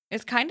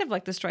 It's kind of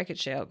like the strike at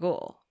Shale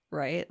Ghul,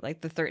 right?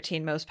 Like the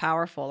 13 most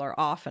powerful are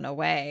off and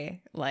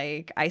away,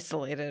 like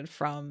isolated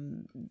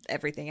from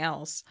everything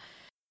else.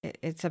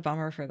 It's a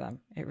bummer for them.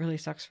 It really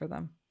sucks for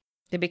them.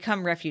 They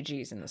become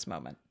refugees in this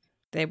moment.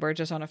 They were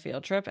just on a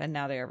field trip, and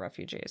now they are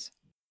refugees.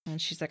 And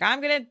she's like,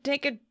 I'm going to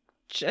take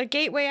a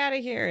gateway out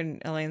of here.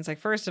 And Elaine's like,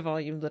 first of all,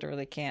 you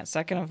literally can't.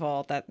 Second of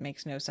all, that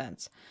makes no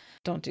sense.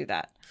 Don't do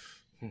that.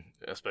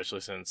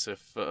 Especially since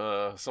if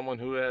someone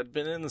who had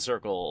been in the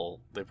circle,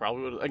 they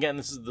probably would. Again,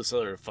 this is the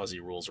sort of fuzzy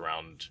rules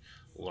around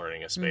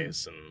learning a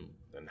space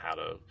and how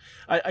to.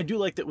 I do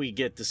like that we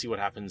get to see what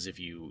happens if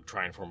you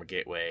try and form a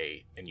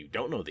gateway and you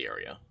don't know the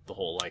area. The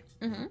whole like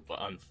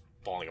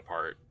falling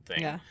apart thing.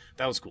 Yeah.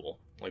 That was cool.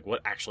 Like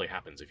what actually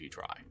happens if you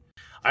try.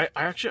 I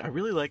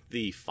really like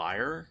the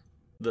fire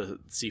the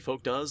sea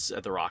folk does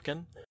at the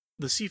Rockin'.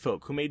 The sea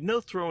folk, who made no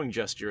throwing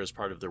gesture as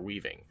part of their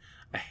weaving.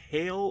 A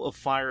hail of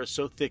fire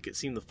so thick it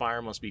seemed the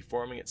fire must be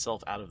forming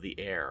itself out of the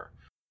air.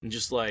 And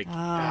just like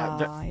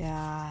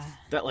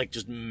that like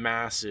just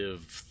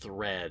massive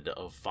thread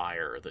of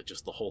fire that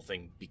just the whole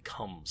thing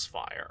becomes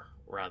fire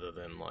rather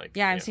than like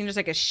I'm seeing just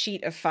like a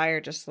sheet of fire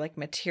just like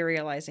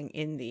materializing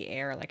in the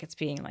air, like it's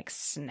being like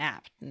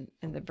snapped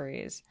in the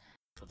breeze.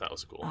 I thought that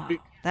was cool.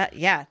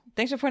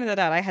 Thanks for pointing that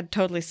out. I had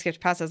totally skipped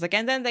past it. I was like,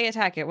 and then they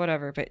attack it,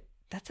 whatever. But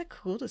that's a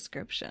cool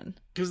description.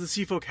 Because the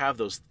sea folk have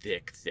those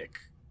thick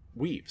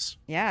weaves.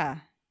 Yeah,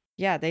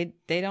 they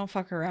don't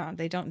fuck around.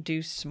 They don't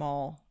do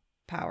small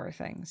power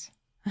things.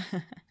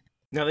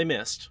 Now they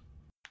missed.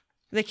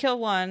 They kill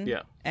one.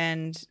 Yeah.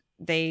 And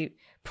they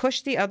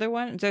push the other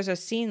one. There's a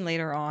scene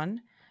later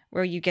on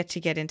where you get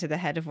into the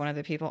head of one of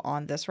the people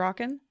on this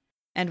Rockin',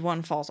 and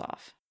one falls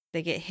off.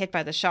 They get hit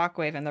by the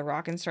shockwave and the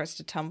Rockin' starts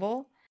to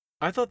tumble.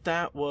 I thought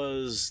that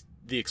was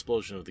the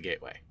explosion of the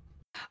gateway.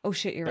 Oh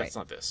shit, you're right. That's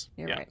not this.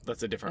 You're right.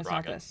 That's a different That's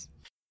Rockin'. not this.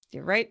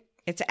 You're right.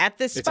 It's at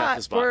this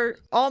spot for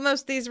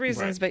almost these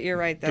reasons, but you're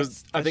right.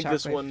 That's the shockwave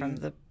this one from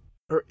the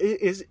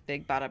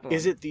big bada boom.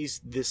 Is it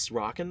this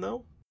Rockin'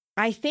 though?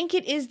 I think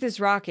it is this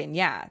Rockin'.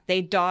 Yeah,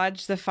 they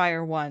dodged the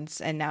fire once,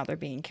 and now they're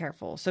being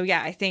careful. So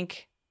yeah, I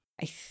think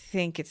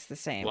it's the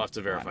same. We'll have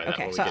to verify that.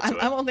 Okay, when so we get to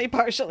it. I'm only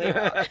partially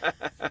wrong.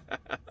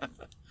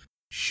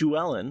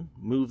 Shuellen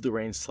moved the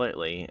reins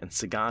slightly, and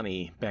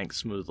Sagani banked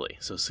smoothly.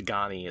 So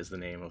Sagani is the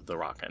name of the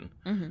Rockin'.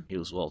 Mm-hmm. He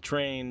was well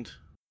trained.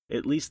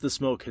 At least the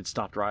smoke had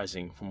stopped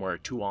rising from where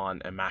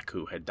Tuan and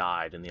Maku had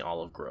died in the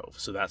olive grove.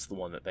 So that's the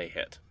one that they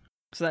hit.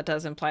 So that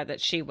does imply that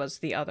she was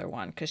the other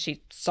one, because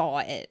she saw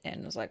it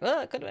and was like,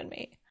 oh, it could have been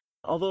me.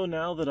 Although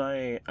now that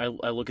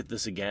I look at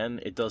this again,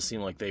 it does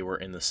seem like they were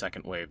in the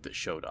second wave that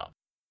showed up.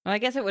 Well, I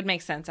guess it would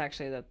make sense,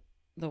 actually, that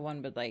the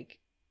one would, like,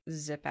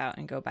 zip out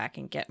and go back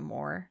and get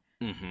more.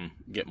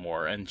 Mm-hmm. Get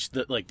more. And,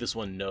 like, this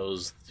one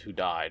knows who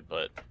died,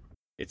 but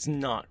it's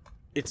not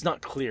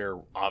clear.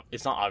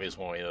 It's not obvious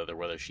one way or the other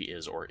whether she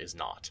is or is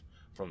not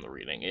from the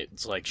reading.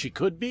 It's like she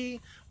could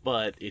be,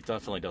 but it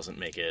definitely doesn't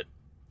make it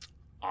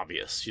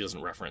obvious. She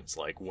doesn't reference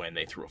like when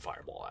they threw a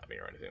fireball at me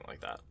or anything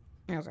like that.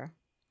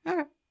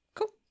 Okay,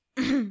 cool.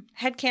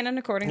 Headcanon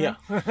accordingly. Yeah.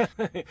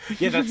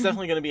 Yeah, that's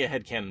definitely going to be a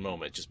headcanon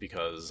moment, just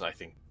because I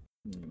think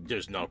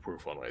there's no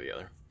proof one way or the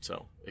other.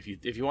 So if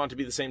you want it to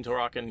be the same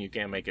Torakan, you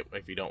can make it.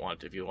 If you don't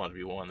want it, if you want to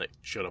be one that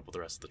showed up with the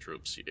rest of the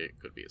troops, it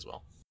could be as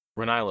well.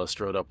 Renila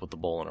strode up with the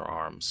bowl in her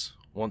arms,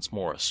 once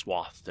more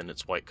swathed in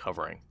its white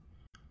covering.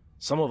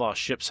 Some of our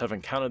ships have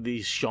encountered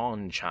these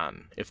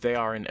Shanshan. If they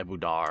are in Ebu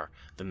Dar,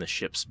 then the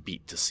ships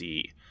beat to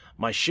sea.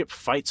 My ship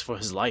fights for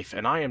his life,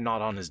 and I am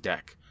not on his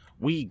deck.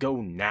 We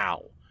go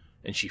now.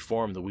 And she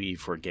formed the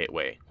weave for a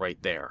gateway,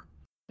 right there.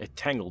 It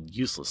tangled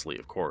uselessly,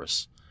 of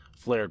course,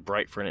 flared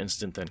bright for an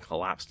instant, then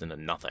collapsed into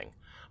nothing.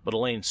 But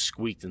Elaine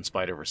squeaked in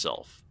spite of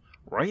herself.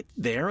 Right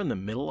there in the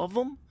middle of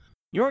them?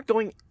 You aren't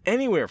going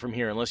anywhere from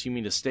here unless you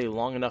mean to stay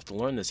long enough to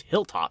learn this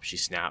hilltop, she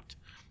snapped.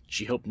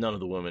 She hoped none of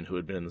the women who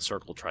had been in the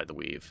circle tried the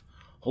weave.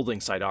 Holding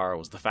Saidara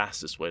was the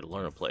fastest way to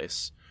learn a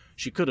place.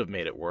 She could have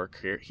made it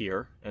work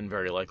here, and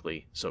very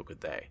likely so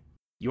could they.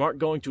 You aren't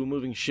going to a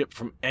moving ship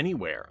from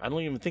anywhere. I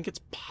don't even think it's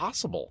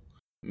possible.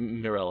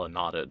 Mirella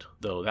nodded,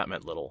 though that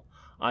meant little.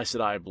 I said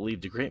I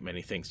believed a great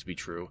many things to be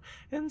true,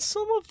 and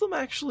some of them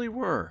actually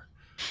were.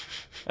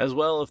 As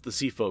well if the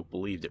sea folk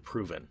believed it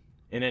proven.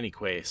 In any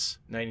case,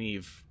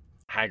 Nynaeve,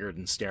 haggard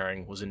and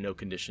staring, was in no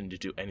condition to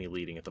do any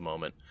leading at the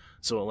moment,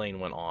 so Elaine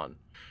went on.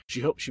 She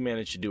hoped she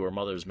managed to do her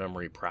mother's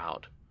memory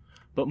proud.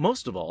 But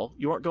most of all,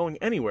 you aren't going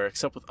anywhere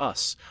except with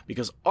us,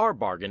 because our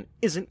bargain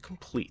isn't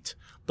complete.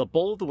 The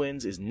Bowl of the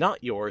Winds is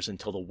not yours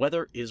until the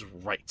weather is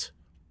right.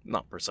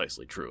 Not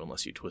precisely true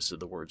unless you twisted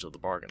the words of the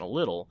bargain a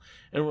little,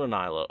 and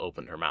Renila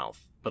opened her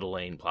mouth, but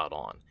Elaine plowed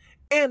on.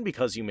 And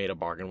because you made a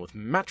bargain with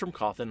Matrim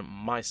Cawthon,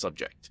 my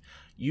subject.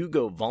 You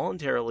go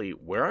voluntarily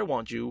where I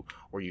want you,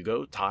 or you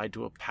go tied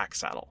to a pack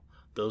saddle.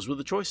 Those were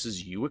the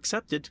choices you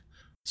accepted.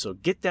 So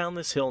get down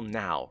this hill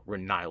now,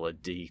 Renila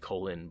D.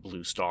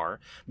 Blue Star,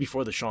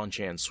 before the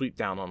Shan-Chan sweep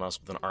down on us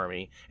with an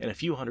army and a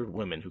few hundred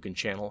women who can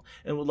channel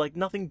and would like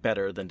nothing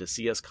better than to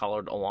see us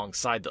collared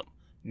alongside them.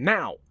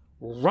 Now,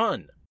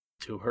 run!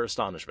 To her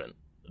astonishment,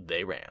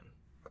 they ran.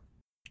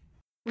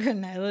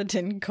 Renila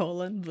Din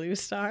Blue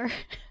Star.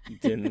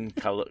 Callan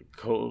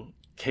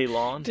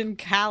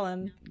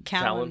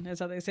is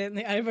how they say it in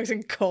the audiobooks,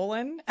 and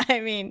colon. I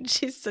mean,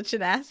 she's such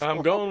an asshole.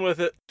 I'm going with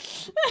it.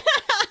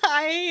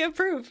 I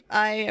approve.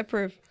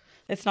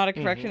 It's not a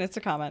correction, it's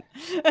a comment.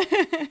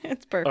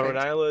 It's perfect.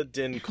 Renila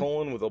Din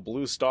colon with a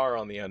blue star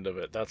on the end of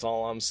it. That's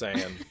all I'm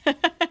saying.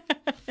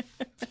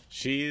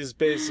 She's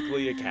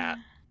basically a cat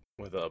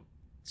with a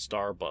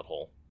star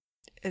butthole.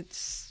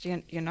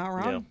 You're not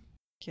wrong. Yeah.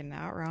 You're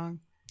not wrong.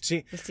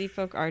 See, the sea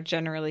folk are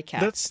generally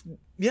cats.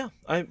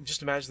 I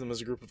just imagine them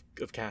as a group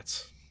of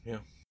cats. Yeah,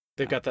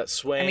 they've got that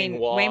swaying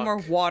walk. Way more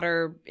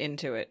water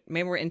into it.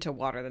 Way more into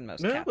water than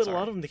most cats but a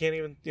lot of them, they can't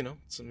even,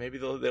 so maybe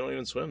they don't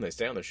even swim. They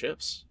stay on their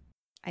ships.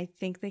 I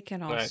think they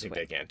can all swim. I think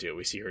they can too.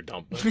 We see her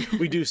dump.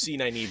 We do see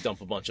Nynaeve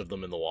dump a bunch of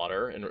them in the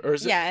water. And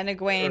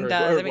Egwene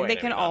does. They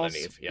can all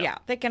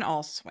they can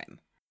all swim.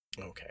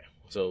 Okay.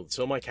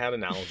 So my cat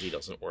analogy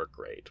doesn't work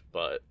great,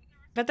 but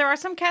there are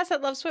some cats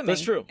that love swimming.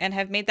 That's true. And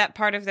have made that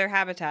part of their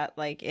habitat,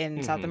 like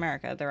in South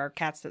America. There are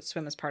cats that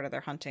swim as part of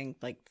their hunting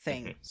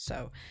thing.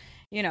 So,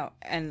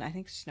 and I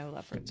think snow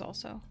leopards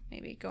also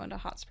maybe go into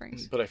hot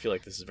springs. But I feel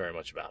like this is very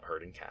much about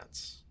herding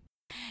cats.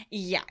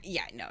 Yeah,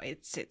 no,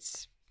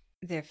 it's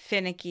they're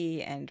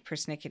finicky and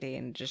persnickety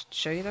and just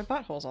show you their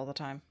buttholes all the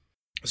time.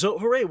 So,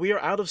 hooray, we are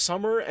out of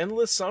summer,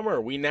 endless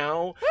summer. We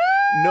now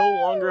no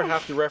longer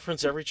have to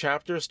reference every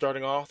chapter,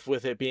 starting off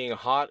with it being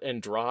hot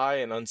and dry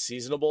and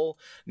unseasonable.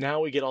 Now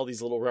we get all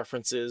these little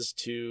references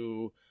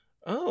to,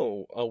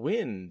 a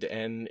wind,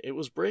 and it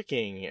was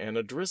breaking, and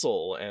a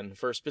drizzle, and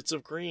first bits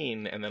of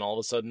green, and then all of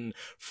a sudden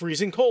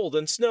freezing cold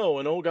and snow,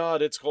 and oh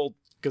god, it's cold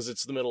because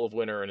it's the middle of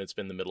winter, and it's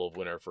been the middle of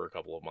winter for a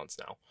couple of months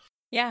now.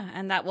 Yeah,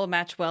 and that will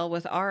match well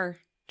with our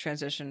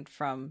transition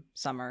from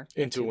summer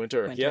into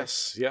winter.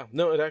 Yes, yeah.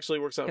 No, it actually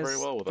works out very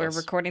well with us.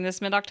 We're recording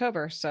this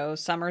mid-October, so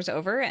summer's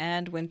over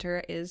and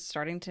winter is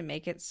starting to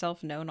make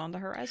itself known on the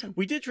horizon.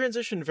 We did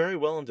transition very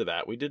well into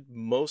that. We did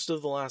most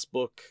of the last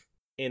book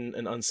in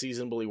an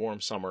unseasonably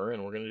warm summer,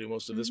 and we're going to do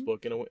most of this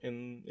book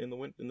in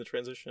the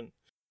transition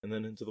and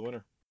then into the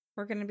winter.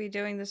 We're going to be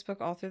doing this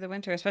book all through the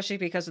winter, especially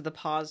because of the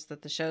pause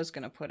that the show's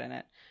going to put in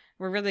it.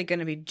 We're really going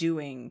to be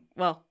doing,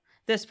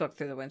 this book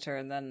through the winter,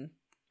 and then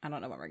I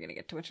don't know when we're going to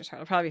get to Winter's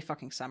Heart. It'll probably be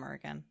fucking summer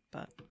again,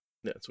 but...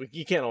 Yeah,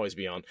 you can't always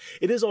be on.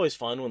 It is always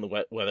fun when the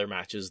wet weather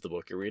matches the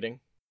book you're reading.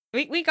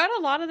 We got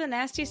a lot of the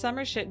nasty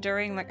summer shit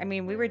during,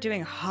 we were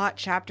doing hot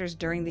chapters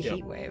during the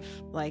heat wave.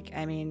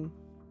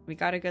 We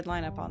got a good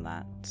lineup on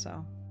that,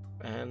 so...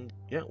 And,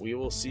 we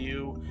will see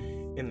you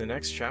in the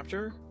next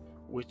chapter,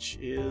 which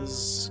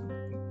is...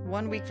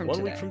 1 week from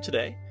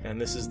today.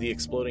 And this is The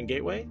Exploding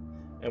Gateway,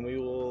 and we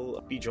will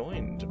be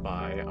joined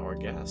by our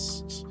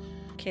guest...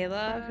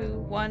 Kayla, who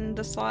won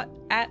the slot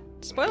at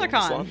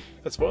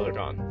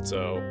SpoilerCon.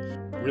 So,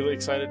 really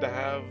excited to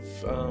have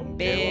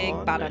Big Kayla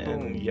on. Bada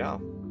Boom.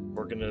 And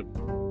we're gonna.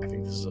 I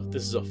think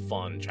this is a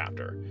fun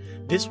chapter.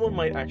 This one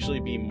might actually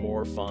be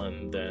more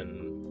fun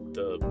than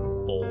the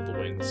Bowl the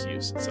Winds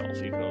use itself,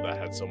 even though that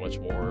had so much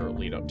more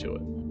lead up to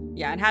it.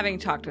 Yeah, and having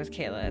talked with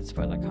Kayla at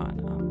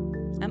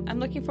SpoilerCon, I'm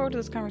looking forward to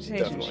this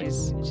conversation.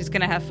 Definitely. She's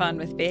gonna have fun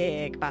with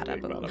Big Bada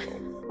Boom.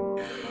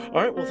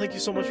 All right, well, thank you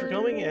so much for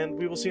coming, and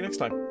we will see you next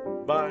time.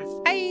 Bye.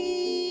 Bye.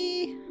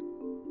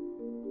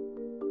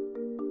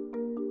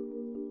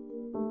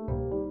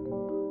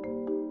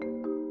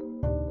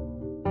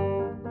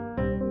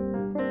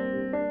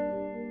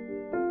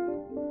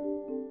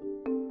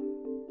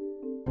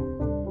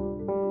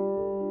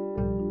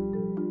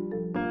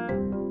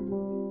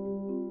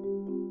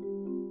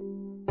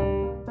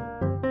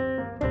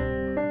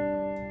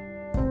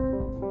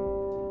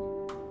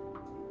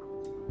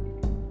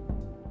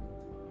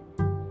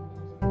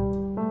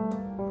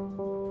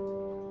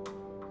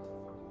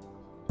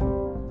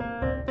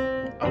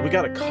 We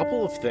got a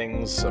couple of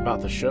things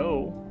about the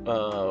show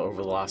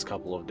over the last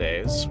couple of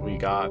days. We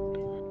got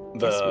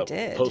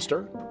the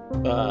poster,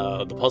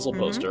 the puzzle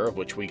poster, of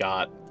which we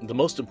got the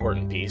most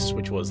important piece,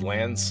 which was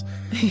Lan's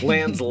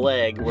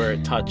leg where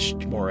it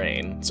touched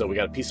Moraine. So we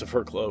got a piece of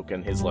her cloak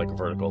and his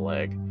vertical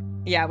leg.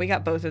 Yeah, we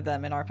got both of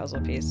them in our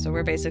puzzle piece, so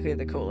we're basically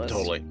the coolest.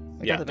 Totally.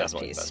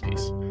 Definitely the best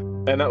piece.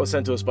 And that was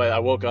sent to us I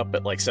woke up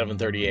at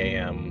 7:30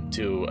 a.m.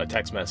 to a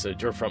text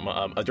message or from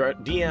a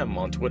DM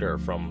on Twitter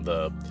from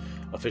the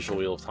official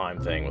Wheel of Time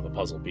thing with a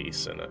puzzle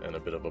piece and a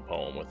bit of a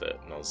poem with it.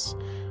 And I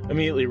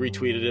immediately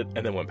retweeted it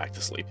and then went back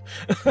to sleep.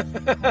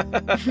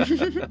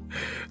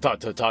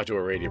 Talked to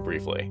Aradia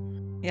briefly.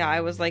 Yeah,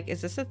 I was like,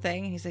 is this a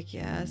thing? And he's like,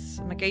 yes.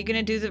 I'm like, are you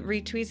going to do the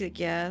retweets? He's like,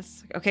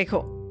 yes. Okay,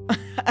 cool.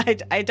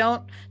 I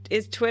don't,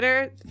 is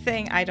Twitter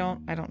thing? I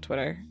don't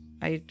Twitter.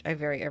 I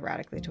very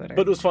erratically Twitter.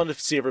 But it was fun to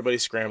see everybody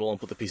scramble and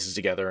put the pieces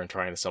together and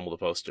try and assemble the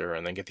poster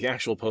and then get the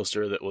actual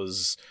poster that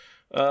was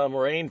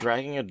Moraine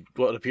dragging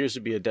what appears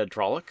to be a dead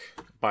Trolloc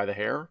by the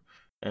hair.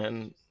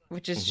 And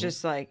which is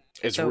just like,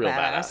 it's so real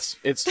badass.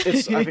 It's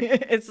I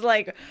think... It's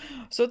like,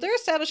 so they're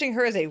establishing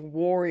her as a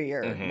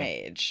warrior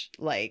mage,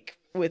 like,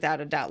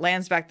 without a doubt.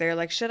 Lan's back there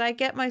like, should I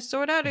get my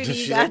sword out or do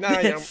you got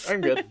this?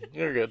 I'm good.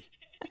 You're good.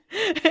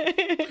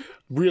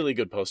 Really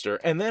good poster.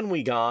 And then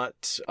we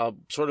got a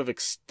sort of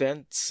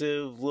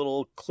extensive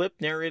little clip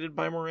narrated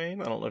by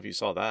Moraine. I don't know if you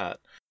saw that.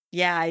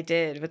 Yeah, I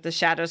did, with the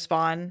shadow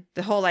spawn.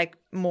 The whole, like,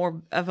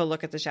 more of a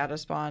look at the shadow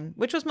spawn,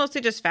 which was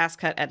mostly just fast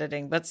cut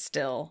editing, but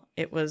still,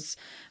 it was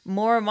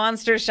more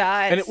monster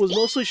shots. And it was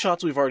mostly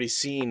shots we've already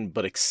seen,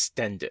 but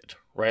extended,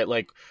 right?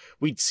 Like,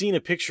 we'd seen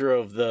a picture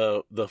of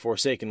the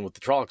Forsaken with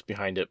the Trollocs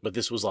behind it, but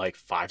this was like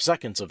 5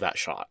 seconds of that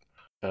shot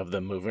of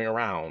them moving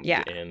around.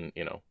 Yeah. And,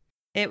 you know.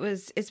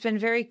 It's been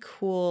very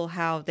cool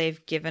how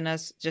they've given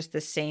us just the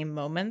same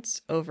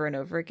moments over and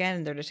over again,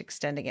 and they're just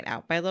extending it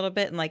out by a little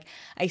bit. And like,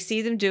 I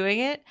see them doing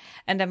it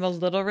and I'm a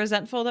little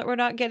resentful that we're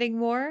not getting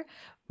more,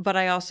 but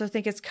I also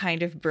think it's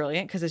kind of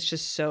brilliant because it's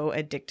just so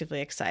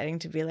addictively exciting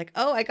to be like,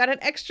 oh, I got an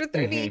extra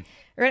 30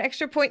 or an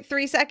extra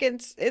 0.3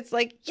 seconds. It's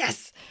like,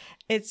 yes,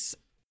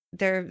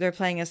 they're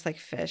playing us like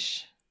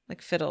fish,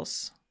 like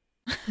fiddles.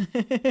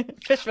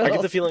 Fish fiddles. I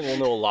get the feeling we'll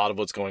know a lot of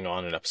what's going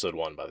on in episode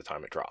 1 by the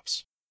time it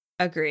drops.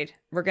 Agreed.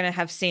 We're going to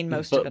have seen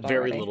most of it already. But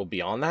very little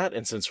beyond that.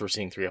 And since we're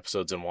seeing 3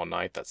 episodes in one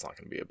night, that's not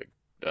going to be a big...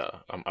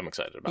 I'm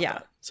excited about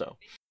that. So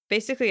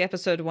basically,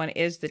 episode 1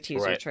 is the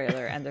teaser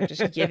trailer, and they're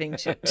just giving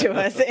to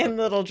us in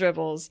little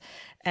dribbles.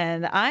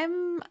 And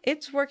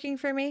it's working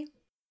for me.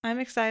 I'm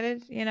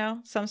excited. You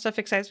know, some stuff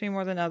excites me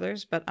more than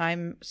others, but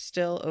I'm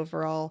still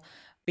overall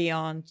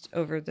beyond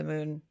over the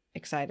moon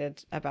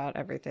excited about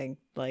everything.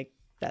 Like,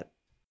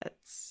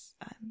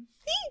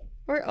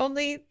 we're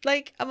only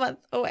like a month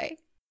away.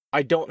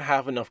 I don't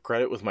have enough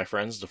credit with my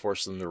friends to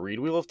force them to read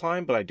Wheel of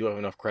Time, but I do have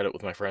enough credit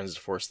with my friends to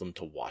force them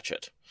to watch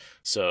it.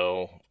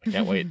 So I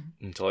can't wait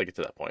until I get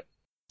to that point.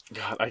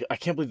 God, I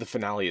can't believe the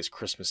finale is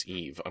Christmas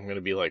Eve. I'm going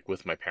to be like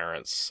with my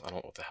parents. I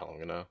don't know what the hell I'm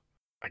going to...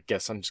 I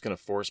guess I'm just going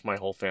to force my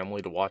whole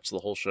family to watch the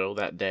whole show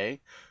that day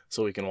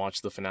so we can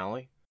watch the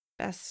finale.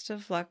 Best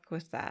of luck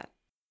with that.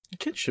 The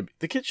kids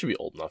should be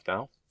old enough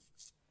now.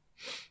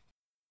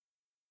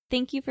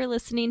 Thank you for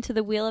listening to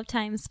the Wheel of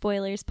Time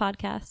Spoilers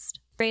podcast.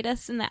 Rate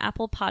us in the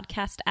Apple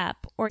Podcast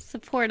app or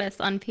support us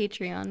on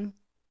Patreon.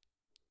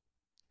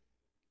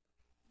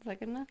 Is that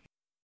good enough?